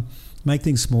 make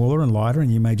things smaller and lighter,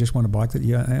 and you may just want a bike that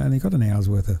you only got an hour's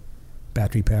worth of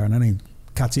battery power and only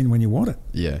cuts in when you want it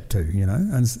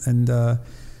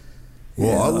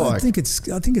I think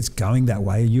it's going that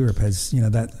way. Europe has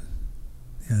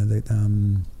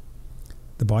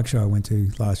the bike show I went to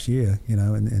last year,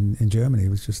 in Germany, it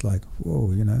was just like, whoa,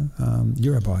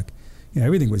 Eurobike.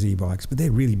 Everything was e-bikes, but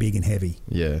they're really big and heavy.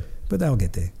 Yeah. But they'll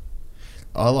get there.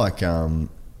 I like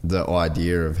the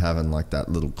idea of having like that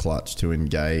little clutch to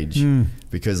engage,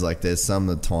 because like there's some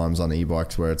of the times on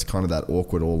e-bikes where it's kind of that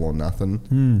awkward all or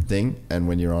nothing thing, and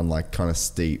when you're on like kind of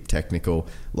steep technical,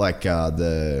 like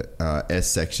the S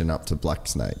section up to Black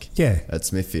Snake at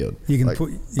Smithfield, you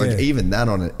can even that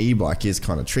on an e-bike is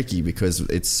kind of tricky because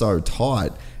it's so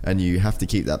tight and you have to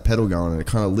keep that pedal going, and it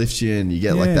kind of lifts you, and you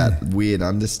get like that weird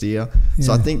understeer.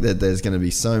 So I think that there's going to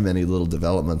be so many little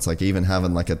developments, like even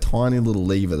having like a tiny little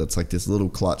lever that's like this little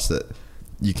clutch that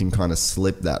you can kind of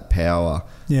slip that power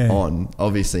on.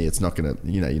 Obviously, it's not going to,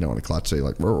 you don't want to clutch so you're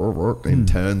like in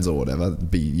turns or whatever, it'd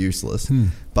be useless.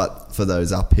 But for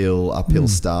those uphill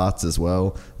starts as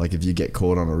well, like if you get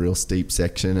caught on a real steep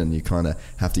section and you kind of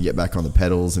have to get back on the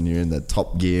pedals and you're in the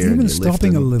top gear, even and you're stopping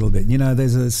lifting a little bit.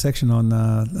 There's a section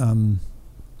on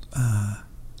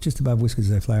just above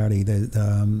Whiskers O'Flaherty.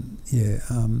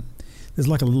 There's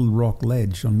like a little rock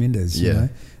ledge on Minders, you know,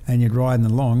 and you're riding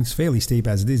along. It's fairly steep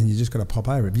as it is, and you just got to pop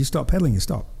over it. If you stop pedaling, you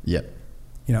stop. Yeah.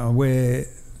 Where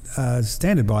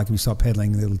standard bike, if you stop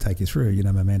pedaling, it'll take you through,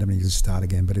 momentum, and you just start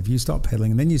again. But if you stop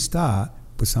pedaling and then you start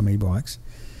with some e-bikes,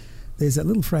 there's that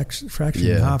little fraction,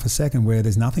 half a second where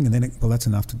there's nothing, and then that's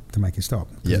enough to make you stop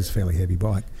because it's a fairly heavy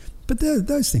bike. But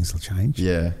those things will change.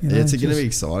 Yeah, it's going to be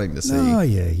exciting to see. Oh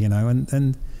yeah,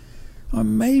 and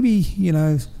maybe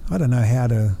I don't know how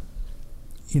to.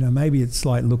 Maybe it's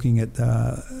like looking at,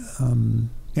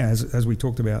 as we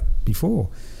talked about before,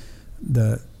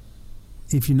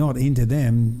 if you're not into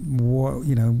them, what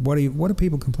do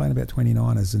people complain about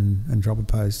 29ers and dropper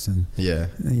posts and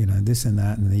this and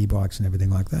that and the e-bikes and everything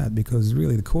like that? Because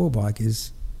really the core bike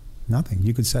is nothing.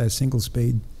 You could say a single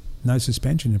speed, no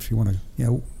suspension if you want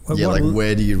to.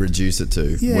 Where do you reduce it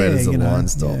to? Where does the line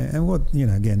stop? Yeah,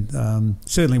 and again,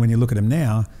 certainly when you look at them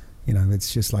now.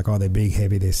 It's just like, they're big,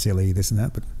 heavy, they're silly, this and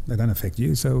that, but they don't affect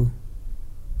you. So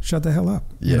shut the hell up.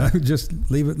 Just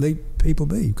leave people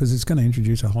be, because it's going to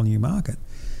introduce a whole new market.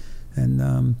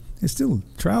 And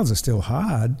trails are still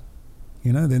hard.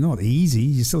 They're not easy.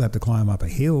 You still have to climb up a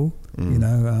hill.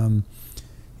 And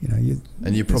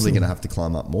you're probably going to have to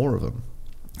climb up more of them.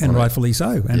 And rightfully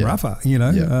so, and rougher,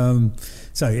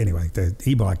 So anyway, the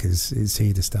e-bike is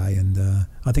here to stay, and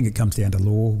I think it comes down to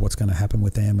law, what's going to happen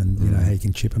with them, and how you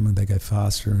can chip them and they go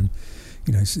faster. And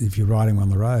if you're riding on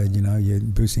the road, you're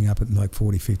boosting up at like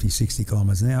 40, 50, 60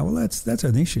 kilometres an hour. Well, that's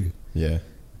an issue. Yeah.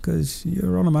 Because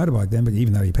you're on a motorbike then, but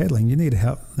even though you're pedaling, you need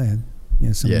help.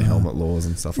 Helmet laws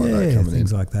and stuff like that coming in.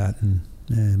 Things like that. And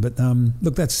but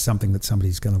look, that's something that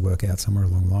somebody's going to work out somewhere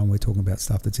along the line. We're talking about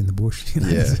stuff that's in the bush.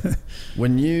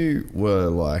 When you were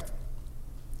like,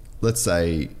 let's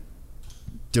say,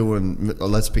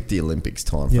 let's pick the Olympics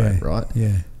time frame, right?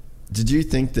 Yeah. Did you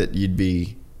think that you'd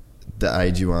be the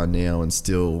age you are now and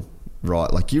still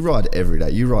ride? Like, you ride every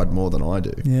day. You ride more than I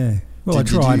do. Yeah. Well, I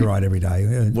try to ride every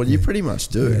day. Well, you pretty much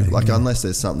do. Unless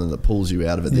there's something that pulls you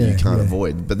out of it that you can't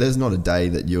avoid. But there's not a day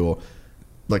that you're...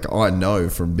 Like, I know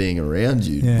from being around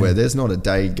you where there's not a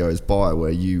day goes by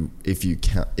where if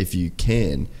you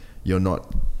can, you're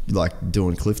not like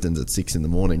doing Cliftons at 6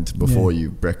 a.m. before you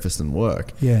breakfast and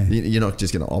work. Yeah, you're not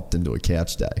just going to opt into a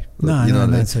couch day. No, you know what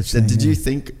I mean? Such thing, did you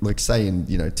think, like, say in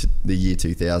the year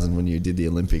 2000 when you did the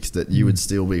Olympics, that you would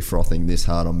still be frothing this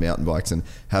hard on mountain bikes and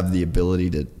have the ability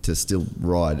to still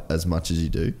ride as much as you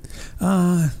do?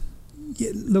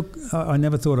 Look, I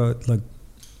never thought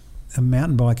a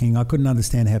mountain biking, I couldn't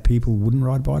understand how people wouldn't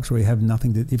ride bikes, or you have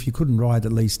nothing to. If you couldn't ride,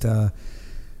 at least have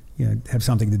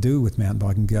something to do with mountain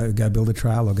biking. Go build a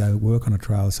trail or go work on a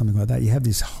trail or something like that. You have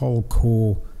this whole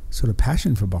core sort of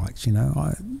passion for bikes. I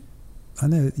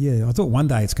know. Yeah, I thought one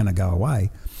day it's going to go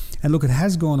away, and look, it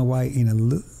has gone away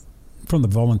from the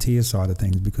volunteer side of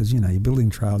things, because you're building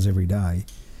trails every day,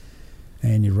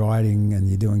 and you're riding and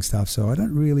you're doing stuff. So I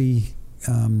don't really.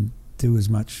 Do as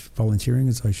much volunteering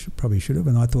as I probably should have,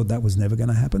 and I thought that was never going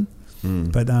to happen.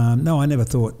 But no, I never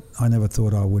thought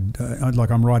I would.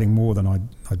 I'm riding more than I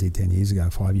did 10 years ago,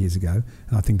 5 years ago,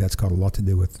 and I think that's got a lot to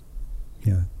do with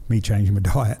me changing my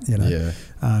diet.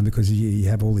 Because you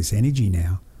have all this energy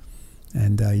now,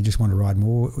 and you just want to ride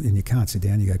more, and you can't sit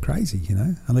down. You go crazy,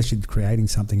 unless you're creating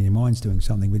something and your mind's doing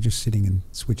something. We're just sitting and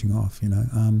switching off.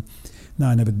 No,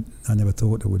 I never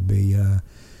thought it would be.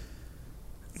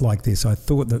 Like this. I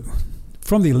thought that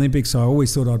from the Olympics, I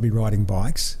always thought I'd be riding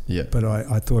bikes, but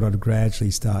I thought I'd gradually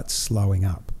start slowing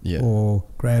up or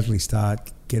gradually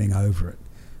start getting over it.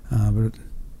 But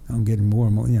I'm getting more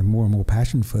and more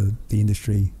passion for the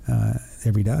industry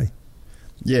every day.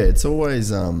 Yeah, it's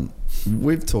always,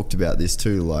 we've talked about this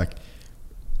too, like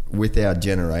with our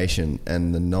generation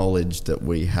and the knowledge that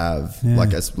we have,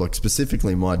 like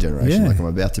specifically my generation, like I'm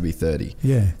about to be 30.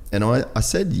 Yeah. And I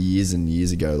said years and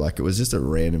years ago, like it was just a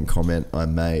random comment I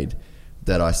made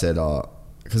that I said,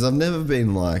 because I've never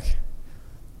been like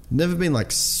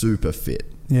super fit.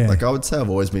 Yeah. Like I would say I've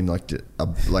always been like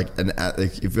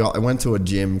if I went to a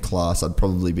gym class, I'd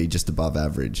probably be just above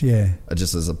average. Yeah.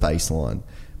 Just as a baseline.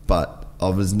 But I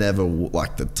was never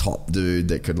like the top dude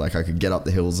that could I could get up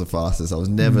the hills the fastest. I was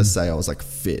never say I was like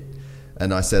fit.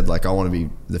 And I said I want to be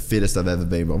the fittest I've ever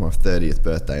been by my 30th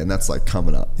birthday, and that's like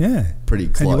coming up. Yeah. Pretty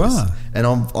close. And you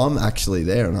are. And I'm actually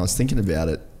there, and I was thinking about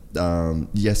it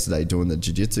yesterday doing the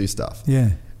jiu-jitsu stuff.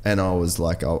 Yeah. And I was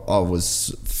like, I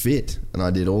was fit, and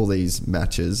I did all these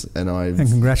matches, and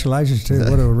congratulations too.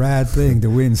 What a rad thing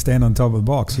to win, stand on top of the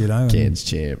box, you know. Cairns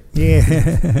champ.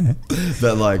 Yeah.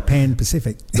 But like Pan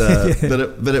Pacific.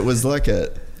 But it was like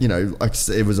a, you know, like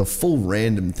it was a full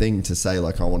random thing to say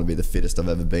like I want to be the fittest I've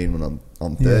ever been when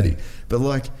I'm 30. Yeah. But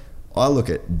like I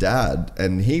look at Dad,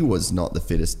 and he was not the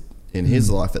fittest in his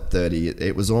life at 30.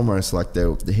 It was almost like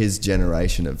his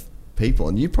generation of people,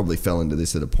 and you probably fell into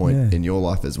this at a point in your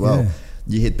life as well.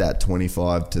 You hit that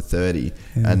 25 to 30,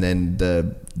 and then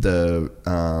the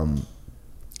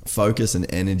focus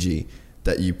and energy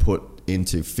that you put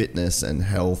into fitness and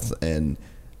health, and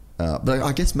but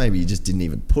I guess maybe you just didn't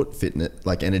even put fitness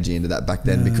like energy into that back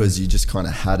then because you just kind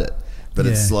of had it. But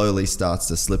it slowly starts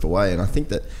to slip away, and I think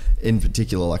that in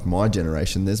particular, like my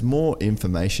generation, there's more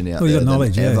information out there than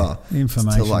ever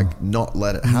to like not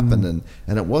let it happen.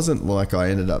 And it wasn't like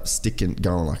I ended up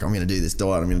going like, I'm going to do this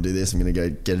diet, I'm going to do this, I'm going to go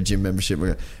get a gym membership.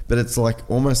 But it's like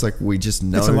almost like we just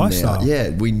know it's a lifestyle. now. Yeah,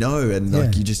 we know, and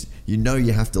like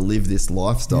you have to live this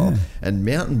lifestyle. And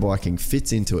mountain biking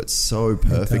fits into it so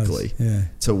perfectly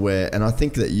to where, and I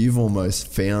think that you've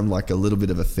almost found like a little bit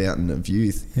of a fountain of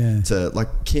youth to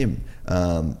like Kim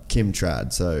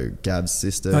Trad, so Gab's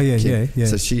sister. Kim.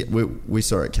 So we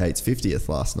saw her at Kate's 50th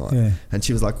last night, and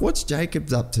she was like, "What's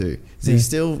Jacob's up to? Is he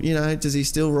still, you know, does he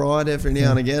still ride every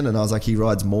now and again?" And I was like, "He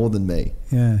rides more than me.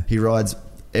 He rides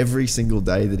every single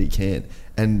day that he can."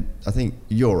 And I think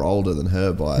you're older than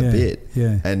her by a bit,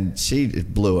 and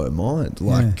it blew her mind,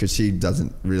 like because she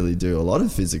doesn't really do a lot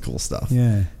of physical stuff.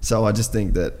 So I just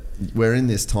think that we're in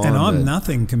this time, and I'm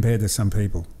nothing compared to some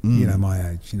people, you know, my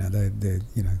age. You know, they're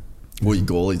you know. Well,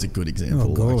 Gawley's a good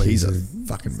example. Like he's a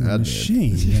fucking mad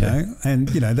machine, you know.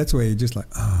 And, you know, that's where you're just like,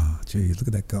 oh, geez, look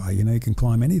at that guy. You know, he can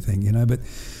climb anything, you know. But,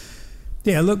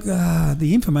 yeah, look,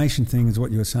 the information thing is what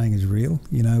you were saying is real.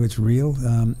 You know, it's real.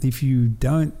 If you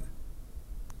don't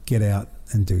get out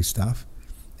and do stuff,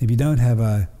 if you don't have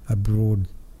a broad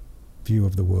view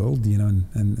of the world, you know,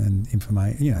 and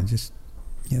information, you know, just,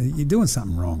 you know, you're doing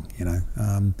something wrong, you know.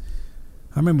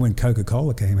 I remember when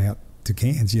Coca-Cola came out to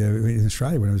Cairns, you know, in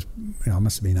Australia when it was, you know, I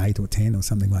must have been 8 or 10 or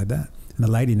something like that. And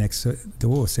the lady next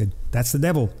door said, "That's the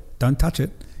devil. Don't touch it."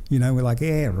 You know, we're like,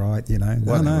 "Yeah, right." You know,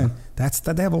 no, that's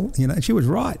the devil. You know, and she was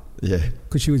right. Yeah,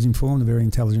 because she was informed, a very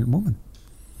intelligent woman.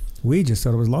 We just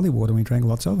thought it was lolly water, and we drank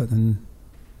lots of it. And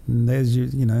there's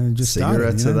you know, just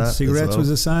cigarettes. Started, you know? Cigarettes was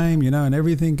the same, you know, and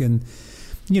everything. And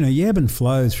you know, you ebb and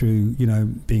flow through, you know,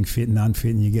 being fit and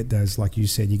unfit, and you get those, like you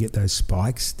said, you get those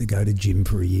spikes to go to gym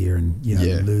for a year and, you know,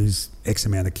 lose X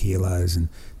amount of kilos and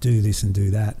do this and do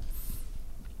that.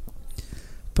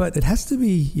 But it has to be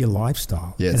your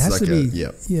lifestyle. Yeah, it has to be.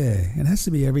 It has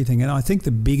to be everything. And I think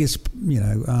the biggest, you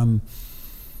know,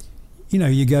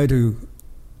 you go to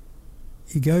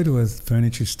a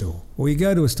furniture store, or you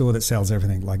go to a store that sells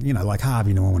everything, like, you know, like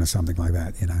Harvey Norman or something like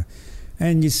that, you know.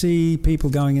 And you see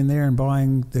people going in there and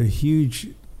buying the huge,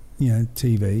 you know,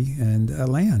 TV and a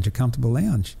lounge, a comfortable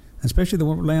lounge, especially the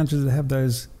lounges that have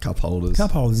those cup holders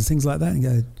and things like that. And you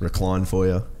go, recline for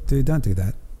you, dude, don't do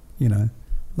that. You know,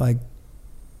 like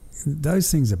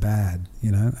those things are bad.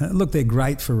 You know, look, they're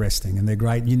great for resting and they're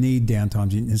great. You need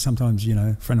downtimes, and sometimes, you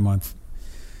know, a friend of mine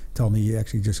told me you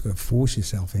actually just got to force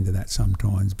yourself into that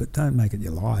sometimes, but don't make it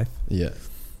your life. Yeah,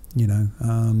 you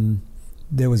know.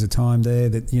 There was a time there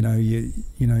that, you know,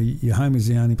 your home is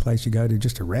the only place you go to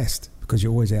just to rest because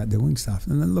you're always out doing stuff.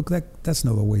 And then, look, that's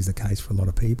not always the case for a lot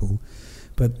of people.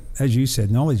 But as you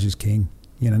said, knowledge is king.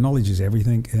 You know, knowledge is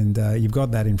everything, and you've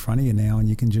got that in front of you now, and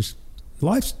you can just you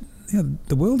know,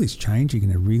 the world is changing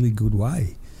in a really good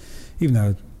way. Even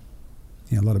though,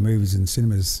 you know, a lot of movies and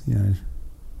cinemas, you know,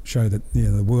 show that, you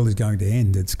know, the world is going to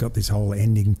end. It's got this whole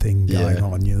ending thing going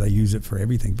on. You know, they use it for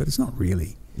everything, but it's not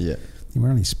really. Yeah. We're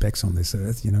only specks on this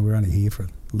earth, you know, we're only here for a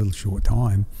little short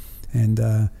time, and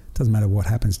it doesn't matter what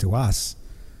happens to us,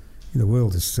 the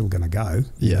world is still going to go,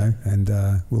 you know, and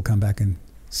we'll come back in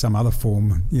some other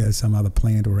form, you know, some other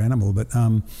plant or animal. But,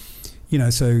 you know,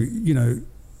 so, you know,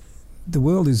 the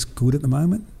world is good at the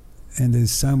moment, and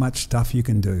there's so much stuff you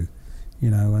can do, you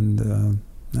know, and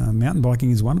mountain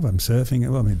biking is one of them, surfing,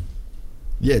 well, I mean.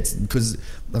 Yeah, it's because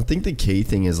I think the key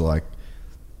thing is like,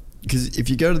 because if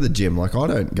you go to the gym, like I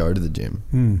don't go to the gym.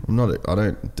 I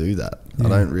don't do that. I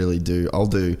don't really do.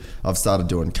 I've started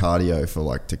doing cardio for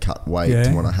like to cut weight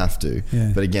when I have to.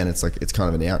 Yeah. But again, it's like, it's kind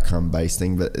of an outcome based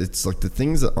thing, but it's like the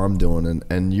things that I'm doing,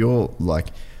 and you're like,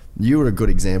 you were a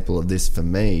good example of this for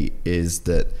me, is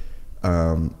that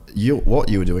what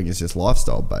you were doing is just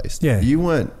lifestyle based. Yeah. You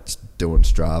weren't doing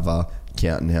Strava,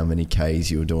 counting how many Ks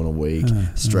you were doing a week,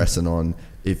 stressing on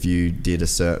if you did a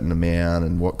certain amount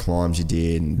and what climbs you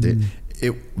did. And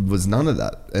it was none of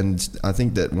that. And I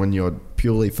think that when you're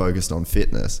purely focused on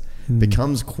fitness,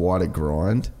 becomes quite a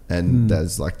grind, and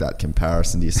there's like that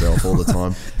comparison to yourself all the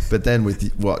time. But then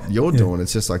with what you're doing,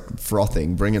 it's just like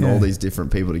frothing, bringing all these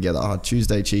different people together. Oh,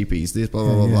 Tuesday cheapies, this, blah,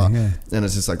 blah, blah, blah. Yeah. And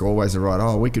it's just like always right.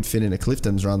 Oh, we could fit in a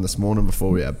Clifton's run this morning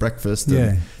before we have breakfast.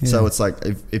 And so it's like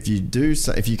if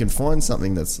you can find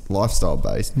something that's lifestyle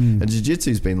based, and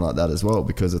jiu-jitsu's been like that as well,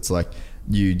 because it's like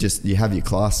you have your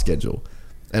class schedule.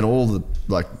 And all the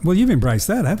well, you've embraced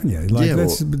that, haven't you?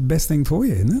 That's the best thing for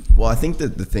you, isn't it? Well, I think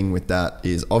that the thing with that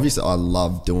is obviously I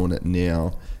love doing it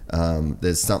now.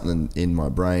 There's something in my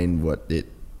brain what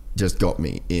it just got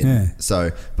me in. Yeah.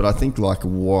 So, but I think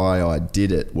why I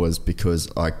did it was because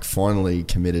I finally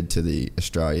committed to the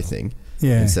Australia thing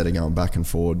instead of going back and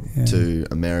forward to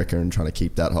America and trying to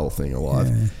keep that whole thing alive.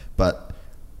 Yeah. But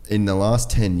in the last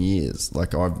 10 years,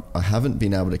 I haven't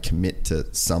been able to commit to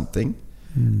something.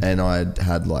 And I'd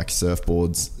had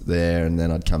surfboards there, and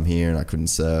then I'd come here and I couldn't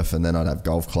surf, and then I'd have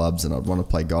golf clubs and I'd want to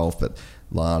play golf, but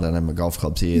I don't have my golf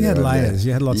clubs here. You had layers.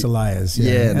 You had lots of layers.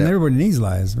 Yeah. And everybody needs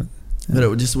layers. But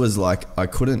it just was I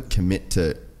couldn't commit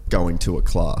to going to a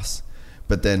class.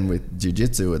 But then with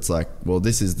jiu-jitsu, it's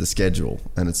this is the schedule,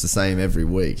 and it's the same every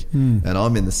week. And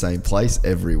I'm in the same place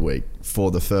every week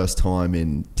for the first time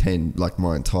in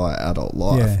my entire adult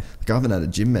life. Yeah. I haven't had a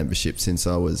gym membership since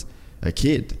I was a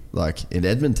kid. In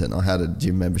Edmonton, I had a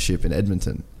gym membership in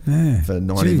Edmonton for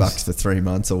 $90 for 3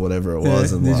 months or whatever it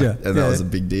was, and that was a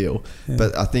big deal. Yeah.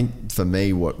 But I think for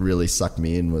me, what really sucked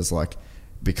me in was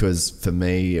because for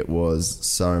me it was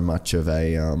so much of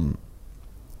a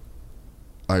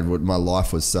my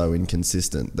life was so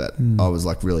inconsistent that I was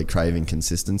really craving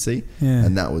consistency,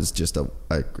 and that was just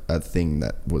a thing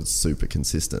that was super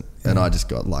consistent, and I just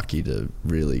got lucky to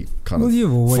really kind of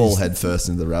fall head first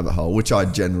into the rabbit hole, which I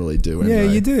generally do anyway. Yeah,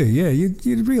 you do. Yeah,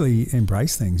 you really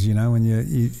embrace things, when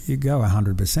you go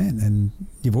 100%, and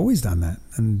you've always done that.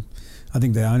 And I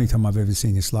think the only time I've ever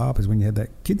seen you slow up is when you had that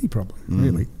kidney problem,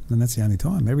 really, and that's the only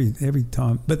time. Every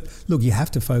time. But look, you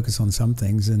have to focus on some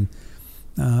things, and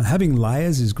having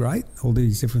layers is great, all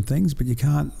these different things, but you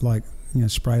can't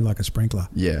spray like a sprinkler.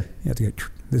 Yeah. You have to go,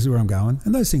 this is where I'm going.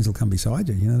 And those things will come beside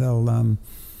you. They'll, and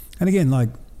again,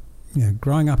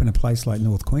 growing up in a place like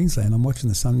North Queensland, I'm watching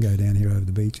the sun go down here over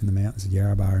the beach and the mountains of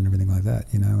Yarrabah and everything like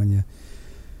that, and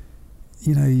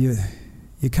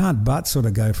you can't but sort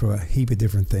of go for a heap of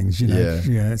different things,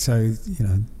 so,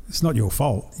 it's not your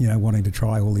fault, wanting to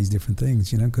try all these different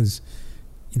things, because,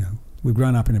 we've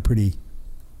grown up in a pretty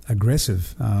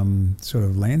aggressive sort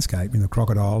of landscape,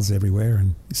 crocodiles everywhere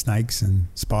and snakes and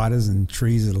spiders and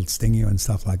trees that'll sting you and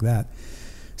stuff like that.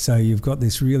 So you've got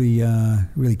this really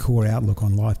really core outlook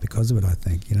on life because of it, I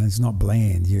think. It's not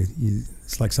bland.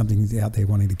 It's like something out there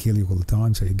wanting to kill you all the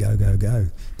time, so you go.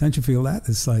 Don't you feel that?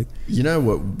 It's like...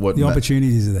 what the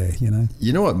opportunities are there,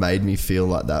 You know what made me feel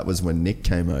like that was when Nick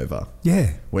came over.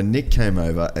 Yeah. When Nick came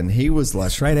over, and he was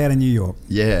straight out of New York.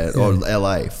 Yeah, or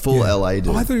LA. Full LA dude.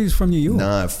 Oh, I thought he was from New York.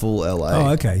 No, full LA. Oh,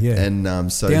 okay, yeah.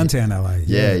 And so... Downtown LA.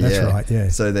 Yeah, that's right, yeah.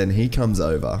 So then he comes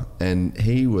over, and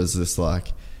he was just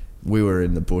we were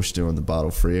in the bush doing the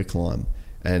Bartle Freer climb,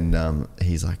 and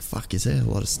he's like, fuck, is there a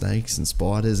lot of snakes and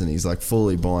spiders? And he's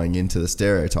fully buying into the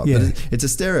stereotype. Yeah. But it's a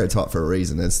stereotype for a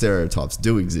reason, and stereotypes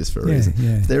do exist for a reason.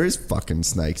 Yeah. There is fucking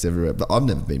snakes everywhere, but I've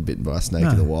never been bitten by a snake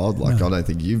in the wild. I don't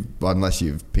think unless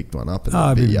you've picked one up and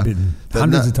I've been bitten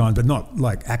hundreds of times, but not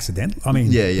accidental. I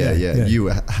mean, yeah. You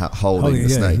were holding the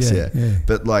snakes, yeah.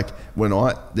 But when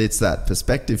it's that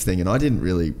perspective thing, and I didn't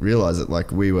really realize it.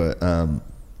 We were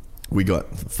we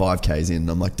got 5Ks in, and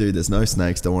I'm like, dude, there's no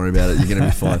snakes, don't worry about it, you're going to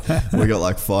be fine. We got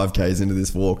 5Ks into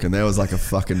this walk, and there was a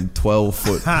fucking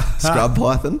 12-foot scrub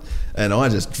python, and I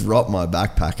just dropped my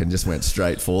backpack and just went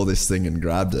straight for this thing and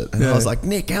grabbed it. And I was like,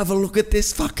 Nick, have a look at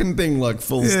this fucking thing,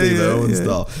 full Steve Irwin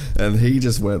style. And he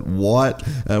just went white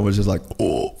and was just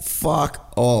oh,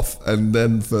 fuck off. And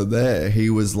then for there, he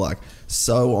was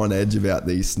so on edge about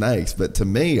these snakes, but to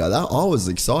me, I was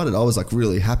excited. I was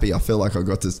really happy. I feel like I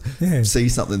got to see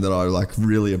something that I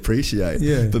really appreciate.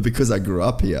 Yeah. But because I grew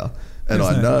up here and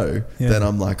then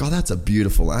I'm oh, that's a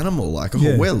beautiful animal.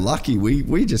 We're lucky.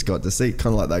 We just got to see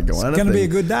kind of that goanna. It's going to be a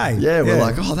good day. Yeah,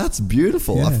 we're oh, that's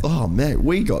beautiful. Yeah. Oh man,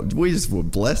 we just were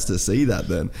blessed to see that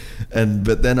then.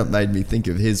 But then it made me think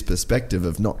of his perspective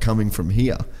of not coming from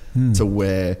here to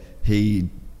where he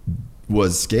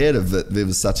was scared of it. There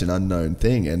was such an unknown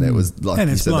thing, and it was and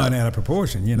it's blown out of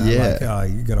proportion. You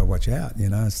got to watch out.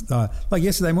 It's,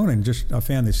 yesterday morning, I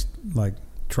found this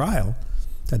trail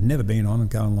that I'd never been on, and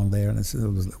going along there, and it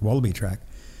was a wallaby track.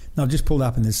 And I've just pulled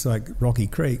up in this rocky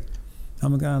creek,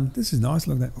 I'm going, this is nice.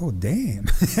 Look at that. Oh, damn.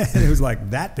 And it was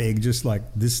like that big, just like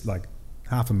this, like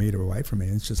half a metre away from me.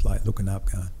 It's just like looking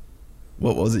up going.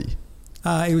 What was he?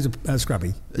 He was a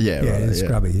scrubby. Yeah, right. Yeah,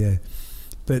 scrubby, yeah.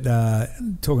 But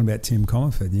talking about Tim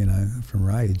Comerford, you know, from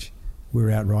Rage, we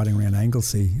were out riding around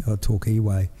Anglesey or Torquay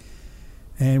Way,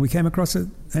 and we came across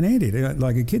an Andy,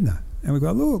 like a kidner. And we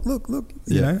go, look,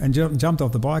 you know, and jumped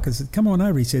off the bike and said, come on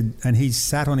over. He said, and he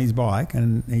sat on his bike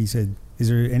and he said, is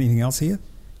there anything else here?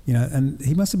 You know, and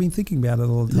he must have been thinking about it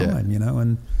all the time, you know,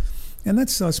 and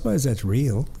that's, I suppose that's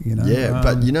real, you know. Yeah,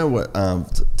 but you know what,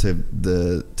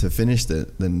 to finish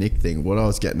the Nick thing, what I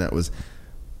was getting at was,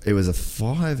 it was a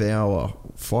 5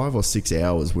 or 6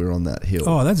 hours we were on that hill.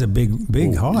 Oh, that's a big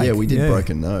hike. Yeah, we did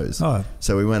Broken Nose. Oh.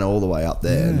 So we went all the way up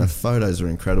there and the photos were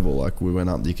incredible. Like we went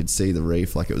up, you could see the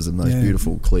reef, like it was the most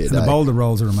beautiful, clear day. The boulder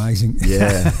rolls are amazing.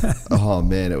 Yeah. Oh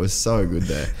man, it was so good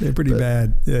there. They're pretty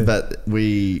bad. Yeah. But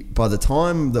by the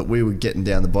time that we were getting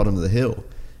down the bottom of the hill,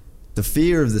 the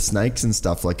fear of the snakes and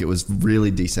stuff, like it was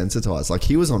really desensitized. Like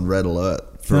he was on red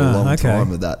alert for a long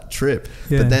time of that trip.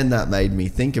 Yeah. But then that made me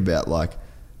think about like,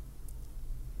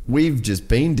 we've just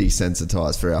been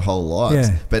desensitized for our whole lives.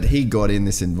 Yeah. But he got in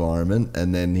this environment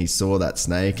and then he saw that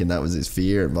snake and that was his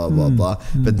fear and blah, blah, blah.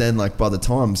 But then like by the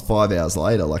time 5 hours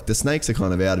later, like the snakes are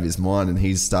kind of out of his mind and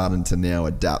he's starting to now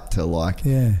adapt to like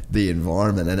the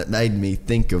environment. And it made me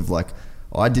think of like,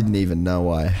 I didn't even know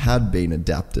I had been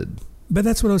adapted. But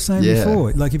that's what I was saying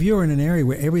before. Like if you're in an area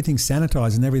where everything's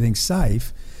sanitized and everything's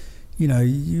safe, you know,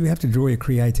 you have to draw your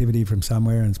creativity from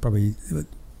somewhere, and it's probably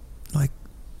like,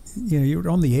 you know, you're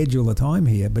on the edge all the time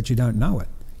here, but you don't know it.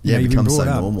 Yeah, it becomes so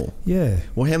normal. Yeah.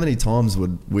 Well, how many times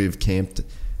would we have camped?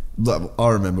 I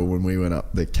remember when we went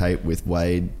up the Cape with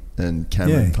Wade and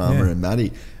Cameron Palmer and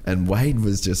Matty, and Wade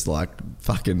was just like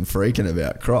fucking freaking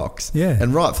about crocs. Yeah.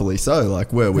 And rightfully so.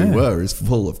 Like where we were is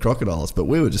full of crocodiles, but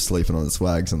we were just sleeping on the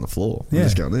swags on the floor. We're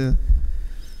just going,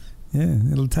 yeah,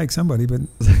 it'll take somebody, but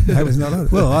that was not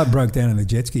us. Well, I broke down in a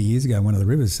jet ski years ago, one of the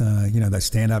rivers, you know, those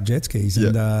stand-up jet skis,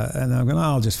 and I'm going,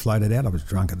 I'll just float it out. I was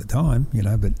drunk at the time, you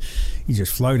know, but you're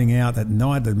just floating out at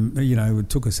night. You know, it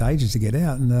took us ages to get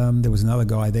out, and there was another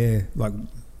guy there, like,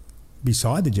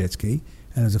 beside the jet ski,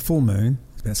 and it was a full moon.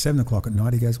 It's about 7 o'clock at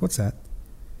night. He goes, what's that?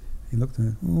 He looked at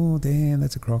me, oh, damn,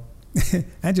 that's a croc.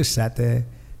 And just sat there,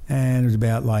 and it was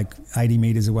about, like, 80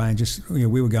 metres away, and just, you know,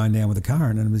 we were going down with the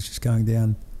current, and it was just going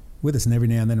down with us, and every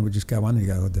now and then it would just go under. You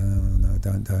go, oh, no,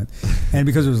 don't. And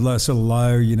because it was low, sort of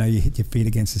low, you know, you hit your feet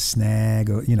against a snag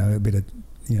or, you know, a bit of,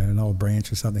 you know, an old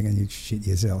branch or something, and you'd shit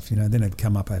yourself, you know. Then it'd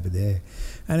come up over there,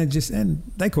 and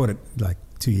they caught it like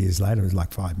 2 years later. It was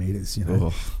like 5 metres, you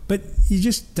know. Oh. But you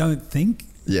just don't think.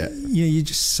 Yeah. You know, you're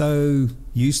just so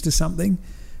used to something,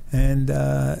 and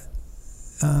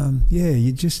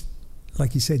you just,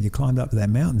 like you said, you climbed up to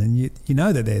that mountain, and you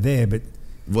know that they're there, but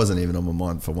wasn't even on my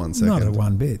mind for 1 second. Not at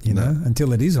one bit, you know,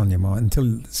 until it is on your mind,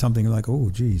 until something like, oh,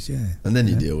 geez, yeah. And then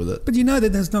you deal with it. But you know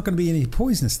that there's not going to be any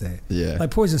poisonous there. Yeah.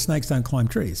 Like poisonous snakes don't climb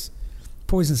trees.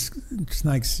 Poisonous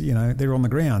snakes, you know, they're on the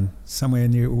ground somewhere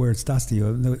near where it's dusty,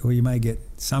 or you may get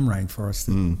some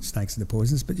rainforest snakes that are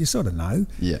poisonous, but you sort of know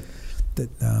that,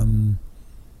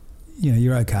 you know,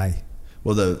 you're okay.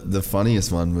 Well, the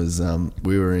funniest one was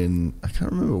we were in, I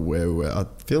can't remember where we were. I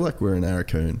feel like we were in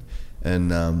Arakoon,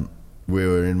 and we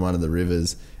were in one of the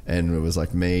rivers, and it was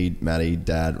like me, Matty,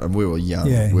 Dad, and we were young.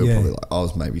 We were probably like, I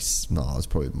was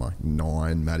probably like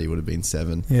 9. Matty would have been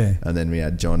 7. Yeah. And then we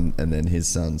had John, and then his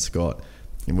son Scott,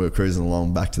 and we were cruising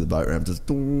along back to the boat ramp, just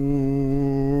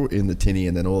in the tinny,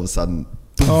 and then all of a sudden,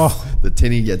 the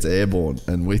tinny gets airborne,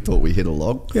 and we thought we hit a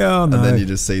log. Yeah, no. And then you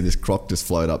just see this croc just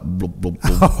float up, blub, blub,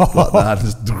 blub, like that,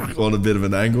 just on a bit of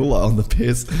an angle, like on the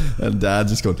piss, and Dad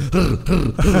just going,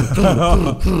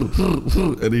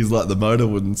 and he's like, the motor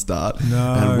wouldn't start. Me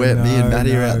and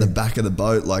Matty are out the back of the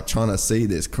boat, like trying to see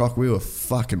this croc. We were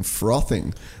fucking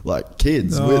frothing like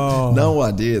kids with no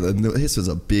idea. This was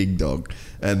a big dog.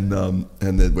 And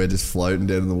then we're just floating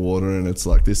down in the water, and it's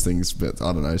like this thing's,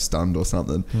 I don't know, stunned or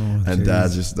something. And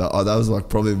Dad just, that was like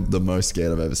probably the most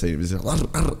scared I've ever seen him. He's like,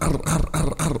 because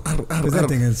that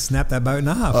thing had snapped that boat in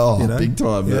half. Oh, you know? Big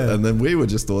time. Yeah. And then we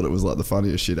just thought it was like the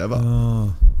funniest shit ever.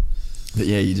 But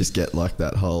yeah, you just get like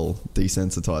that whole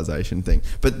desensitization thing.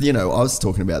 But you know, I was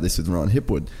talking about this with Ryan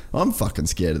Hipwood. I'm fucking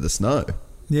scared of the snow.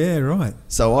 Yeah, right.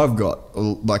 So I've got,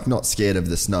 like, not scared of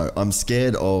the snow. I'm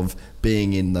scared of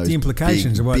being in those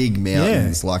big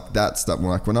mountains. Like that stuff.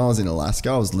 Like when I was in Alaska,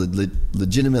 I was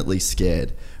legitimately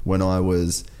scared when I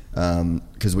was,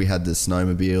 because we had the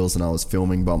snowmobiles and I was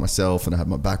filming by myself, and I had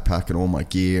my backpack and all my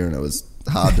gear, and it was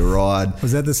hard to ride.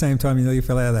 Was that the same time you nearly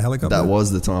fell out of the helicopter? That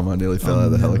was the time I nearly fell out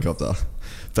of the helicopter.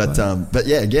 But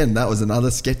yeah, again, that was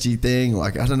another sketchy thing.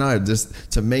 Like, I don't know,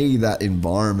 just to me, that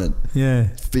environment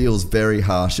feels very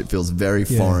harsh. It feels very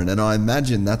foreign. And I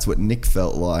imagine that's what Nick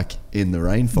felt like in the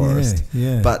rainforest.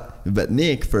 Yeah. But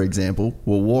Nick, for example,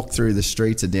 will walk through the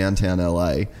streets of downtown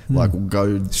LA, like we'll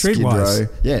go Skid Row.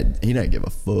 Yeah, he don't give a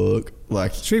fuck.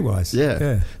 Like streetwise.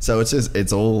 Yeah. So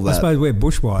it's all that. I suppose we're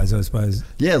bushwise, I suppose.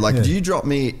 Yeah, like do you drop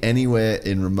me anywhere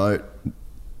in remote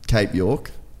Cape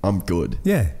York, I'm good.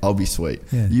 Yeah. I'll be sweet.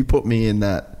 Yeah. You put me in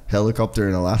that helicopter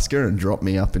in Alaska and drop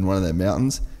me up in one of their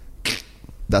mountains,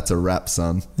 that's a wrap,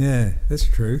 son. Yeah, that's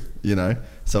true. You know?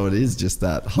 So it is just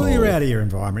that whole... Well, you're out of your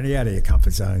environment, you're out of your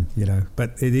comfort zone, you know.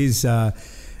 But it is,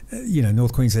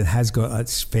 North Queensland has got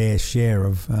its fair share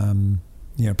of,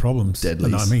 problems.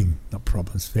 Deadlies. No, I mean, not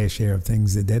problems, fair share of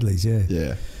things, the deadlies, yeah.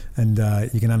 Yeah. And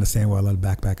you can understand why a lot of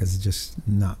backpackers are just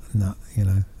nut, you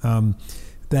know.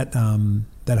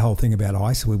 That whole thing about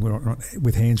ice, we were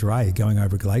with Hans Ray going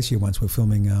over a glacier once. We're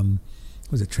filming,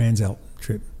 was a Transalp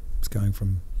trip. It's going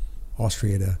from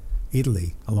Austria to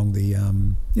Italy along the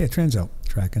Transalp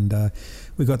track, and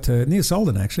we got to near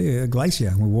Solden, actually, a glacier,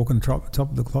 and we're walking top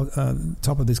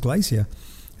of this glacier,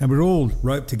 and we're all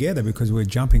roped together because we're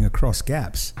jumping across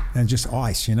gaps and just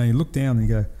ice. You know, you look down and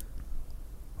you go,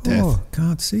 Death.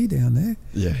 Can't see down there.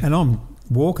 Yeah. And I'm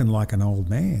walking like an old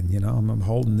man, you know. I'm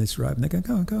holding this rope, and they go,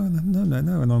 go, no,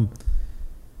 and I'm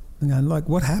going, like,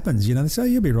 what happens? You know, they say,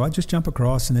 you'll be right, just jump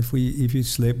across, and if you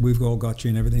slip, we've all got you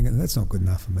and everything. And that's not good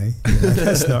enough for me. You know,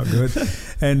 that's not good.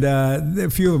 And a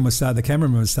few of them the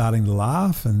cameramen were starting to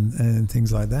laugh and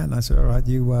things like that. And I said, all right,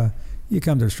 you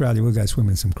come to Australia, we'll go swim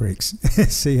in some creeks.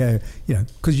 See how, you know,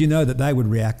 because you know that they would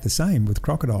react the same with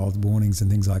crocodile warnings and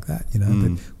things like that, you know.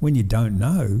 But when you don't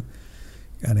know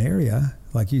an area,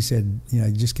 like you said, you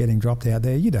know, just getting dropped out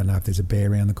there, you don't know if there's a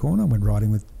bear around the corner. I went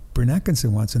riding with Bryn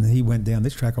Atkinson once, and he went down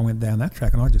this track, I went down that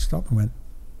track, and I just stopped and went,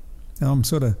 I'm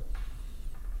sort of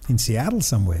in Seattle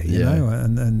somewhere, you know,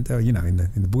 and you know, in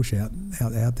the bush out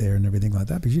there and everything like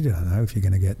that, because you don't know if you're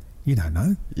going to get, you don't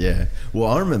know. Yeah.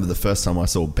 Well, I remember the first time I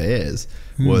saw bears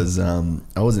was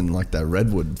I was in like that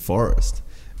redwood forest,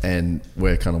 and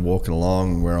we're kind of walking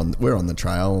along. We're on the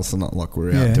trail, so not like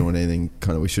we're out doing anything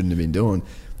kind of we shouldn't have been doing.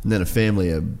 And then a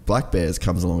family of black bears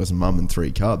comes along with a mum and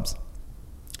 3 cubs.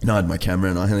 And I had my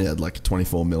camera, and I only had like a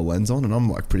 24mm lens on, and I'm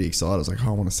like pretty excited. I was like, I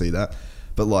want to see that.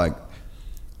 But like,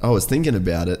 I was thinking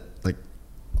about it, like,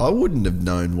 I wouldn't have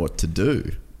known what to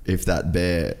do if that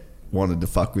bear wanted to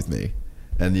fuck with me.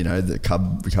 And, you know, the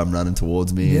cub come running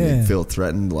towards me and he'd feel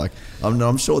threatened. Like,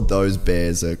 I'm sure those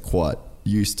bears are quite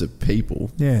used to people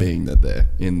being that they're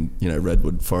in, you know,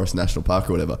 Redwood Forest National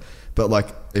Park or whatever. But like,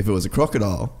 if it was a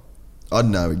crocodile, I'd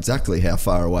know exactly how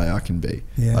far away I can be.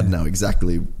 Yeah. I'd know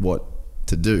exactly what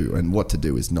to do, and what to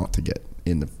do is not to get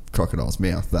in the crocodile's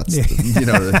mouth. That's you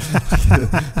know,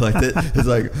 like that, it's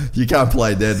like you can't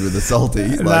play dead with a salty.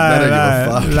 Like, they don't give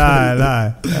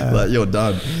a fuck. No. Like, you're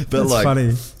done. But that's like,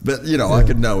 funny. But you know, I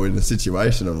could know in a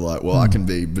situation of like, well, I can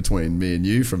be between me and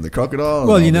you from the crocodile.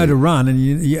 Well, you know, to run, and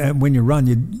you when you run,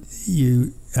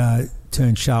 you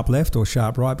turn sharp left or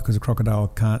sharp right, because a crocodile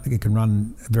can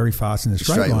run very fast in a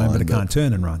straight line, but it can't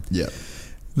turn and run. Yeah.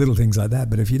 Little things like that,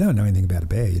 but if you don't know anything about a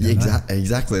bear, you don't know.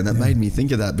 Exactly, and that made me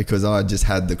think of that, because I just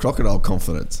had the crocodile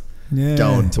confidence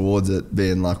going towards it,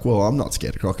 being like, well, I'm not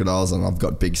scared of crocodiles, and I've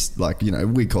got big, like, you know,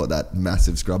 we call it that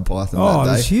massive scrub python. Oh, it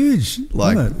was huge.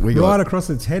 Like, we got right across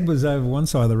its head was over one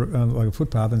side of the like a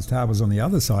footpath, and its tail was on the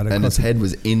other side, and its head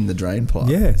was in the drain pipe.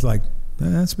 Yeah, it's like,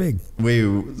 that's big.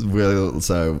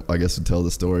 So I guess we'll tell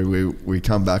the story. We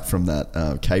come back from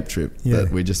that Cape trip that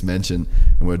we just mentioned,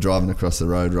 and we're driving across the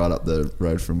road, right up the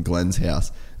road from Glen's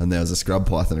house, and there was a scrub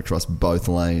python across both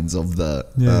lanes of the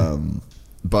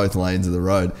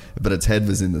road, but its head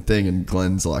was in the thing, and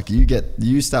Glen's like,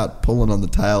 you start pulling on the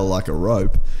tail like a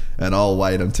rope, and I'll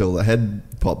wait until the head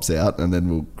pops out, and then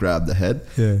we'll grab the head.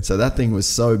 Yeah. So that thing was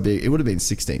so big, it would have been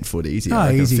 16 foot easy.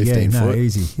 Oh, easy, 15 foot.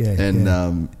 Easy,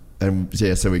 yeah. And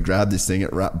so we grabbed this thing,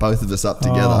 it wrapped both of us up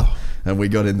together, and we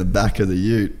got in the back of the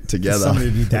ute together.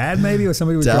 Somebody, your dad maybe, or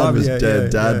somebody was driving?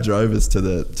 Dad drove us to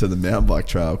the mountain bike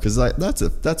trail, because like that's a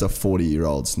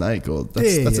 40-year-old snake, or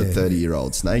that's a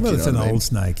 30-year-old snake. Well, you it's an old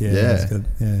snake,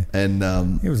 And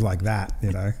it was like that,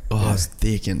 you know. Oh, it's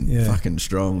thick and fucking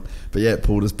strong. But yeah, it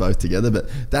pulled us both together. But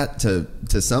that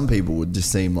to some people would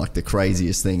just seem like the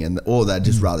craziest thing, or they'd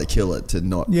just rather kill it to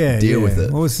not deal with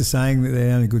it. What was the saying, that the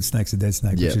only good snake's a dead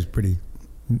snake, which is pretty.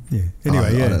 Yeah.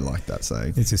 Anyway, I don't like that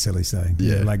saying. It's a silly saying.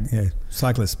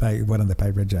 Cyclists pay. Why don't they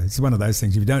pay Red J? It's one of those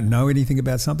things. If you don't know anything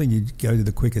about something, you go to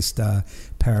the quickest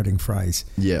parroting phrase.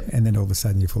 Yeah. And then all of a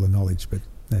sudden you're full of knowledge.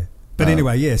 But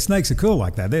anyway, snakes are cool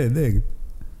like that. They're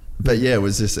But yeah, it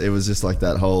was just like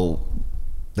that whole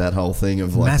thing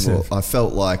of like, well, I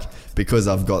felt like because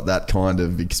I've got that kind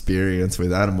of experience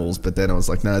with animals, but then I was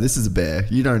like, no, this is a bear.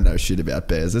 You don't know shit about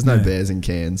bears. There's no bears in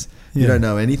Cairns. You don't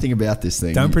know anything about this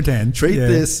thing. Don't pretend. Treat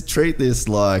this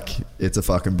like it's a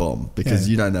fucking bomb because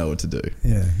you don't know what to do.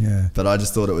 Yeah. But I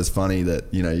just thought it was funny that,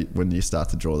 you know, when you start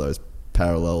to draw those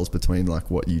parallels between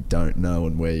like what you don't know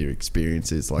and where your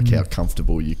experience is, like how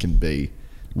comfortable you can be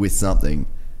with something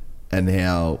and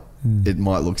how it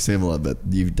might look similar, but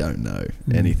you don't know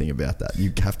anything about that.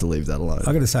 You have to leave that alone.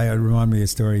 I got to say, it reminded me of a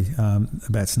story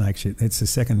about snake shit. It's the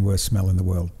second worst smell in the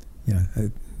world. You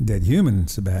know, dead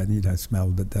humans are bad, you don't smell,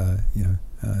 but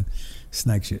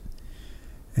snake shit.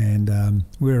 And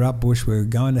we were up bush. We were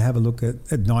going to have a look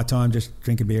at night time, just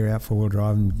drink a beer out 4-wheel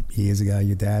driving. Years ago,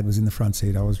 your dad was in the front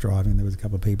seat. I was driving. There was a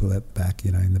couple of people at the back,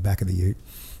 you know, in the back of the ute,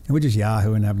 and we're just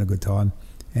yahooing, having a good time.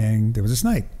 And there was a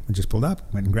snake. We just pulled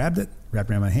up, went and grabbed it,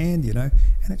 wrapped around my hand, you know,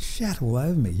 and it shat all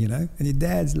over me, you know. And your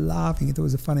dad's laughing. He thought it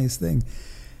was the funniest thing.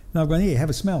 And I've gone, here, have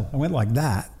a smell. I went like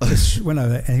that, just went over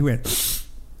there, and he went,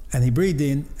 and he breathed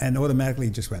in and automatically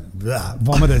just went, blah,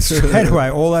 vomited straight away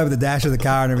all over the dash of the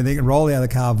car and everything, and rolled out of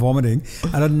the car vomiting.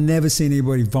 And I'd never seen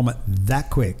anybody vomit that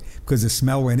quick because the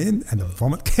smell went in and the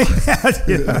vomit came out,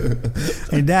 you know.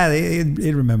 And Dad,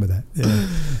 he'd remember that.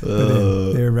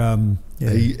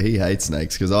 Yeah. He hates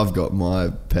snakes because I've got my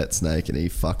pet snake and he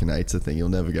fucking hates the thing. He'll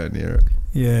never go near it.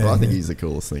 Yeah. But I think he's the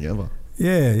coolest thing ever.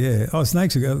 Yeah. Oh,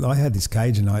 snakes! I had this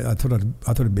cage, and I thought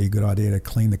it'd be a good idea to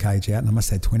clean the cage out. And I must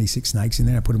have had 26 snakes in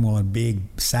there. I put them all in a big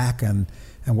sack, and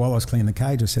while I was cleaning the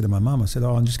cage, I said to my mum, I said,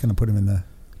 "Oh, I'm just going to put them in the."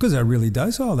 Because they're really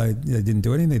docile. They didn't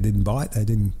do anything. They didn't bite. They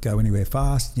didn't go anywhere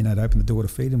fast. You know, I'd open the door to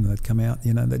feed them, and they'd come out.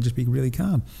 You know, they'd just be really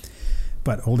calm.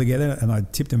 But all together, and I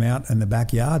tipped them out in the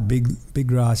backyard, big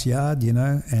grass yard, you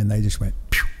know, and they just went,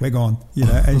 we're gone, you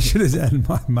know. And and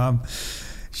my mum,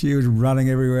 she was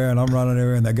running everywhere, and I'm running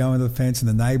everywhere, and they're going to the fence, and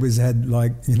the neighbours had,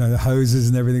 like, you know, the hoses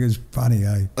and everything. It was funny,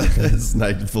 eh?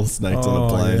 Full snakes on a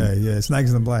plane. Yeah,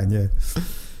 snakes on the plane, yeah.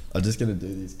 I'm just going to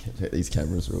do these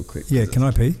cameras real quick. Yeah, can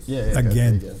I pee? Yeah,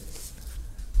 again.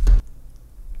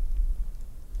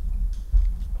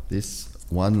 This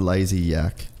one lazy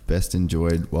yak best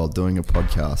enjoyed while doing a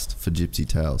podcast for Gypsy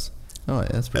Tales. Oh, yeah,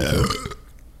 that's pretty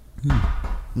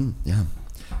cool. Yeah.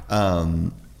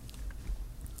 All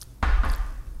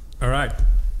right.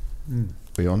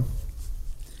 We on?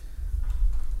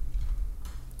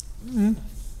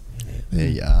 There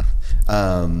you are.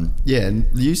 Yeah, and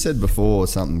you said before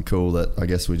something cool that I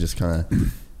guess we just kind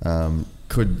of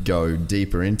could go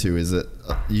deeper into is that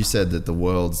you said that the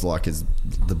world's like is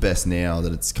the best now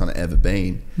that it's kind of ever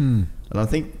been. And I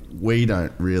think we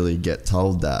don't really get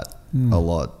told that a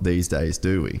lot these days,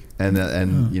 do we?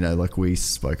 And you know, like we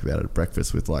spoke about it at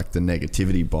breakfast with like the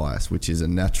negativity bias, which is a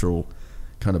natural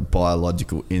kind of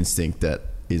biological instinct that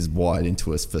is wired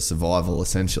into us for survival,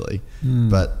 essentially.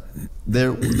 But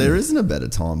there isn't a better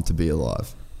time to be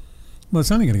alive. Well,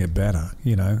 it's only going to get better,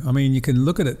 you know. I mean, you can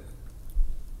look at it,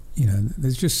 you know,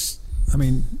 there's just, I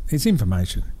mean, it's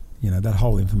information, you know, that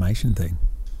whole information thing.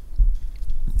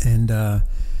 And,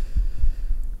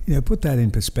 you know, put that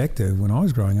in perspective. When I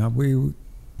was growing up, we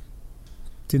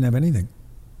didn't have anything.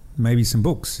 Maybe some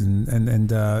books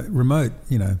and remote,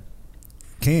 you know.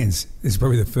 Cairns is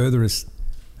probably the furthest,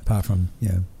 apart from, you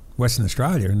know, Western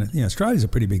Australia. And, you know, Australia's a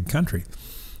pretty big country.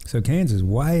 So Cairns is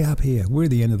way up here. We're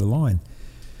at the end of the line.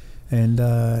 And,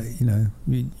 you know,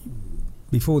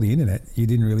 before the internet, you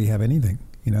didn't really have anything.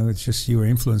 You know, it's just you were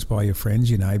influenced by your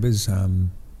friends, your neighbours,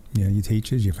 you know, your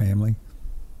teachers, your family,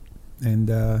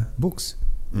 and books.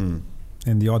 And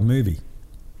the odd movie,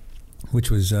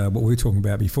 which was what we were talking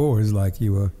about before, is like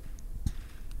there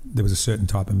was a certain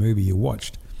type of movie you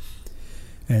watched,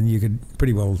 and you could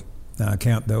pretty well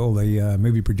count all the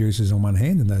movie producers on one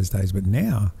hand in those days. But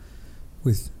now,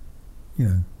 with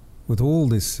all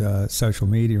this social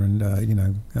media and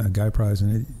GoPros,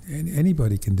 and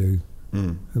anybody can do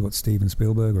what Steven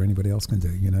Spielberg or anybody else can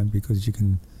do, you know, because you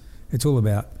can. It's all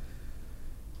about,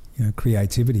 you know,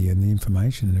 creativity and the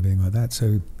information and everything like that.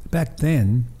 So back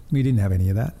then we didn't have any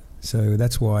of that. So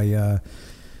that's why, you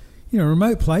know,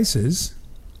 remote places,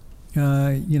 you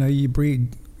know, you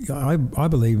breed. I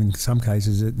believe in some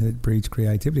cases it breeds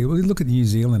creativity. Well, look at New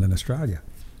Zealand and Australia.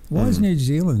 Why is New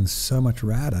Zealand so much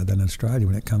radder than Australia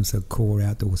when it comes to core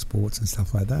outdoor sports and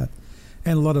stuff like that?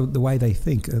 And a lot of the way they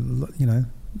think, you know,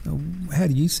 how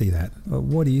do you see that?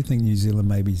 What do you think New Zealand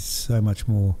may be so much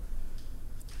more?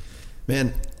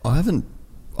 Man, I haven't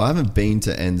been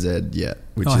to NZ yet.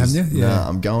 Which haven't you? Yeah.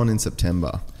 I'm going in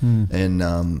September,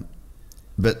 and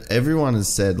But everyone has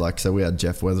said, like, so we had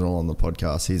Jeff Weatherall on the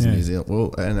podcast. He's in New Zealand.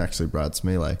 Well, and actually Brad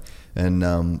Smiley.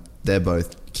 And they're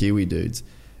both Kiwi dudes.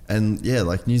 And, yeah,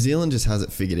 like, New Zealand just has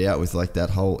it figured out with, like,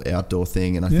 that whole outdoor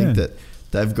thing. And I think that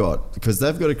they've got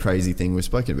a crazy thing. We've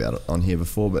spoken about it on here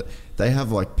before, but they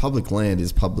have, like, public land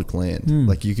is public land.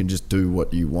 Like, you can just do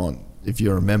what you want. If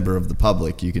you're a member of the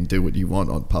public, you can do what you want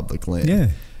on public land. Yeah.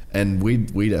 And we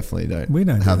definitely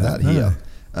don't have that here.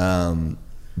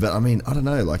 But I mean, I don't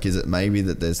know, like, is it maybe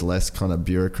that there's less kind of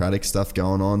bureaucratic stuff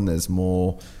going on? There's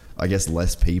more, I guess,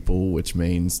 less people, which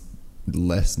means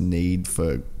less need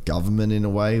for government in a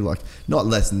way. Like, not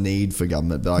less need for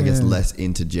government, but I guess less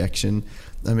interjection.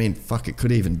 I mean, fuck, it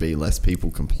could even be less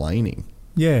people complaining.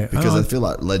 Yeah. Because I feel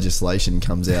like legislation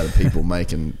comes out of people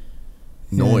making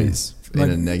noise in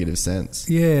a negative sense.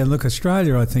 Yeah, look,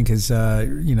 Australia, I think, is,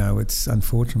 it's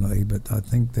unfortunately, but I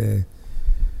think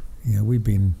we've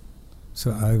been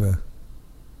sort of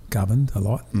over-governed a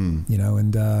lot, and,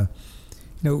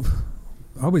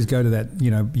 I always go to that,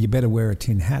 you better wear a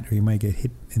tin hat or you may get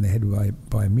hit in the head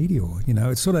by a meteor.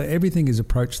 It's sort of, everything is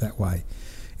approached that way.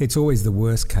 It's always the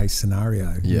worst case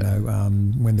scenario,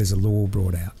 when there's a law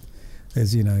brought out.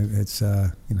 There's, it's,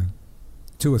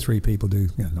 2 or 3 people do,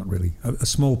 not really, a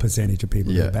small percentage of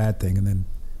people do a bad thing, and then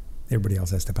everybody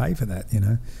else has to pay for that,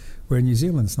 Where in New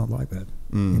Zealand, it's not like that.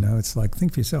 It's like,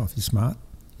 think for yourself, you're smart,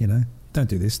 don't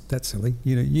do this, that's silly.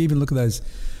 You even look at those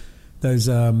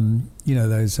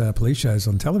police shows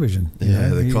on television.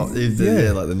 Like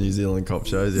the New Zealand cop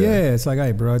shows. Yeah, it's like,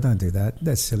 hey, bro, don't do that.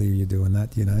 That's silly you're doing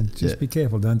that, Just be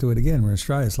careful, don't do it again. Where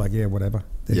Australia, it's like, whatever.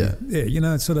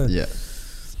 It's sort of... Yeah.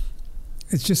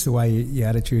 It's just the way your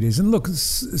attitude is. And look,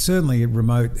 certainly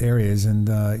remote areas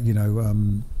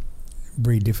and,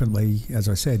 breed differently. As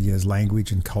I said, there's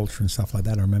language and culture and stuff like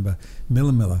that. I remember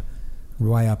Miller,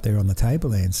 way up there on the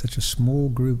tableland, such a small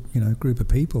group of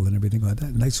people and everything like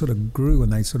that. And they sort of grew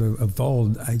and they sort of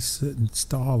evolved a certain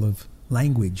style of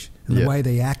language and the way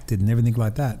they acted and everything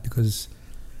like that, because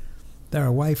they're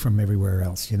away from everywhere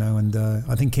else, and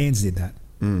I think Cairns did that,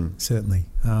 certainly.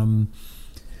 Look,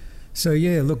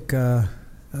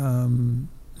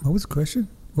 what was the question?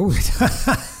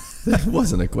 That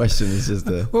wasn't a question, it's just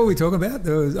a... What were we talking about?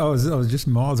 I was just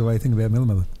miles away thinking about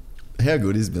Miller. How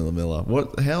good is Miller?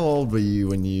 How old were you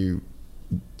when you...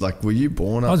 Like, were you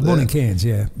born up there? I was born in Cairns,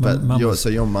 yeah. So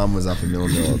your mum was up in Miller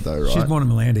though, right? She's born in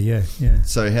Malanda, yeah.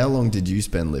 So how long did you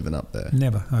spend living up there?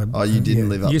 Never. You didn't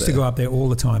live up there? I used to go up there all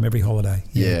the time, every holiday.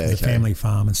 The family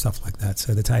farm and stuff like that.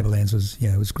 So the tablelands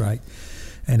was great.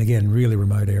 And again, really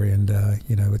remote area, and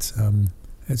it's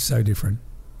so different,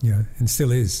 and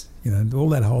still is, all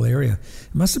that whole area.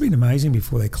 It must have been amazing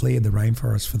before they cleared the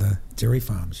rainforest for the dairy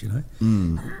farms,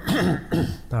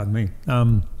 Pardon me.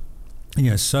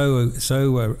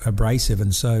 So abrasive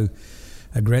and so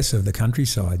aggressive, the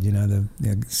countryside,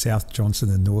 the South Johnson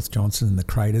and North Johnson and the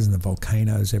craters and the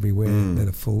volcanoes everywhere that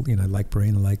are full, Lake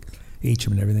Barina, Lake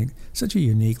Eacham and everything. Such a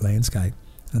unique landscape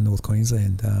in North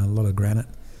Queensland, a lot of granite.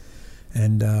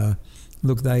 And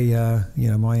look, they,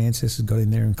 my ancestors got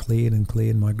in there and cleared.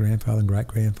 My grandfather and great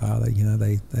grandfather,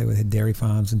 they had dairy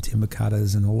farms and timber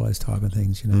cutters and all those type of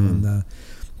things, And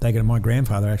my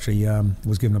grandfather actually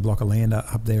was given a block of land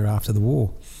up there after the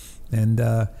war, and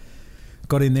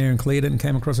got in there and cleared it and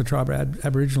came across a tribe of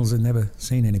Aboriginals had never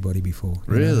seen anybody before.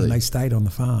 Really? And they stayed on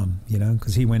the farm,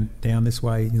 because he went down this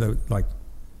way, like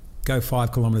go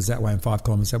 5 kilometres that way and 5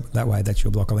 kilometres that way. That's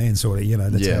your block of land, sort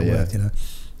of. That's how it worked,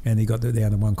 And he got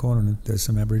down to one corner and there's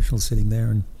some Aboriginals sitting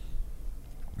there and,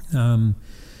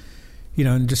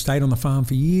 and just stayed on the farm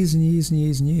for years and years and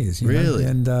years and years. Really?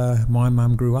 And my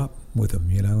mum grew up with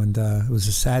them, and it was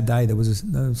a sad day. There was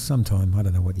sometime, I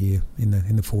don't know what year, in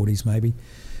the 40s maybe,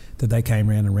 that they came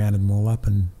around and rounded them all up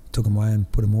and took them away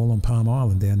and put them all on Palm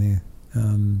Island down there,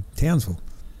 Townsville.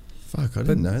 Fuck, I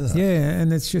didn't know that. Yeah,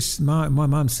 and it's just, my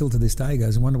mum still to this day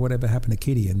goes, I wonder whatever happened to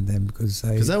Kitty and them, because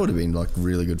they would have been like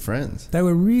really good friends. They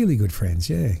were really good friends,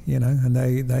 yeah, and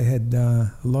they had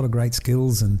a lot of great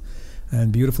skills and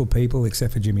beautiful people,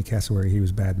 except for Jimmy Cassawary. He was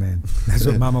a bad man. That's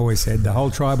what Mum always said. The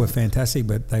whole tribe were fantastic,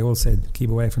 but they all said, keep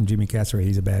away from Jimmy Cassawary,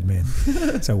 he's a bad man.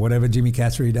 So whatever Jimmy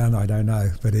Cassawary done, I don't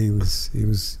know, but he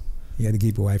had to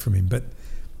keep away from him. But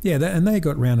yeah, and they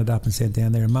got rounded up and sent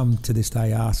down there, and Mum to this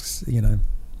day asks,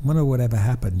 wonder whatever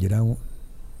happened,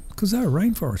 because they were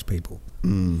rainforest people,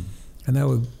 and they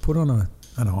were put on an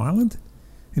island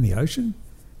in the ocean.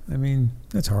 I mean,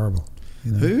 that's horrible.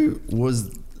 Who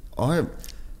was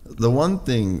the one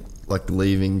thing, like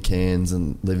leaving Cairns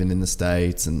and living in the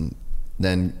States and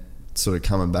then sort of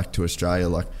coming back to Australia,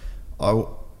 like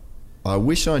I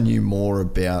wish I knew more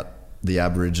about the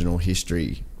Aboriginal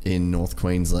history in North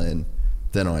Queensland,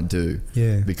 than I do.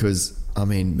 Yeah. Because, I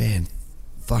mean, man,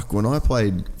 fuck, when I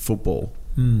played football,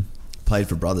 played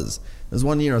for brothers, there was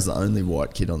one year I was the only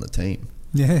white kid on the team.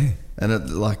 Yeah.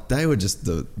 And like they were just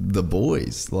the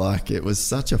boys. Like it was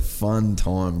such a fun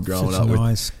time growing up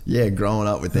growing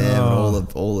up with them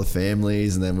and all the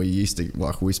families. And then we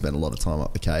spent a lot of time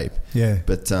up the Cape. Yeah.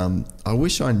 But I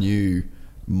wish I knew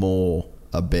more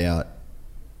about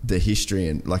the history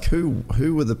and like who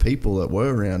were the people that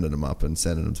were rounding them up and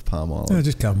sending them to Palm Island. No,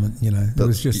 just government, It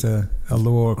was just a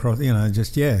law across,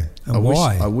 And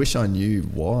why? I wish I knew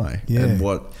why. Yeah. And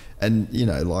what, and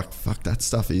like fuck, that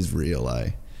stuff is real,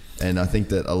 eh? And I think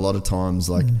that a lot of times,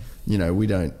 like, we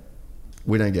don't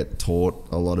get taught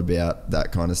a lot about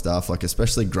that kind of stuff. Like,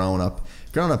 especially growing up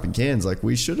in Cairns, like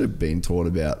we should have been taught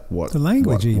about what the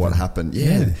language, what happened.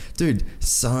 Yeah, dude,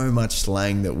 so much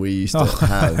slang that we used to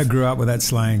have. I grew up with that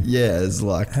slang. Yeah, it's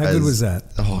like how good was that?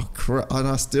 Oh, and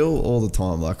I still all the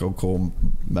time, like I'll call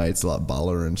mates like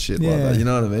Buller and shit like that. You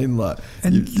know what I mean? Like,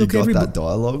 and you got that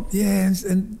dialogue. Yeah,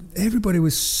 and everybody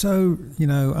was so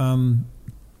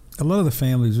a lot of the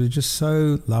families were just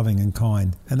so loving and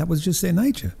kind, and that was just their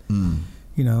nature.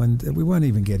 And we won't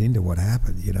even get into what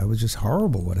happened. It was just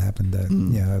horrible what happened.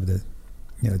 Over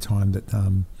the time that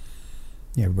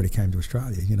everybody came to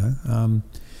Australia. And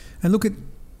look at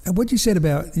what you said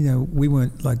about we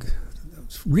weren't like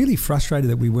really frustrated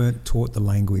that we weren't taught the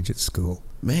language at school.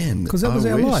 Man, because that was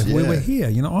our life. We were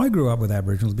here. I grew up with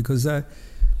Aboriginals because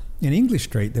in English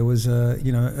Street there was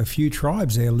a few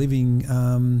tribes there living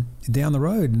down the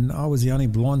road, and I was the only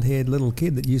blonde-haired little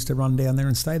kid that used to run down there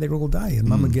and stay there all day. And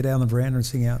Mum would get out on the veranda and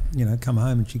sing out, come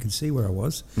home, and she could see where I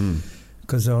was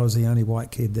because I was the only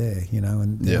white kid there,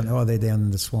 and they're down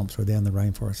in the swamps or down the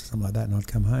rainforest or something like that, and I'd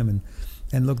come home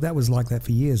and look, that was like that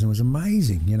for years, and it was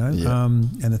amazing,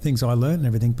 and the things I learned and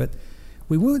everything, but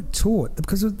we weren't taught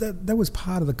because that was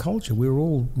part of the culture. We were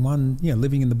all one,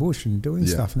 living in the bush and doing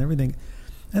stuff and everything.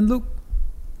 And look,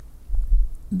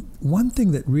 one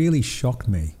thing that really shocked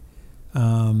me,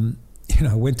 I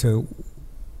went to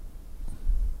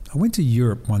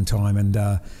Europe one time, and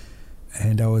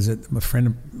I was at my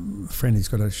friend. He's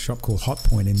got a shop called Hot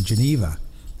Point in Geneva,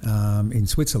 in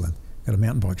Switzerland. Got a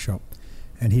mountain bike shop,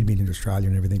 and he'd been into Australia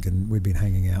and everything, and we'd been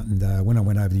hanging out. And when I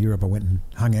went over to Europe, I went and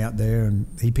hung out there, and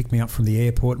he picked me up from the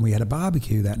airport, and we had a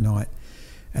barbecue that night.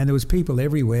 And there was people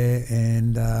everywhere,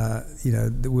 and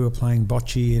we were playing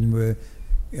bocce and we were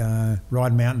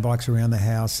riding mountain bikes around the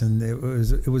house, and it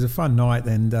was a fun night.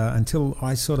 And until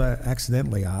I sort of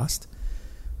accidentally asked,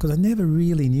 because I never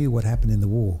really knew what happened in the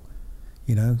war,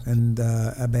 and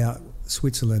about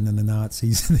Switzerland and the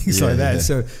Nazis and things like that.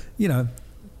 So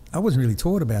I wasn't really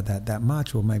taught about that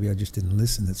much, or maybe I just didn't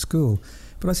listen at school.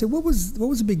 But I said, what was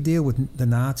the big deal with the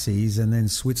Nazis, and then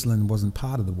Switzerland wasn't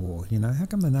part of the war? How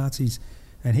come the Nazis?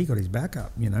 And he got his back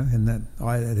up, and that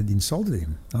I had insulted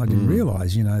him. I didn't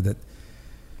realise, that.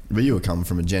 But you were coming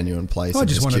from a genuine place. I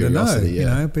just wanted to know,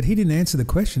 yeah. But he didn't answer the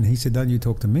question. He said, "Don't you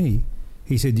talk to me?"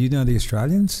 He said, "Do you know the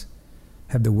Australians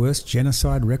have the worst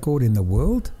genocide record in the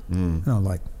world?" And I'm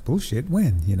like, "Bullshit.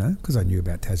 When?" Because I knew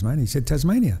about Tasmania. He said,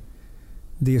 "Tasmania.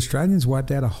 The Australians wiped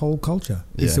out a whole culture.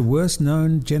 It's the worst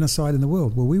known genocide in the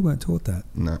world." Well, we weren't taught that.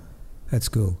 No. At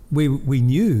school, we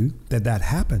knew that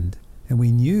happened, and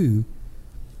we knew.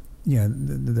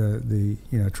 The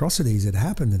atrocities that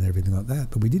happened and everything like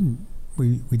that, but we didn't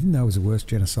know it was the worst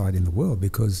genocide in the world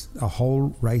because a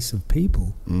whole race of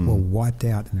people were wiped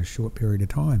out in a short period of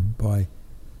time by,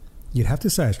 you'd have to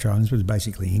say Australians, but it's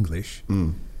basically English.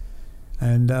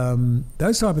 And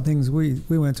those type of things we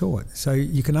weren't taught. So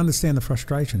you can understand the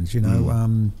frustrations,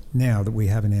 now that we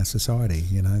have in our society,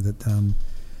 that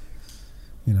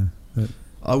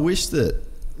I wish that,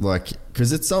 like,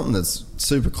 because it's something that's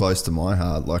super close to my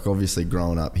heart, like obviously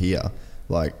growing up here,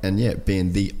 like, and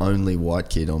being the only white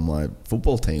kid on my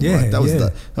football team, like that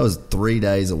was 3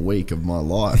 days a week of my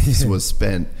life was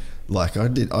spent, like I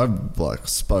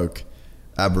spoke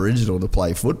Aboriginal to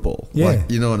play football,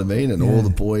 like, you know what I mean, and all the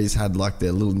boys had like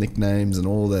their little nicknames and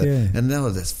all that, and they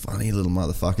were just funny little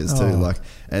motherfuckers too, like,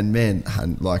 and man,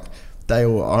 and like they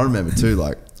were, I remember too,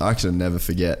 like I actually never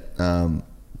forget, I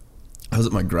was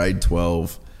at my grade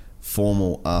 12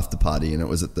 formal after party, and it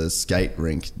was at the skate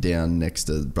rink down next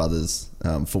to Brothers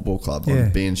Football Club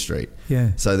on Bean Street.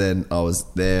 So then I was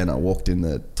there, and I walked in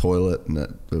the toilet, and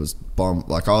it was I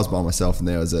was by myself, and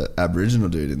there was an Aboriginal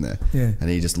dude in there, and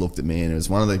he just looked at me, and it was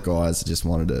one of the guys that just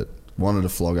wanted to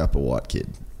flog up a white kid.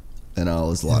 And I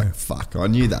was like, fuck, I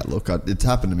knew that look. It's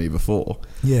happened to me before.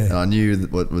 And I knew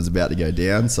what was about to go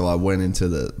down. So I went into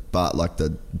the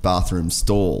bathroom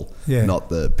stall, not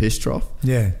the piss trough.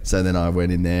 So then I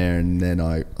went in there, and then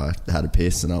I had a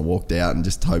piss, and I walked out and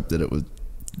just hoped that it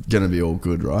going to be all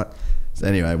good, right? So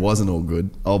anyway, it wasn't all good.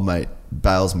 Old mate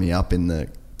bails me up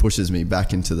pushes me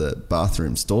back into the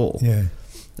bathroom stall. Yeah.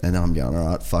 And I'm going, all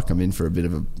right, fuck, I'm in for a bit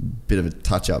of a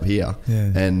touch up here.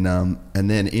 Yeah. And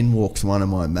then in walks one of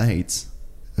my mates,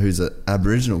 who's an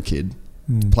Aboriginal kid,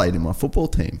 played in my football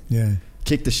team. Yeah.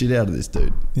 Kicked the shit out of this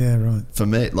dude. Yeah, right. For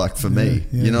me, yeah.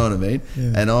 you know what I mean?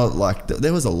 Yeah. And I like,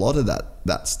 there was a lot of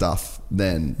that stuff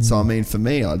then. So I mean, for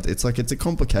me, it's like, it's a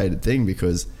complicated thing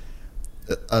because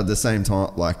at the same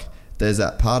time, like, there's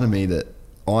that part of me that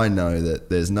I know that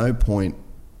there's no point.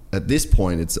 At this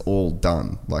point, it's all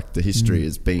done. Like, the history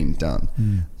has been done.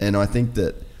 And I think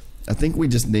we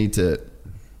just need to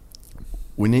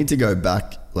go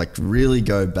back, like really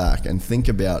go back and think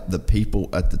about the people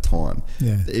at the time.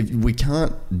 Yeah. If we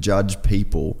can't judge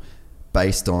people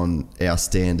based on our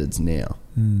standards now,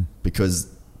 because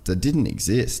they didn't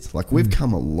exist. Like, we've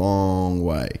come a long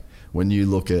way. When you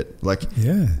look at, like,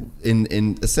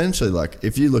 in essentially, like,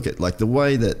 if you look at, like, the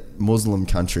way that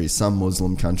some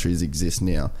Muslim countries exist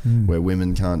now, where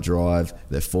women can't drive,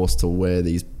 they're forced to wear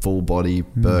these full body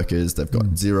burqas, they've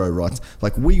got zero rights.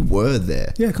 Like, we were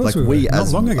there. Yeah, of course like, we were. Not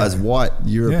long ago. As white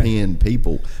European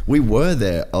people, we were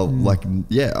there.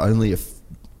 Only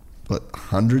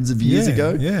hundreds of years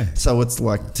ago. Yeah. So it's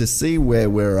like, to see where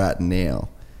we're at now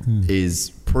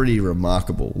is pretty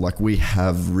remarkable. Like, we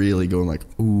have really gone like,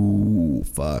 ooh,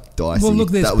 fuck, dicey. Well, look,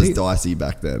 that was dicey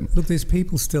back then. Look, there's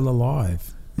people still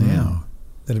alive now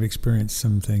that have experienced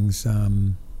some things.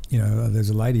 There's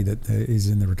a lady that is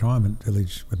in the retirement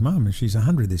village with Mum, and she's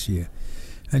 100 this year,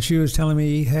 and she was telling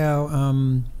me how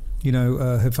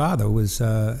her father was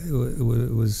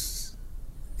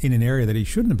in an area that he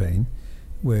shouldn't have been,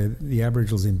 where the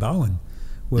Aboriginals in Bowen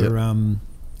were, there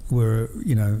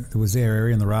was their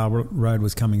area and the railroad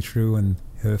was coming through, and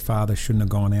her father shouldn't have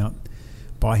gone out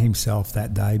by himself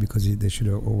that day because there should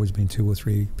have always been 2 or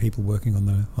 3 people working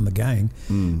on the gang,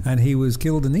 and he was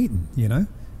killed and eaten,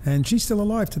 and she's still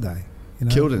alive today.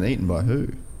 Killed and eaten by who?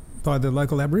 By the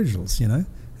local Aboriginals,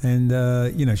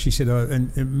 and she said,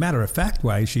 and in matter of fact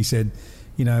way, she said,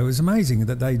 it was amazing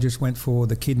that they just went for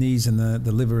the kidneys and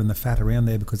the liver and the fat around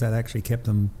there because that actually kept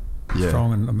them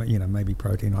strong and maybe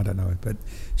protein, I don't know, but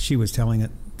she was telling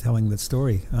the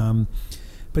story,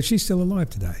 but she's still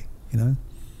alive today,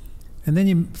 and then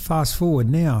you fast forward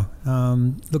now,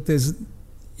 look, there's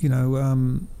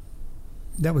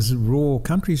that was raw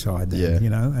countryside then,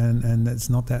 and it's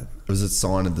not that, it was a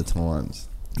sign of the times.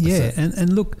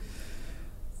 And look,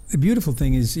 the beautiful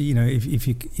thing is, if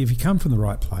you come from the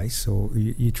right place, or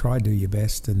you try to do your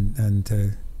best and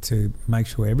to make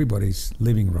sure everybody's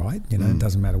living right, it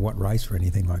doesn't matter what race or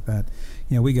anything like that.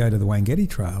 We go to the Wangari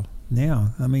Trail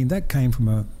now. I mean, that came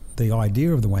from the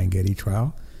idea of the Wangari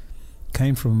Trail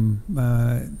came from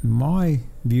my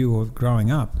view of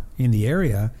growing up in the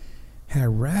area, how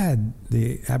rad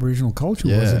the Aboriginal culture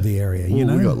was of the area.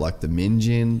 We got like the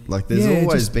Minjin, like there's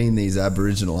always been these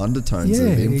Aboriginal undertones that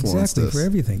have influenced us. For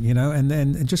everything, and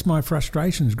then just my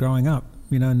frustrations growing up,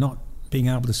 not being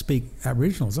able to speak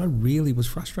Aboriginals, I really was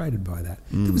frustrated by that.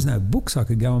 There was no books I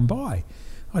could go and buy.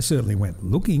 I certainly went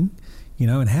looking,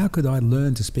 and how could I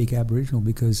learn to speak Aboriginal,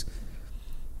 because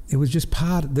it was just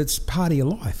part of your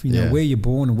life, where you're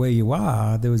born and where you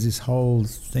are. There was this whole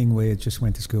thing where you just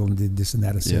went to school and did this and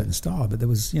that a certain style, but there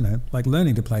was, like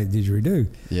learning to play the didgeridoo.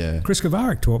 Yeah. Chris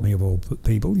Kovarik taught me, of all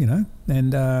people,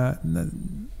 and that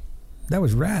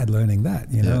was rad learning that,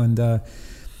 and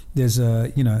there's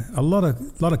a lot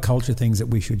of culture things that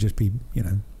we should just be,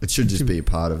 it should just be a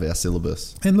part of our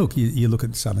syllabus. And look, you look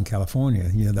at Southern California,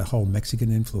 the whole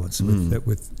Mexican influence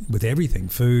with everything,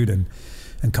 food and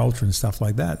culture and stuff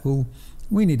like that. Well,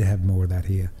 we need to have more of that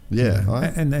here.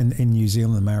 Yeah. And in New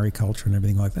Zealand, the Maori culture and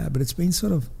everything like that. But it's been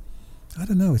sort of, I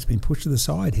don't know, it's been pushed to the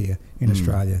side here in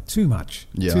Australia too much.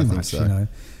 Yeah, too much, so.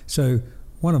 So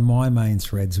one of my main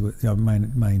threads,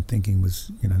 main thinking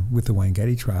was, with the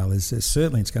Wangari Trail is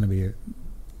certainly it's going to be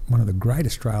one of the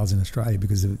greatest trails in Australia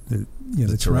because the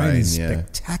terrain is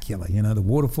spectacular. The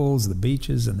waterfalls, the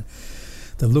beaches, and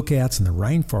the lookouts, and the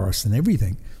rainforests and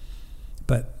everything.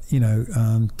 But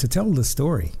to tell the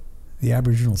story, the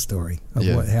Aboriginal story of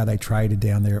how they traded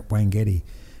down there at Wangari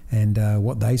and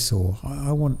what they saw,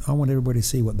 I want everybody to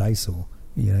see what they saw,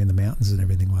 in the mountains and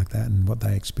everything like that, and what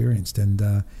they experienced,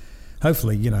 and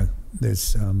hopefully,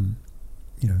 there's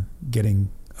getting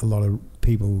a lot of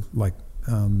people like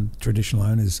traditional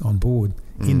owners on board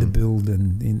in the build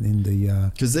and in the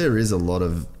because there is a lot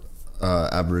of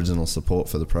Aboriginal support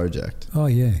for the project. Oh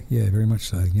yeah, very much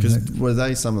so. Because were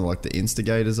they some of like the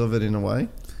instigators of it in a way?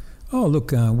 Oh,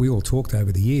 look, we all talked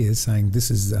over the years saying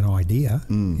this is an idea,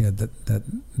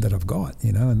 that I've got,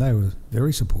 and they were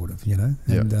very supportive,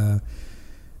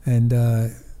 and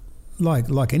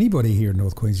like anybody here in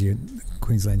North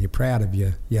Queensland, you're proud of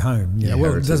your home. Well,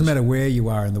 heritage. It doesn't matter where you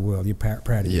are in the world, you're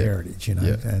proud of your heritage,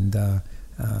 and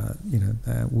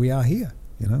we are here,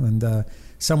 and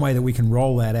some way that we can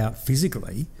roll that out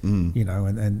physically,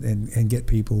 and get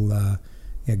people.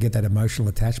 Get that emotional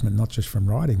attachment, not just from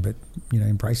writing, but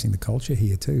embracing the culture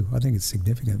here too. I think it's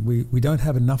significant. We don't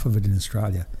have enough of it in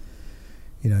Australia.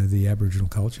 The Aboriginal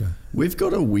culture. We've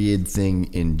got a weird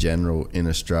thing in general in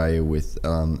Australia with,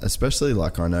 especially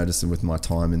like I noticed with my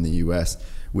time in the US,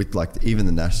 with like even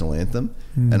the national anthem.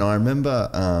 And I remember,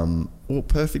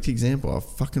 perfect example. I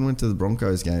fucking went to the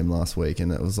Broncos game last week,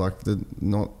 and it was like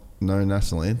no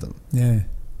national anthem. Yeah.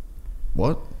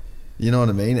 What? You know what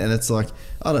I mean? And it's like,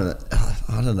 I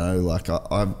don't know. Like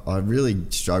I really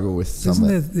struggle with some.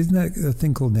 Isn't that a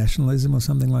thing called nationalism or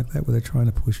something like that, where they're trying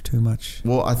to push too much?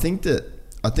 Well, I think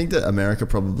that America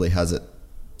probably has it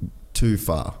too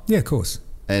far. Yeah, of course.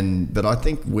 But I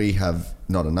think we have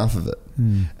not enough of it.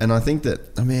 And I think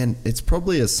that, it's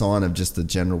probably a sign of just the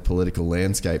general political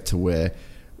landscape to where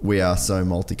we are so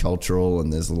multicultural,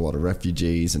 and there's a lot of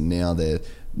refugees, and now they're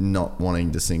not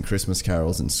wanting to sing Christmas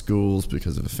carols in schools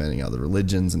because of offending other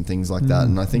religions and things like that.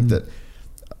 And I think that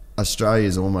Australia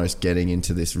is almost getting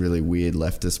into this really weird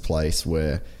leftist place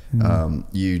where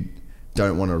you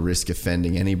don't want to risk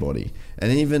offending anybody.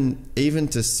 And even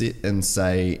to sit and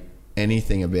say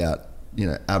anything about,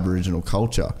 Aboriginal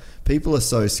culture, people are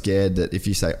so scared that if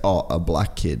you say, a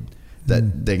black kid,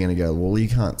 that they're going to go, well, you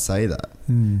can't say that.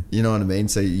 You know what I mean?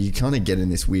 So you kind of get in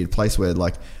this weird place where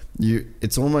like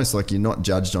it's almost like you're not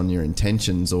judged on your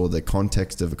intentions or the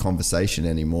context of a conversation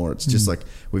anymore. It's just like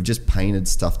we've just painted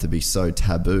stuff to be so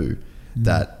taboo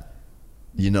that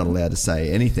you're not allowed to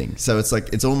say anything. So it's like,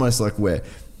 it's almost like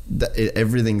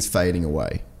everything's fading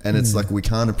away. And it's like we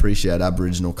can't appreciate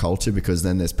Aboriginal culture because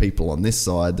then there's people on this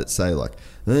side that say like,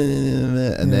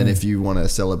 and then if you want to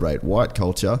celebrate white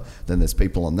culture, then there's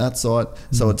people on that side.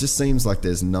 So it just seems like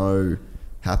there's no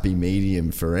happy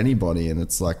medium for anybody. And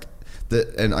it's like,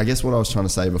 and I guess what I was trying to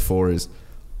say before is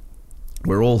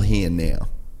we're all here now.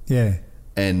 Yeah.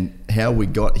 And how we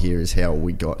got here is how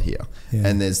we got here. Yeah.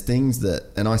 And there's things that,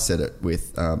 and I said it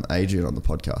with Adrian on the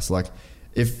podcast, like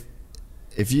if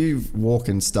you walk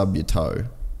and stub your toe,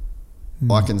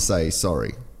 I can say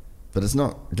sorry, but it's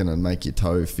not going to make your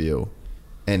toe feel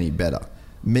any better.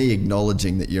 Me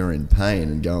acknowledging that you're in pain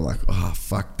and going like, oh,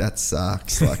 fuck, that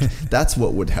sucks. Like that's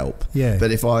what would help. Yeah.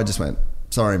 But if I just went,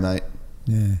 sorry, mate.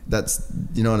 Yeah. That's,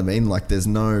 you know what I mean? Like there's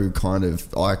no kind of,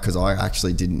 because I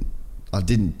actually didn't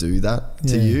do that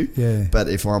to you. Yeah. But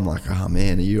if I'm like, oh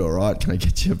man, are you all right? Can I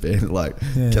get you a band? Like,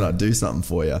 can I do something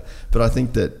for you? But I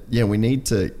think that, we need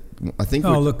to, I think.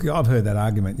 Oh, look, I've heard that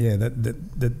argument. Yeah.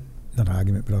 That not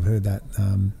argument, but I've heard that.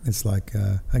 It's like,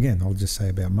 again, I'll just say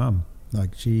about Mum.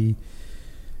 Like she,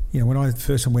 when I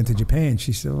first went to Japan,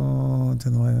 she said, oh, I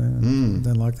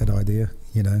don't like that idea.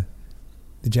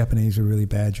 The Japanese were really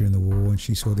bad during the war, and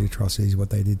she saw the atrocities, what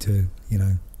they did to,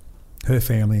 her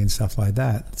family and stuff like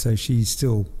that. So she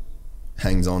still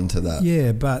hangs on to that.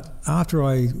 Yeah, but after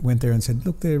I went there and said,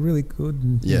 look, they're really good,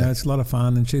 and it's a lot of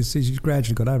fun, and she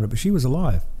gradually got over it. But she was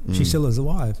alive. She still is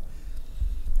alive.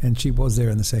 And she was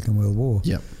there in the Second World War.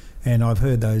 Yep. And I've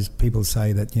heard those people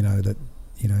say that,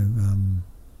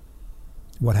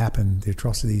 what happened, the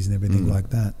atrocities and everything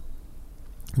like that,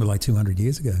 were like 200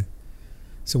 years ago.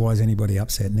 So why is anybody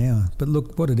upset now? But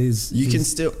look, what it is... You can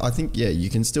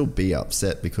still be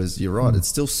upset because you're right, it's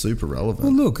still super relevant.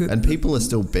 Well, look... And people are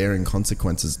still bearing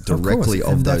consequences directly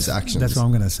of those actions. That's what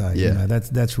I'm going to say. Yeah.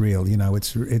 That's real.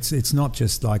 It's not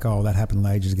just like, oh, that happened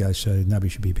ages ago, so nobody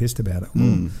should be pissed about it.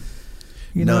 Well,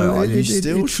 it's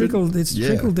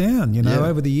trickled down,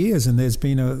 over the years, and there's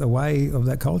been a way of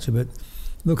that culture. But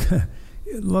look...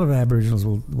 A lot of Aboriginals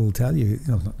will tell you,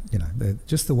 they're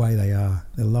just the way they are.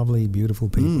 They're lovely, beautiful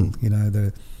people.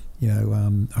 I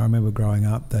remember growing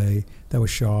up, they were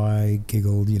shy,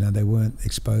 giggled. They weren't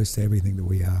exposed to everything that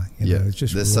we are. It's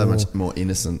just there's raw, so much more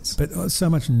innocence, but so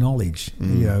much knowledge.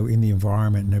 In the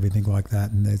environment and everything like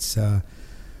that. And it's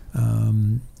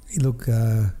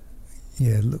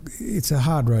it's a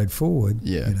hard road forward.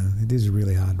 Yeah, it is a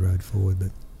really hard road forward.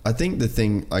 But I think the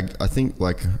thing, I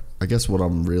guess what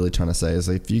I'm really trying to say is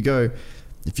if you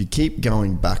keep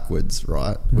going backwards,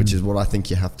 right, which is what I think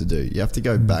you have to do. You have to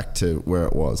go back to where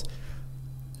it was.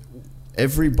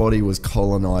 Everybody was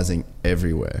colonizing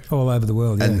everywhere. All over the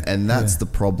world, yeah. And that's the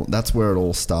problem. That's where it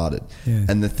all started. Yeah.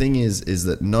 And the thing is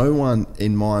that no one,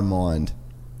 in my mind,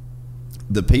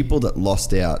 the people that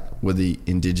lost out were the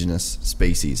indigenous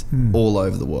species all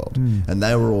over the world, and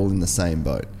they were all in the same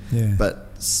boat. Yeah.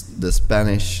 But the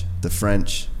Spanish, the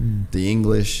French, the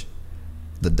English,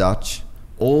 the Dutch,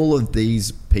 all of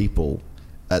these people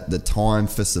at the time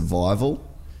for survival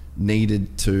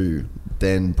needed to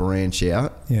then branch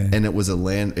out, and it was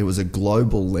a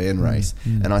global land race,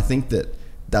 and I think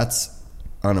that's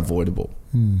unavoidable.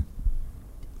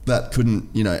 That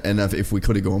couldn't, and if we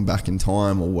could have gone back in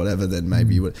time or whatever, then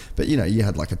maybe you would. But you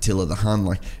had like Attila the Hun,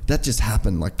 like that just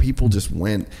happened. Like people just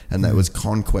went, and there was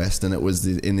conquest, and it was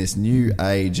in this new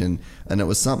age, and it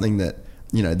was something that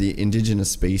the indigenous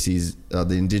species,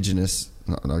 the indigenous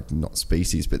not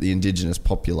species, but the indigenous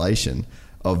population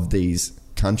of these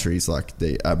countries, like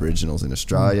the Aboriginals in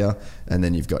Australia, and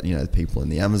then you've got the people in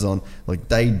the Amazon, like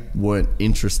they weren't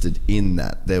interested in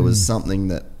that. There was something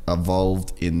that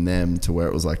evolved in them to where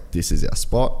it was like, this is our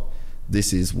spot,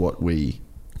 this is what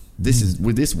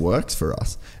this works for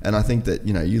us. And I think that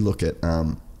you look at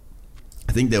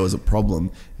I think there was a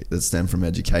problem that stemmed from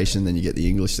education. Then you get the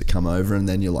English that come over, and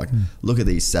then you're like, look at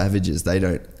these savages. They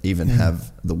don't even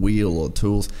have the wheel or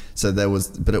tools. So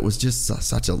but it was just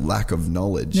such a lack of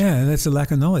knowledge. Yeah, that's a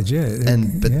lack of knowledge. Yeah,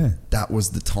 but that was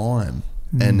the time,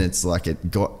 and it's like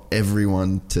it got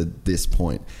everyone to this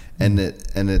point, and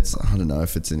it's I don't know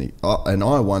if it's any. And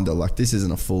I wonder, like, this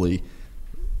isn't a fully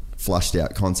flushed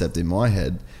out concept in my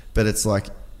head, but it's like,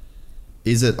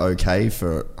 is it okay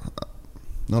for?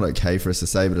 Not okay for us to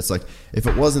say, but it's like, if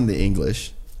it wasn't the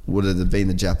English, would it have been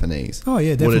the Japanese? Oh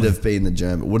yeah, definitely. Would it have been the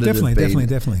German? Would definitely, it have been?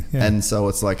 Definitely. Yeah. And so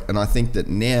it's like, and I think that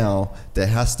now there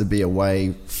has to be a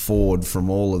way forward from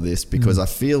all of this, because I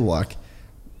feel like.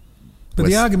 But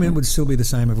the argument would still be the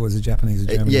same if it was the Japanese or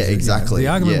Germans. Yeah, exactly. The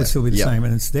argument would still be the same,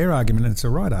 and it's their argument, and it's a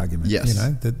right argument. Yes.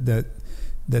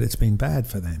 That it's been bad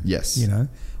for them. Yes.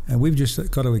 And we've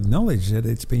just got to acknowledge that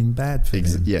it's been bad for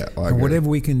them. Yeah, I agree. And whatever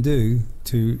we can do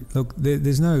to look,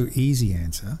 there's no easy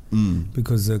answer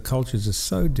because the cultures are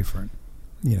so different.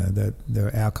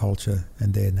 They're our culture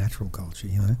and their natural culture.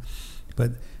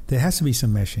 But there has to be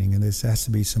some meshing, and there has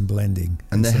to be some blending,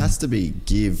 and there has to be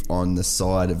give on the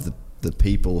side of the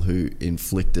people who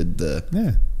inflicted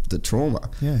the trauma.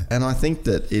 Yeah. And I think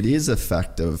that it is a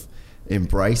fact of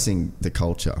embracing the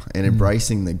culture and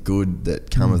embracing the good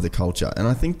that come of the culture. And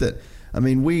I think that,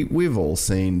 we've all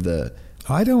seen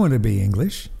I don't want to be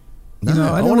English.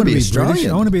 No, I don't want to be Australian. British.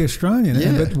 I want to be Australian.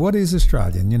 Yeah. But what is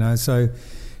Australian?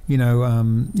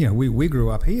 We grew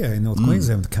up here in North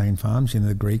Queensland with the cane farms.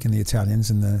 The Greek and the Italians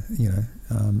and the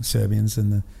Serbians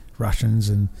and the Russians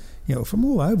and from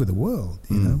all over the world.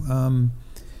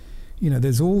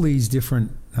 There's all these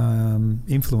different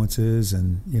influences,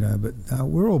 and but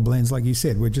we're all blends, like you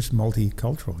said. We're just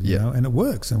multicultural, and it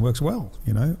works well,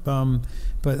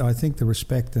 But I think the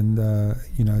respect and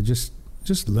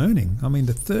just learning.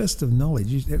 The thirst of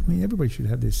knowledge. Everybody should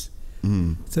have this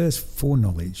thirst for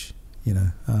knowledge,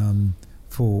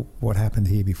 for what happened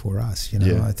here before us.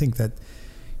 I think that,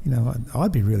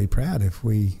 I'd be really proud if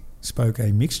we spoke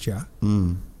a mixture.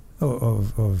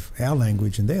 Of our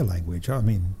language and their language.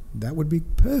 That would be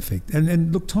perfect.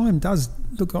 And look, time does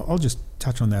look. I'll just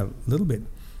touch on that a little bit.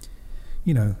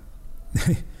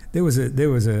 There was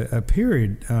a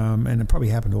period, and it probably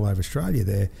happened all over Australia.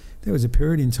 There was a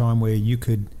period in time where you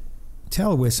could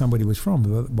tell where somebody was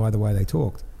from by the way they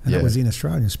talked, and that was in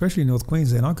Australia, especially in North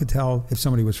Queensland. I could tell if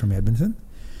somebody was from Edmonton,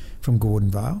 from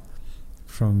Gordonvale,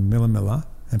 from Miller,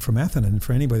 and from Atherton. And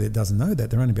for anybody that doesn't know that,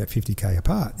 they're only about 50k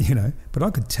apart, But I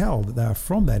could tell that they were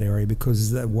from that area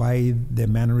because the way their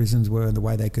mannerisms were, the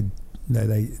way they could,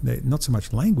 they not so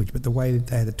much language, but the way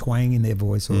they had a twang in their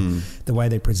voice, or the way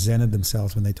they presented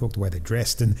themselves when they talked, the way they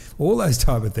dressed, and all those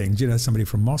type of things. Somebody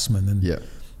from Mossman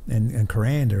and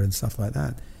Coranda and stuff like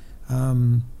that.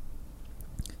 And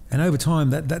over time,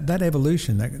 that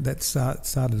evolution that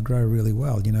started to grow really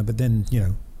well, But then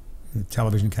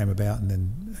television came about, and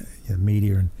then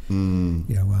media and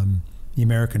the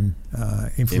American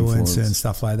influence and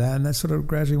stuff like that, and that sort of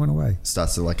gradually went away.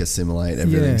 Starts to like assimilate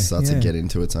everything, starts to get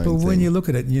into its own thing. But when you look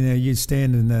at it, you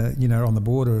stand in the on the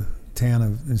border town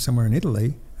of somewhere in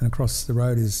Italy, and across the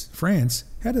road is France.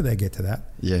 How did they get to that?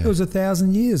 Yeah, it was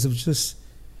 1,000 years of just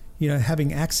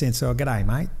having accents. Oh, g'day,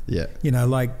 mate. Yeah. You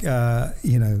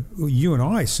and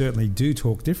I certainly do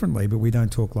talk differently, but we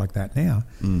don't talk like that now.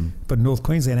 But North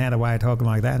Queensland had a way of talking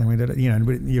like that, and we did,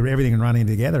 you're everything and running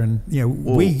together, and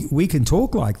we can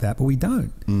talk like that, but we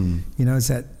don't. It's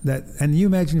that, and you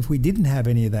imagine if we didn't have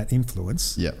any of that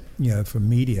influence, from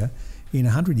media, in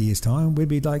 100 years' time, we'd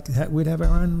be like, we'd have our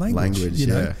own language.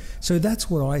 So that's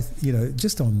what I,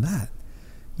 just on that.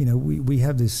 We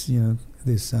have this,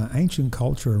 ancient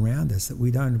culture around us that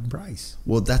we don't embrace.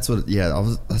 Well, that's what I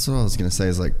was going to say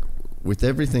is like, with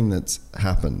everything that's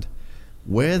happened,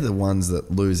 we're the ones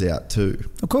that lose out too.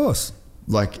 Of course.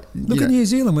 Like, look at New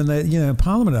Zealand when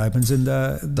Parliament opens and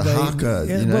haka,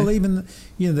 well, even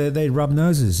they rub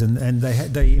noses and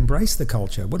they embrace the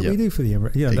culture. What do we do for the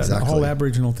the whole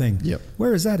Aboriginal thing? Yep.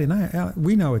 Where is that in our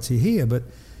we know it's here, but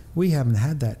we haven't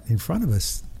had that in front of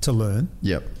us to learn.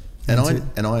 Yep. And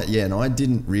I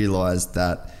didn't realise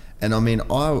that. And I mean,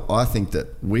 I think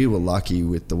that we were lucky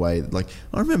with the way, like,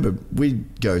 I remember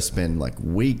we'd go spend like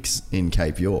weeks in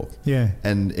Cape York. Yeah.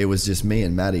 And it was just me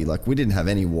and Maddie. Like, we didn't have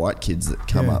any white kids that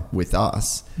come up with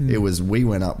us. It was, we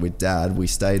went up with Dad. We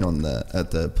stayed at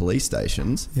the police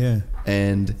stations. Yeah.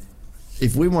 And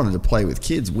if we wanted to play with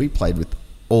kids, we played with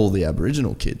all the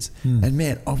Aboriginal kids. And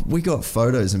man, we got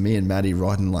photos of me and Maddie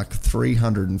riding like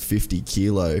 350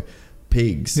 kilo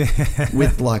pigs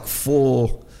with like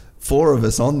four of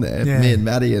us on there, me and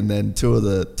Maddie, and then two of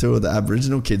the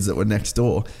Aboriginal kids that were next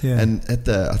door. And at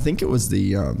I think it was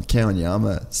the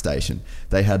Kowanyama station,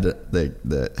 they had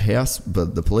the house,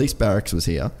 but the police barracks was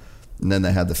here, and then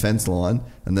they had the fence line,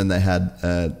 and then they had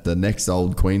the next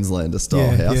old Queenslander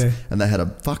style house, and they had a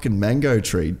fucking mango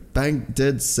tree bang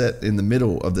dead set in the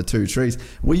middle of the two trees.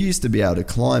 We used to be able to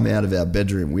climb out of our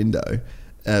bedroom window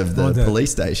of the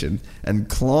police station and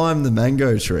climb the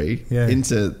mango tree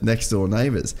into next door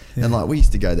neighbours. And like, we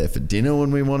used to go there for dinner when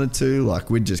we wanted to.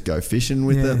 Like, we'd just go fishing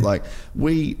with it. Like,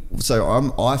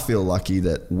 I feel lucky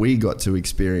that we got to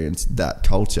experience that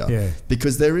culture,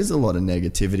 because there is a lot of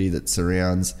negativity that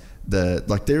surrounds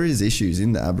there is issues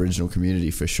in the Aboriginal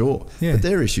community for sure, but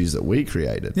they're issues that we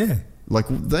created. Like,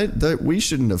 we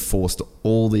shouldn't have forced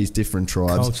all these different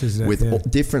tribes with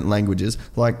different languages.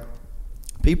 Like,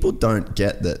 people don't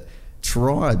get that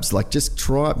tribes, like just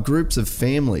groups of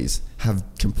families, have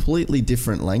completely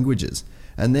different languages.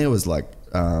 And there was like,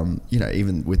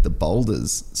 even with the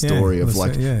Boulders story of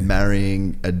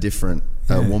marrying a different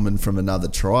woman from another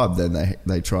tribe, then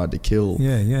they tried to kill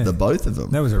the both of them.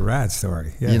 That was a rad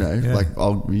story.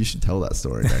 You should tell that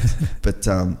story next. But,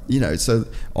 so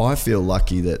I feel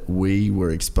lucky that we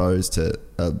were exposed to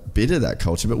a bit of that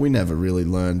culture, but we never really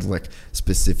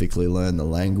specifically learned the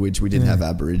language. We didn't have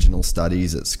Aboriginal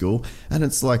studies at school. And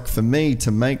it's like, for me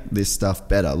to make this stuff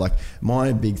better, like,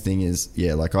 my big thing is,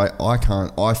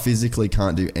 I physically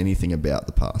can't do anything about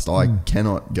the past. I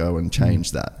cannot go and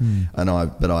change that.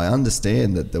 But I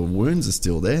understand that the wounds are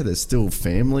still there. There's still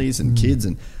families and kids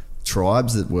and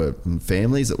tribes and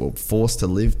families that were forced to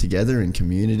live together in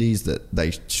communities that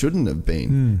they shouldn't have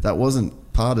been. That wasn't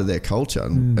part of their culture,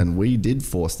 and we did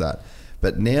force that.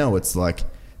 But now it's like,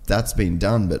 that's been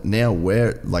done, but now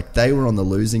they were on the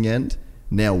losing end.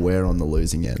 Now we're on the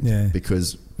losing end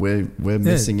because we're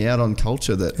missing out on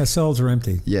culture that our souls are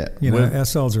empty. Our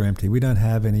souls are empty. We don't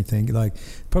have anything. Like,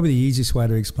 probably the easiest way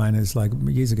to explain it is, like,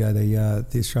 years ago the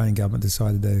Australian government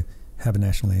decided to have a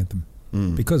national anthem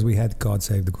because we had God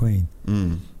Save the Queen.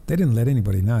 They didn't let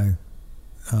anybody know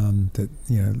that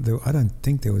I don't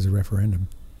think there was a referendum.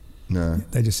 No,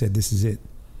 they just said, this is it.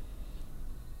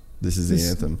 This is the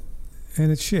anthem.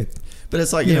 And it's shit. But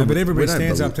it's like, but everybody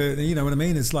stands up to, you know what I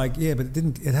mean? It's like, but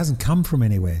it hasn't come from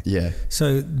anywhere. Yeah.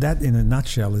 So that, in a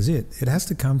nutshell, is it. It has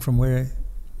to come from where,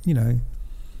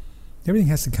 everything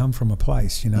has to come from a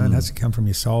place, It has to come from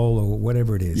your soul or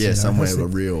whatever it is. Yeah, somewhere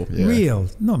real. Yeah. Real,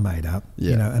 not made up.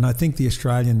 Yeah. And I think the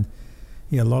Australian,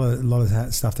 a lot of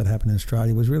that stuff that happened in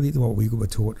Australia was really what we were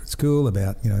taught at school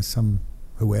about, some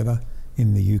whoever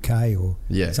in the UK or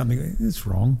something. It's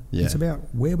wrong. Yeah. It's about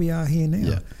where we are here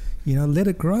now. Yeah. Let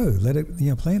it grow. Let it,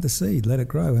 plant the seed. Let it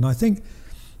grow. And I think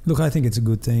it's a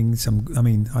good thing.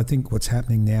 I think what's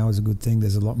happening now is a good thing.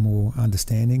 There's a lot more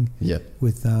understanding. Yeah.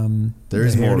 With there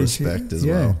is more respect as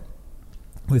well.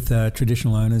 With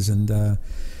traditional owners and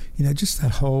just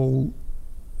that whole.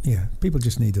 Yeah, people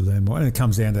just need to learn more, and it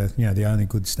comes down to the only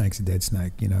good snake's a dead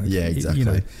snake. Yeah,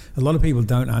 exactly. A lot of people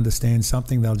don't understand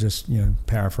something; they'll just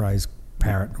paraphrase,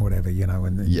 parrot, or whatever,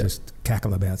 and just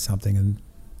cackle about something and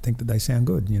think that they sound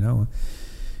good. You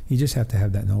just have to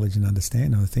have that knowledge and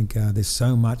understand. I think there's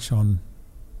so much on,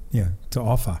 to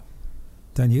offer,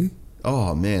 don't you?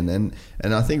 Oh man,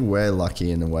 and I think we're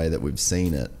lucky in the way that we've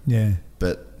seen it. Yeah,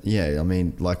 but. Yeah, I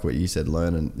mean, like what you said,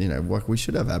 learning, we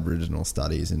should have Aboriginal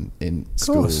studies in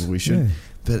schools. We should. Yeah.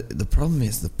 But the problem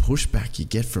is the pushback you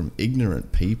get from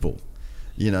ignorant people,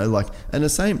 and the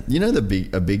same,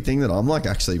 a big thing that I'm like,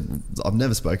 actually, I've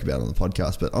never spoke about on the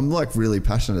podcast, but I'm like really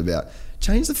passionate about,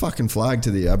 change the fucking flag to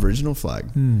the Aboriginal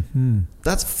flag.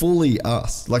 That's fully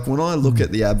us. Like when I look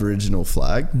at the Aboriginal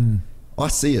flag, I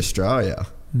see Australia.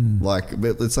 Like,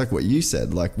 it's like what you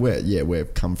said. Like,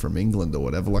 we've come from England or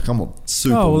whatever. Like, I'm a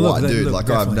super white dude. Like,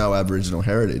 I have no Aboriginal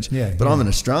heritage. But I'm an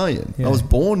Australian. I was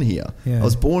born here. I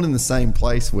was born in the same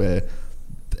place where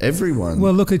everyone.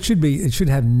 Well, look, it should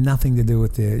have nothing to do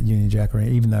with the Union Jack,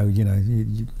 even though you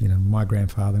know my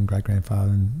grandfather and great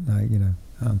grandfather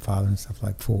and father and stuff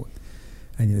like fought,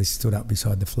 and they stood up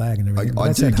beside the flag and everything.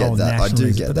 I do get that. I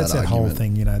do get that. But that's that whole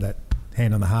argument. thing, that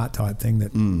hand on the heart type thing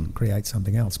that creates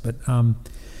something else. But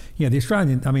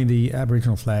the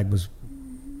Aboriginal flag was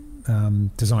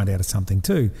designed out of something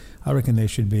too. I reckon there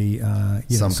should be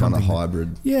some kind of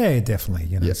hybrid.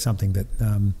 Definitely. Something that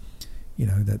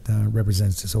that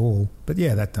represents us all. But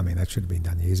that should have been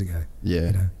done years ago.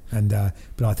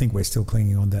 But I think we're still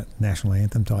clinging on that national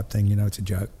anthem type thing. It's a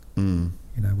joke. I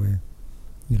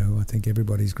think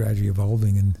everybody's gradually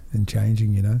evolving and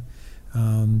changing.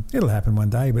 It'll happen one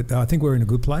day, but I think we're in a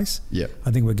good place.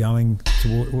 I think we're going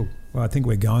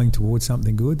towards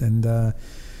something good, and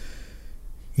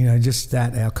just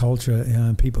that our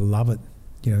culture, people love it.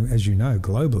 As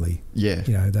globally.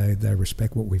 They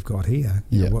respect what we've got here.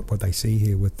 What they see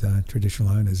here with traditional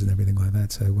owners and everything like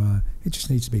that. So it just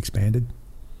needs to be expanded,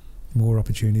 more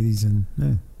opportunities, and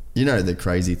the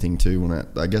crazy thing too, when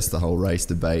I guess the whole race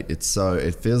debate, it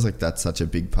feels like that's such a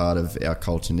big part of our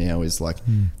culture now, is like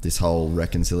this whole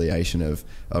reconciliation of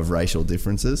racial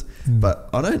differences.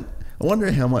 But I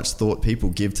wonder how much thought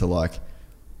people give to, like,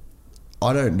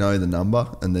 I don't know the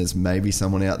number, and there's maybe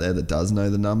someone out there that does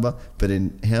know the number, but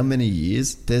in how many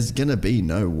years there's going to be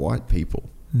no white people?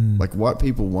 Like, white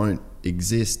people won't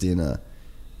exist in a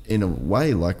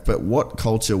way, like, but what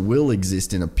culture will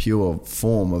exist in a pure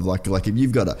form of like if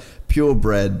you've got a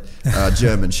purebred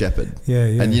German Shepherd,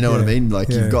 and you know what I mean, like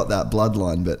you've got that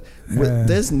bloodline, but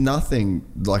there's nothing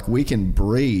like we can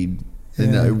breed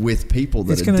with people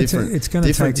that are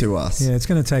different to us. It's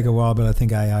going to take a while, but I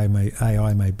think AI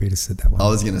may beat us at that one. I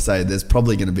was going to say there's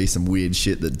probably going to be some weird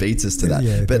shit that beats us to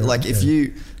that. But like if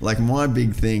you, like, my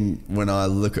big thing when I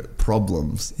look at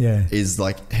problems is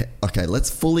like, okay,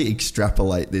 let's fully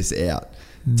extrapolate this out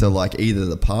to like either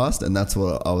the past, and that's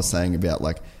what I was saying about,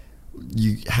 like,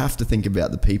 you have to think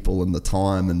about the people and the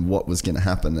time and what was going to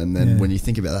happen, and then when you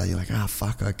think about that, you're like,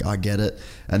 fuck, I get it.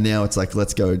 And now it's like,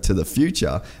 let's go to the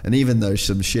future, and even though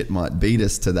some shit might beat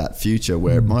us to that future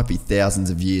where it might be thousands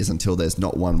of years until there's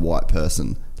not one white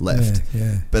person left,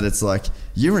 but it's like,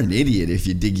 you're an idiot if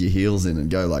you dig your heels in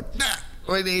and go like,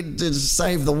 we need to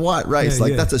save the white race.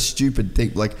 That's a stupid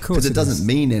thing, like, because it doesn't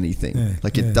mean anything.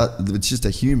 It's just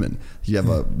a human. You have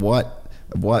a white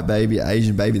baby, an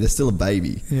Asian baby, they're still a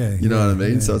baby. You know what I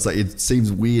mean? So it's like, it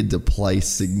seems weird to place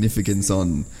significance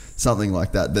on something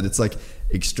like that. But it's like,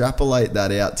 extrapolate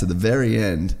that out to the very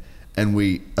end, and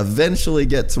we eventually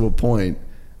get to a point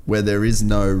where there is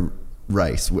no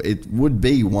race. It would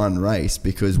be one race,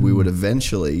 because we would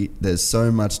eventually, there's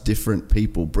so much different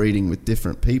people breeding with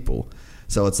different people.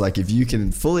 So it's like, if you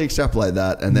can fully extrapolate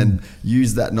that and then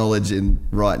use that knowledge in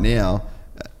right now,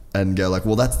 and go like,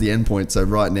 well, that's the end point. So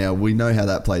right now we know how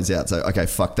that plays out. So, okay,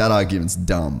 fuck, that argument's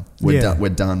dumb. We're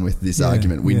done with this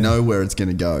argument. We know where it's going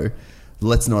to go.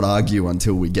 Let's not argue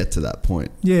until we get to that point.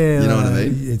 You know what I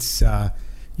mean? It's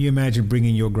you imagine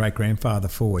bringing your great-grandfather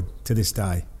forward to this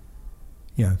day,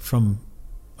 from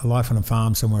a life on a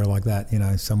farm somewhere like that,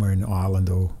 somewhere in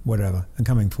Ireland or whatever, and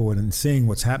coming forward and seeing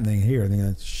what's happening here, and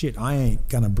thinking, shit, I ain't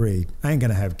going to breed. I ain't going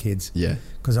to have kids.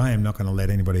 Because I am not going to let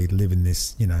anybody live in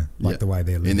this, the way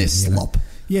they're living. In this slop.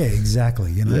 Yeah,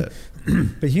 exactly,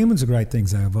 But humans are great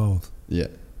things. They evolve.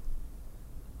 Here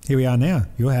we are now.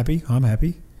 You're happy. I'm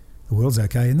happy. The world's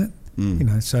okay, isn't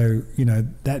it? So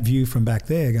that view from back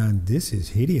there going, this is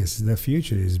hideous. The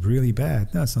future is really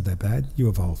bad. No, it's not that bad. You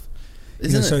evolve.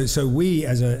 So we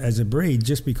as a breed,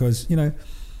 just because we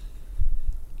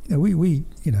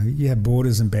you have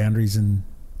borders and boundaries and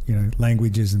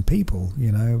languages and people,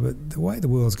 but the way the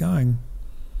world's going,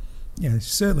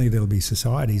 certainly there'll be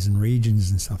societies and regions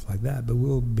and stuff like that, but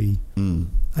we'll be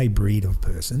a breed of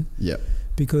person,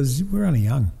 because we're only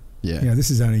young. This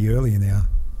is only early in our,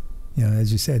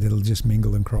 as you said, it'll just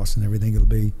mingle and cross and everything. It'll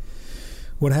be.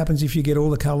 What happens if you get all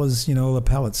the colours, all the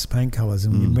palettes, paint colours,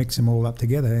 and you mix them all up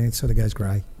together, and it sort of goes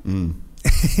grey.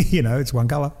 It's one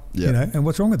colour, and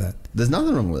what's wrong with that? There's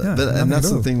nothing wrong with it. No, and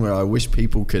that's the thing where I wish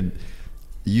people could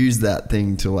use that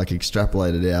thing to like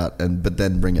extrapolate it out, but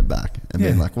then bring it back and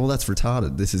being like, well, that's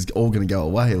retarded. This is all going to go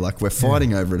away. Like, we're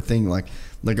fighting over a thing. Like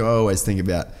I always think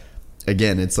about,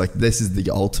 again, it's like, this is the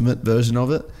ultimate version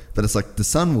of it, but it's like the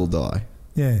sun will die.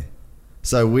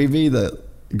 So we've either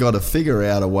got to figure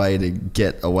out a way to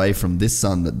get away from this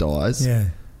sun that dies,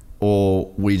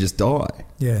 or we just die.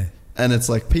 And it's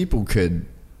like, people could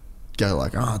go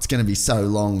like, oh, it's going to be so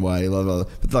long way, blah, blah,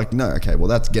 blah. But like, no, okay, well,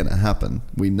 that's going to happen.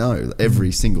 We know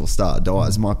every single star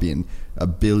dies. Might be in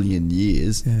 1 billion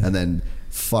years, and then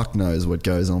fuck knows what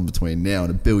goes on between now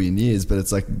and 1 billion years. But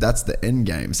it's like, that's the end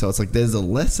game. So it's like, there's a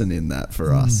lesson in that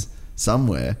for us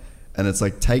somewhere. And it's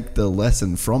like, take the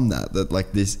lesson from that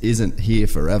like this isn't here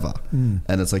forever. And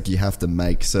it's like, you have to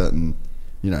make certain,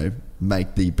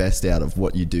 make the best out of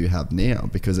what you do have now,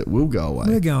 because it will go away.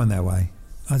 We're going that way.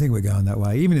 I think we're going that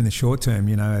way. Even in the short term,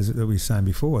 as we were saying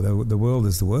before, the world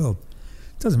is the world.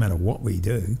 It doesn't matter what we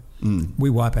do. We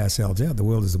wipe ourselves out. The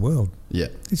world is the world. Yeah.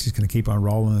 It's just going to keep on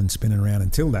rolling and spinning around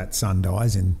until that sun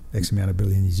dies in X amount of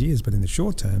billions of years. But in the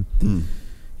short term,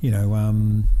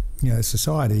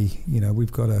 society,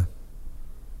 we've got to,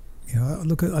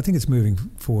 look, I think it's moving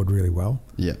forward really well.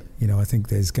 Yeah. I think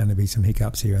there's going to be some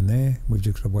hiccups here and there. We've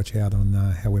just got to watch out on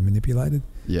how we're manipulated.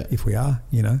 Yeah. If we are,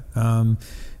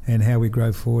 and how we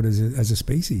grow forward as a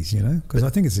species, because I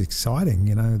think it's exciting.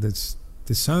 There's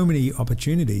so many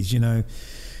opportunities.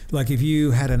 Like if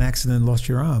you had an accident and lost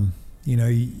your arm,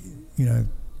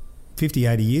 50,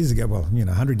 80 years ago,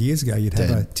 100 years ago, you'd have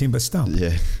a timber stump.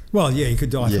 Yeah. Well, yeah, you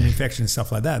could die from infection and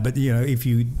stuff like that. But if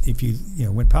you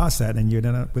went past that and you'd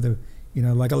end up with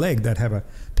like a leg, that'd have a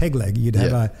peg leg, you'd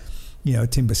have a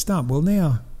timber stump. Well,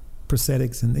 now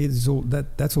prosthetics and it's all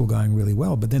that's all going really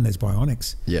well. But then there's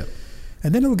bionics. Yeah.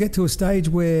 And then it'll get to a stage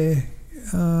where,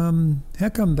 how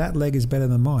come that leg is better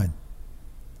than mine?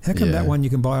 How come that one you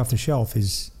can buy off the shelf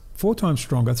is 4 times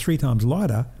stronger, 3 times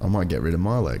lighter? I might get rid of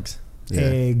my legs. Yeah.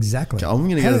 Exactly. I'm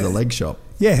going to go to the leg shop.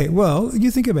 Yeah, well, you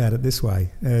think about it this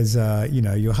way, as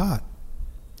your heart,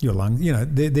 your lung.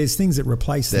 There's things that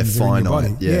replace things in your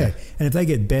body. Yeah. And if they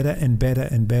get better and better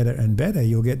and better and better,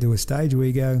 you'll get to a stage where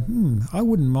you go, I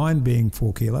wouldn't mind being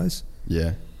 4 kilos.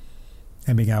 Yeah.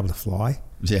 And being able to fly.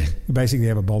 Yeah. You basically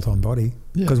have a bolt-on body.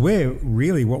 Because we're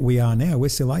really what we are now. We're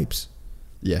still apes.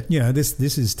 Yeah.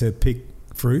 This is to pick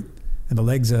fruit, and the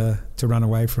legs are to run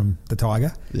away from the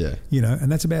tiger. Yeah.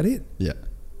 And that's about it. Yeah.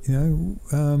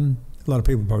 A lot of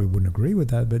people probably wouldn't agree with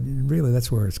that, but really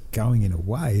that's where it's going in a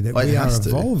way, that we are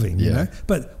evolving,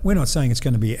 But we're not saying it's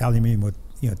going to be aluminium or,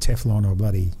 Teflon or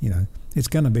bloody, it's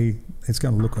going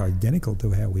to look identical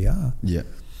to how we are. Yeah.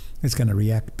 It's going to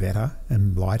react better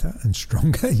and lighter and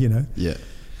stronger, Yeah.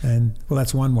 And, well,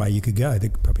 that's one way you could go. They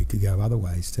probably could go other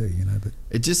ways too, But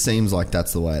it just seems like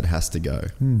that's the way it has to go.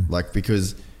 Like,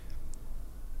 because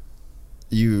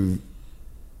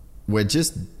we're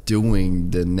just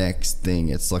doing the next thing.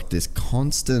 It's like this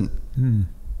constant,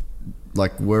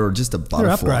 like we're just a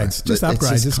butterfly. They're upgrades, just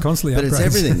upgrades. It's constantly upgrades. But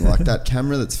it's everything. Like that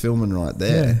camera that's filming right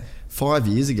there. Yeah. 5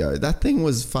 years ago, that thing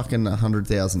was fucking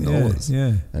 $100,000.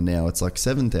 Yeah. And now it's like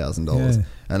 $7,000. Yeah.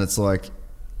 And it's like,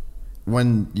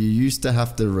 when you used to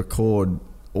have to record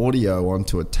audio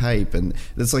onto a tape, and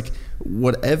it's like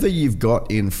whatever you've got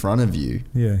in front of you,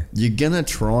 you're gonna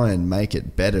try and make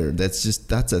it better.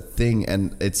 That's a thing,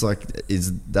 and it's like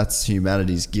that's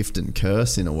humanity's gift and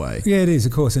curse in a way. Yeah, it is,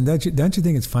 of course. And don't you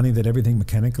think it's funny that everything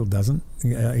mechanical doesn't?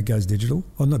 It goes digital,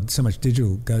 or not so much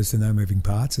digital, goes to no moving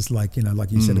parts. It's like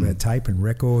like you said about tape and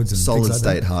records and solid things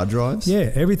like state hard drives.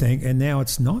 Yeah, everything, and now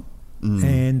it's not.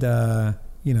 And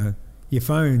your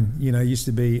phone, used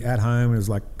to be at home. It was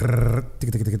like,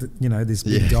 this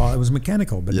big dial. It was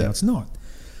mechanical, but now it's not.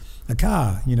 A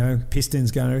car,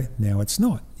 pistons going. Now it's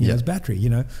not. It's battery.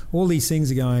 All these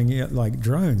things are going like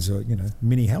drones or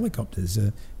mini helicopters.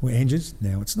 Were engines.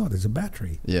 Now it's not. There's a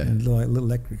battery. Yeah, and like little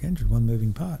electric engine, one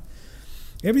moving part.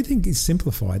 Everything is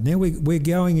simplified. Now we're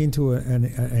going into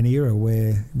an era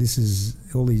where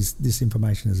this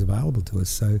information is available to us.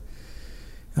 So.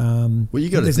 Well, you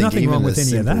got to there's think nothing even wrong with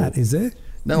any of that, is there?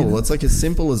 No, well, it's like as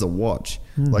simple as a watch.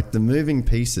 Like the moving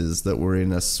pieces that were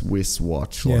in a Swiss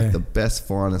watch, like the best,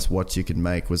 finest watch you could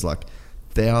make was like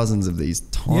thousands of these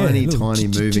tiny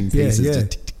moving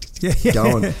pieces just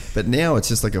going. But now it's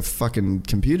just like a fucking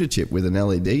computer chip with an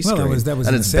LED screen. Well, that was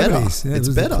and in it's the 70s. better. Yeah, it's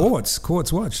better.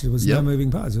 Quartz watch. There was no moving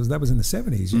parts. That was in the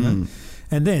 70s,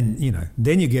 And then,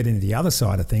 then you get into the other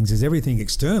side of things, is everything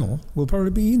external will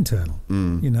probably be internal.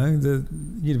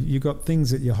 You've got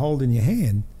things that you hold in your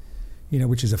hand,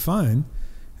 which is a phone,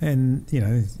 and,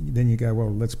 then you go,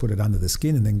 well, let's put it under the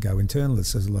skin and then go internal.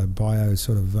 It's a bio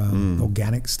sort of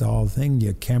organic style thing.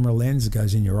 Your camera lens that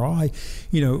goes in your eye.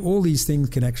 All these things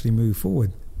can actually move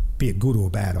forward. Be it good or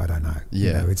bad, I don't know.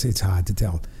 Yeah, it's hard to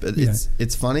tell. But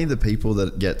it's funny, the people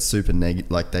that get super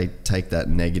negative, like they take that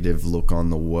negative look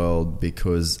on the world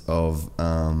because of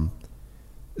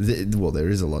there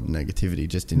is a lot of negativity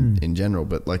just in general.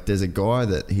 But like, there's a guy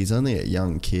that he's only a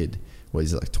young kid, well,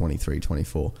 he's like 23,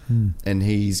 24. And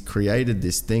he's created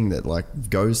this thing that like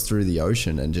goes through the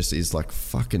ocean and just is like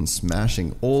fucking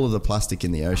smashing all of the plastic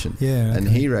in the ocean. Yeah, okay. And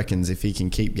he reckons if he can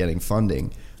keep getting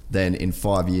funding, then in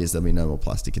 5 years there'll be no more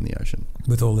plastic in the ocean.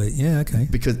 With all the, okay.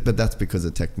 But that's because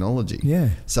of technology. Yeah.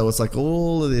 So it's like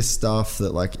all of this stuff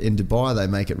that like in Dubai they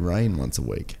make it rain once a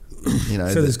week. You know.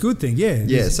 So there's good thing, yeah.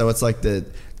 Yeah. So it's like the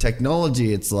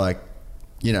technology. It's like,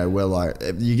 you know, we're like,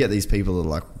 you get these people that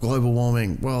are like global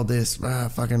warming, well, this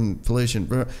fucking pollution.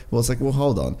 Well, it's like, well,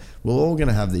 hold on, we're all going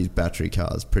to have these battery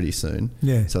cars pretty soon.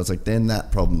 Yeah. So it's like, then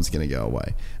that problem's going to go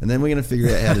away, and then we're going to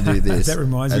figure out how to do this. That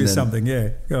reminds me of something. Yeah.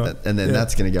 And then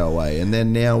that's going to go away, and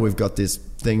then now we've got this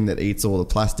thing that eats all the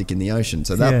plastic in the ocean,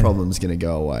 so that problem's going to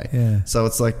go away. Yeah. So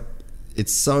it's like,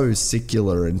 it's so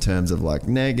secular in terms of like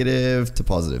negative to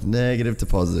positive, negative to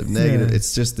positive, negative. Yeah.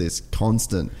 It's just this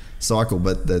constant cycle.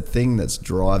 But the thing that's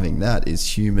driving that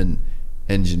is human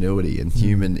ingenuity and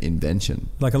human invention.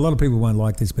 Like a lot of people won't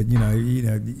like this, but you know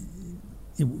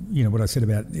what I said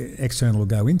about external will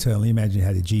go internal. Imagine you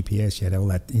had a GPS, you had all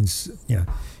that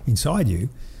inside you.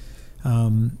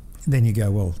 Then you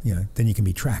go, well, then you can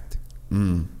be tracked.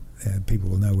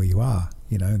 People will know where you are,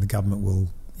 and the government will.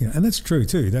 And that's true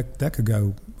too. That could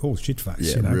go all shit-faced.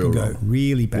 Yeah, it could go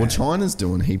really bad. Well, China's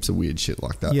doing heaps of weird shit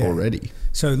like that already.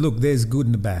 So look, there's good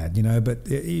and the bad, but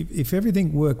if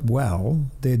everything worked well,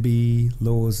 there'd be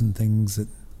laws and things that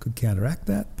could counteract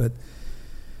that. But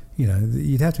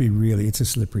you'd have to be really. It's a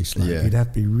slippery slope. Yeah. You'd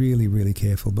have to be really, really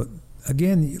careful. But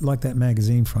again, like that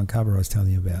magazine front cover I was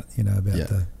telling you about,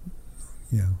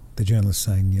 the journalist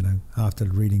saying, after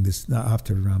reading this,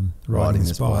 after riding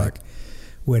this bike.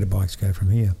 Where do bikes go from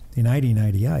here? In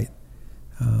 1888,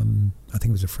 I think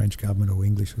it was a French government or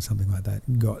English or something like that,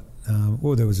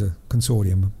 or there was a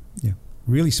consortium of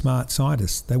really smart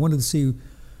scientists. They wanted to see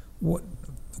what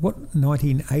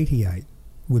 1988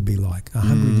 would be like,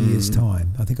 100 years'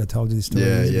 time. I think I told you this story.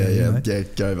 Yeah,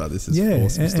 go about this. It's an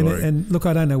awesome story. And look,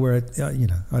 I don't know where it, I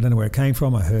don't know where it came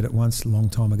from. I heard it once a long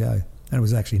time ago, and it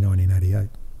was actually 1988.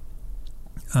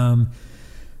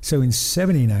 So in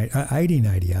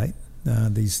 1888,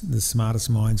 the smartest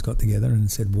minds got together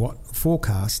and said, what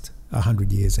forecast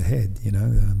 100 years ahead,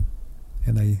 and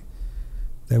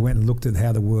they went and looked at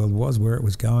how the world was, where it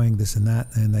was going, this and that,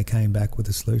 and they came back with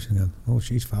a solution going, oh,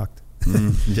 she's fucked.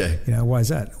 Yeah. Why is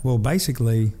that? Well,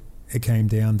 basically it came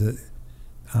down to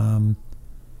the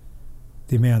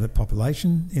amount of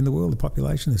population in the world,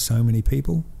 there's so many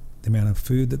people, the amount of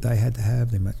food that they had to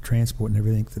have, the amount of transport and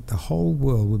everything, that the whole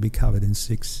world would be covered in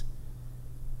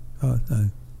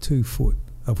 2 foot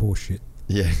of horse shit.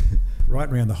 Yeah. Right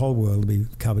around the whole world will be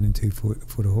covered in 2 foot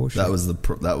of horse shit. That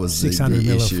was 600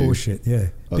 mil of horse shit. Yeah.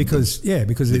 Because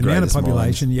the amount of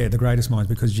population. Minds. Yeah, the greatest minds,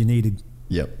 because you needed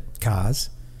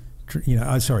cars.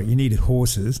 You needed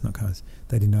horses, not cars.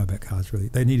 They didn't know about cars really.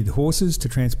 They needed horses to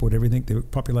transport everything. The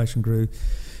population grew.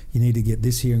 You need to get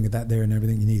this here and get that there and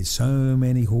everything. You needed so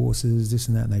many horses, this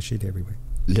and that, and they shit everywhere.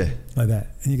 Yeah. Like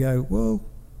that. And you go, well.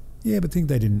 Yeah, but I think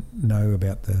they didn't know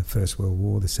about the First World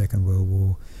War, the Second World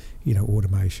War,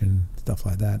 automation, stuff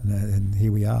like that. And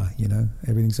here we are,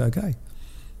 everything's okay.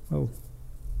 Well,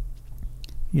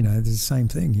 it's the same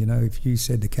thing, if you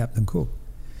said to Captain Cook,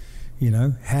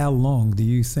 how long do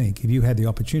you think, if you had the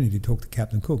opportunity to talk to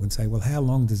Captain Cook and say, well, how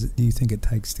long do you think it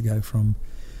takes to go from,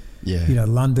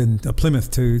 London, Plymouth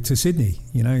to Sydney?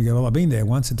 You go, well, I've been there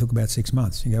once, it took about 6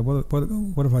 months. You go, well,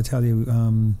 what if I tell you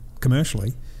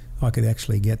commercially, I could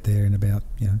actually get there in about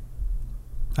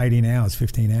 18 hours,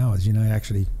 15 hours.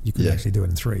 Actually, you could actually do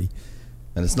it in 3.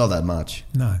 And it's not that much.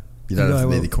 No, you don't have to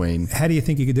be the Queen. How do you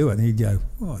think you could do it? And you'd go,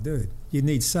 oh, dude, you'd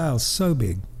need sails so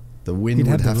big. The wind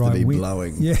would have to be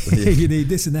blowing. Yeah, you need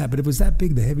this and that. But if it was that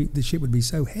big, the ship would be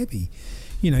so heavy.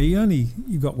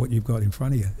 You got what you've got in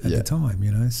front of you at the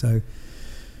time. So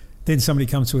then somebody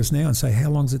comes to us now and say, how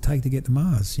long does it take to get to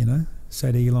Mars?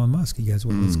 Say to Elon Musk, he goes,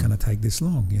 well, it's going to take this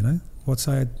long. What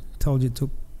say I told you it took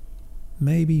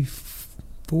maybe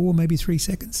 4, maybe 3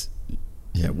 seconds.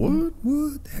 Yeah, what?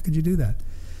 How could you do that?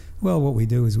 Well, what we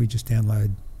do is we just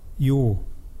download your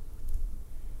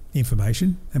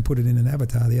information and put it in an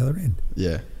avatar the other end.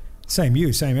 Yeah. Same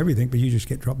everything, but you just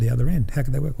get dropped the other end. How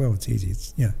can that work? Well, it's easy.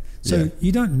 So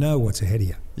you don't know what's ahead of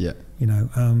you. Yeah.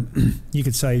 You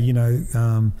could say,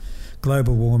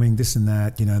 global warming, this and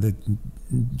that,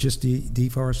 just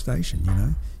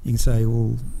deforestation, You can say,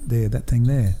 well, that thing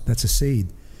there, that's a seed.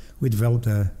 We developed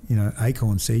a,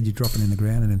 acorn seed, you drop it in the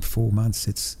ground and in 4 months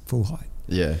it's full height.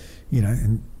 Yeah.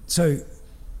 And so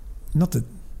you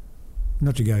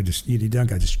don't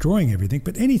go destroying everything,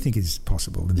 but anything is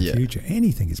possible in the future.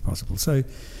 Anything is possible. So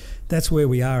that's where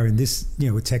we are in this,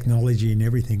 with technology and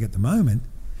everything at the moment.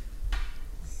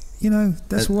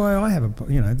 that's why I have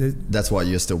that's why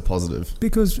you're still positive.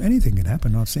 Because anything can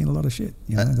happen. I've seen a lot of shit,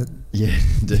 Yeah,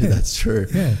 dude, that's true.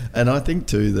 Yeah. And I think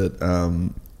too that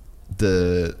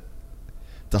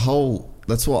the whole,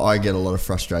 that's why I get a lot of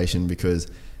frustration, because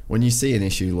when you see an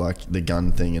issue like the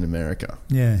gun thing in America,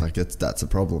 like that's a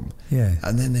problem. Yeah.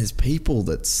 And then there's people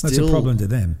that still... That's a problem to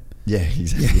them. Yeah,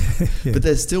 exactly. Yeah. But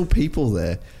there's still people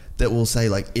there that will say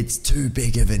like, it's too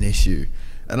big of an issue.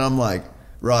 And I'm like,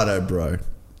 righto, bro.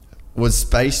 Was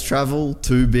space travel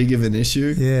too big of an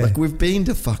issue? Yeah. Like, we've been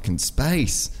to fucking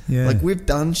space. Yeah. Like, we've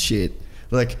done shit.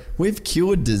 Like, we've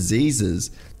cured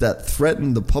diseases that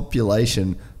threaten the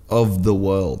population of the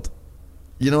world.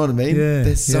 You know what I mean? Yeah,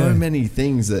 There's so many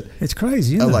things that it's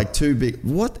crazy, isn't are it? like too big.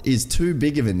 What is too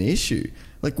big of an issue?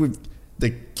 Like,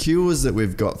 the cures that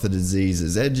we've got for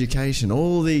diseases, education,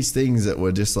 all these things that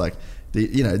were just like,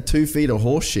 2 feet of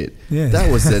horse shit. Yeah.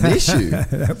 That was an issue.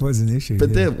 That was an issue.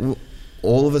 But then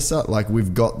all of a sudden, like,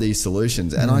 we've got these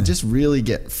solutions, and I just really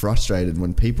get frustrated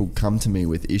when people come to me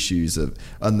with issues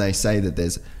and they say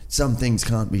that some things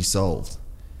can't be solved.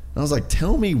 And I was like,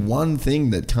 tell me one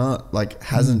thing that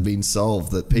hasn't been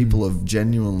solved that people have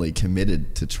genuinely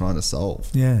committed to trying to solve.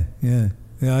 Yeah.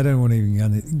 I don't want to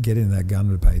even get into that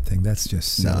gun debate thing. That's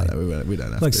just silly. No, we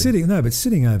don't have like to.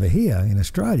 Sitting over here in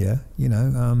Australia, you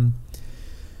know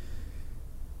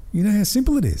how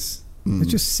simple it is. It's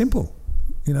just simple,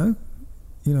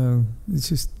 it's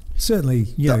just certainly,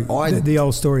 the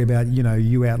old story about,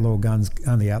 you outlaw guns,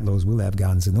 only outlaws will have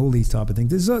guns, and all these type of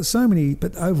things. There's so many,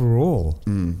 but overall,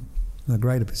 a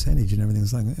greater percentage and everything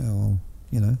is like,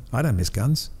 I don't miss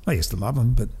guns. I used to love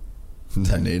them, but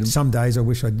don't need them. Some days I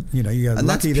wish you go, and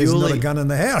lucky there's not a gun in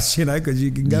the house, because you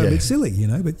can go a bit silly,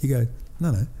 but you go,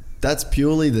 no. That's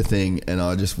purely the thing, and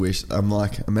I just wish, I'm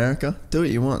like, America, do what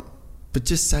you want, but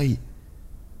just say,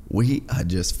 we are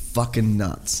just fucking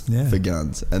nuts for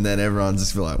guns. And then everyone's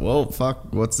just like, well,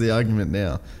 fuck, what's the argument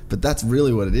now? But that's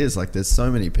really what it is. Like, there's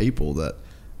so many people that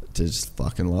just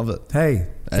fucking love it. Hey,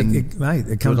 mate,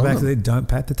 it comes back to the don't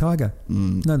pat the tiger.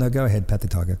 No, go ahead, pat the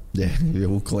tiger. Yeah,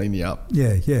 we'll clean you up.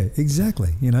 Yeah, exactly.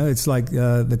 It's like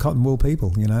the cotton wool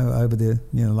people, over the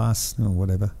last,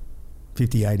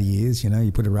 50, 80 years,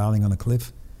 you put a railing on a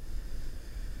cliff.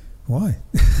 Why?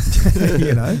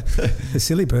 The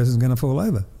silly person's going to fall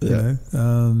over.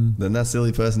 Then that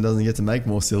silly person doesn't get to make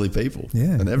more silly people.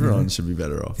 Yeah, and everyone should be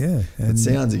better off. Yeah, it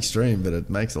sounds extreme, but it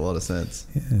makes a lot of sense.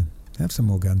 Yeah, have some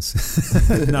more guns.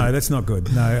 No, that's not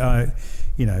good. No,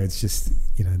 it's just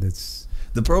that's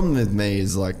the problem with me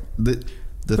is like the.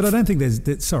 But I don't think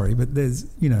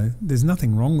there's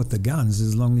nothing wrong with the guns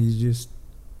as long as you just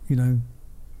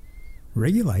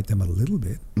regulate them a little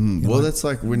bit. That's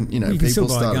like when you people still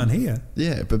buy started, a gun here.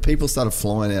 Yeah, but people started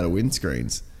flying out of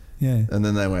windscreens. Yeah, and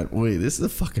then they went, "Wait, this is a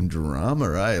fucking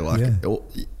drama, eh? Like,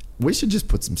 we should just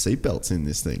put some seatbelts in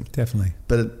this thing." Definitely.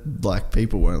 But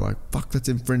people weren't like, "Fuck, that's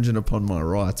infringing upon my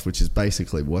rights," which is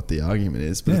basically what the argument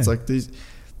is. But it's like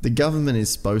the government is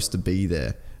supposed to be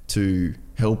there to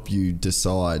help you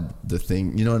decide the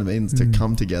thing, you know what I mean? To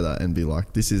come together and be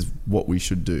like, this is what we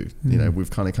should do.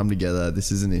 We've kind of come together.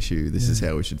 This is an issue. This is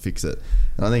how we should fix it.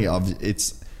 And I think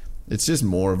it's just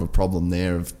more of a problem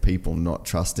there of people not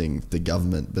trusting the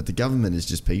government. But the government is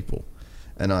just people.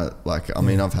 And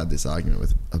I've had this argument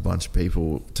with a bunch of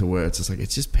people to where it's just like,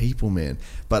 it's just people, man.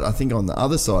 But I think on the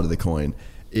other side of the coin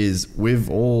is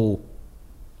we're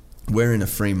in a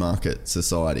free market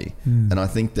society. And I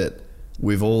think that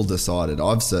we've all decided,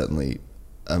 I've certainly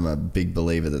am a big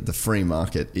believer that the free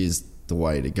market is the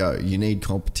way to go. You need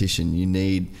competition. You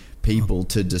need people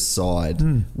to decide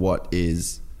what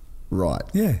is right.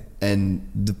 Yeah. And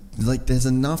there's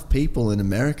enough people in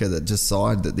America that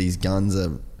decide that these guns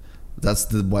that's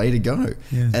the way to go.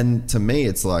 Yeah. And to me,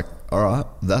 it's like, all right,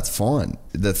 that's fine.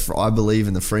 I believe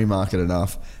in the free market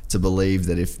enough to believe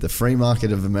that if the free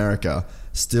market of America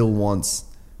still wants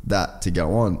that to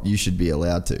go on, you should be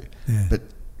allowed to. Yeah. But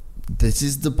this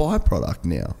is the byproduct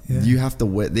now. Yeah. You have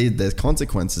to there's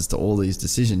consequences to all these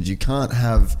decisions. You can't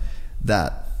have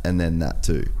that and then that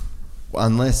too,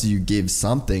 unless you give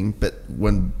something. But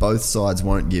when both sides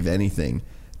won't give anything,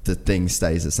 the thing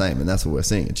stays the same, and that's what we're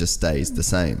seeing. It just stays the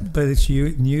same. But it's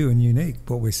new and unique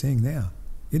what we're seeing now,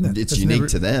 isn't it? It's unique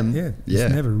to them. Yeah,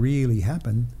 it's never really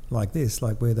happened like this,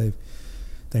 like where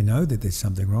they know that there's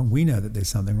something wrong. We know that there's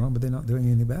something wrong, but they're not doing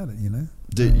anything about it,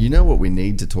 Dude, you know what we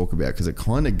need to talk about, because it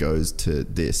kind of goes to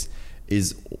this,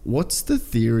 is what's the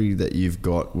theory that you've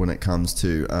got when it comes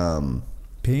to...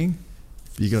 peeing?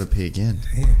 You got to pee again.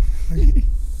 Yeah.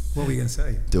 What were you going to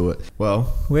say? Do it.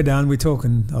 Well... We're done. We're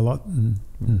talking a lot.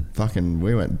 Fucking,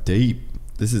 we went deep.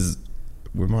 This is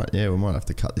we might have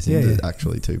to cut this into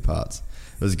actually 2 parts.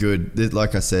 It was good.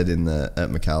 Like I said at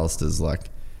McAllister's, like,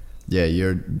 yeah,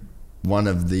 you're one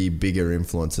of the bigger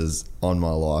influences on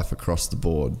my life across the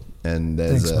board. And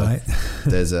there's mate.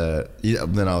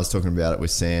 Then I was talking about it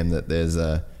with Sam that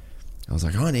I was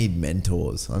like, I need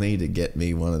mentors. I need to get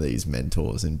me one of these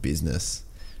mentors in business.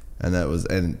 And that was,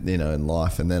 in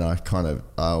life. And then I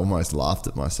almost laughed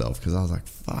at myself because I was like,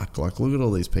 fuck, like, look at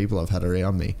all these people I've had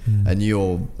around me. And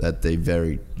you're at the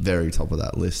very, very top of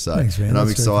that list. So, thanks, man. and I'm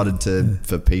That's excited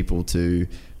for people to,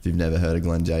 if you've never heard of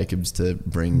Glen Jacobs, to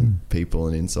bring people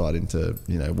an insight into,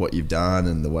 what you've done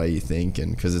and the way you think.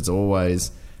 And because it's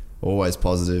always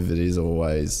positive. It is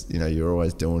always, you're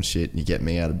always doing shit and you get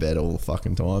me out of bed all the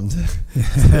fucking time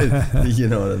you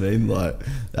know what I mean? Like,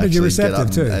 actually get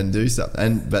up and do something.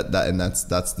 And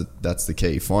that's the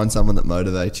key. Find someone that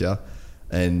motivates you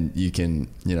and you can,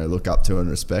 look up to and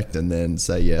respect, and then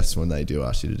say yes when they do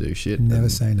ask you to do shit. Never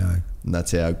say no. And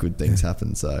that's how good things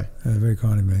happen. So very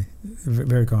kind of me.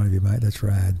 Very kind of you, mate. That's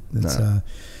rad. That's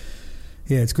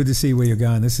yeah, it's good to see where you're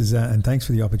going. This is, and thanks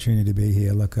for the opportunity to be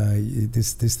here. Look,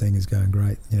 this thing is going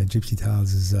great. Gypsy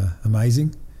Tales is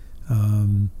amazing,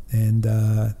 and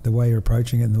the way you're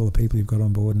approaching it and all the people you've got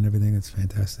on board and everything, it's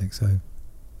fantastic. So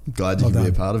glad you can be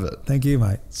a part of it. Thank you,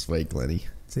 mate. Sweet, Glennie.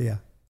 See ya.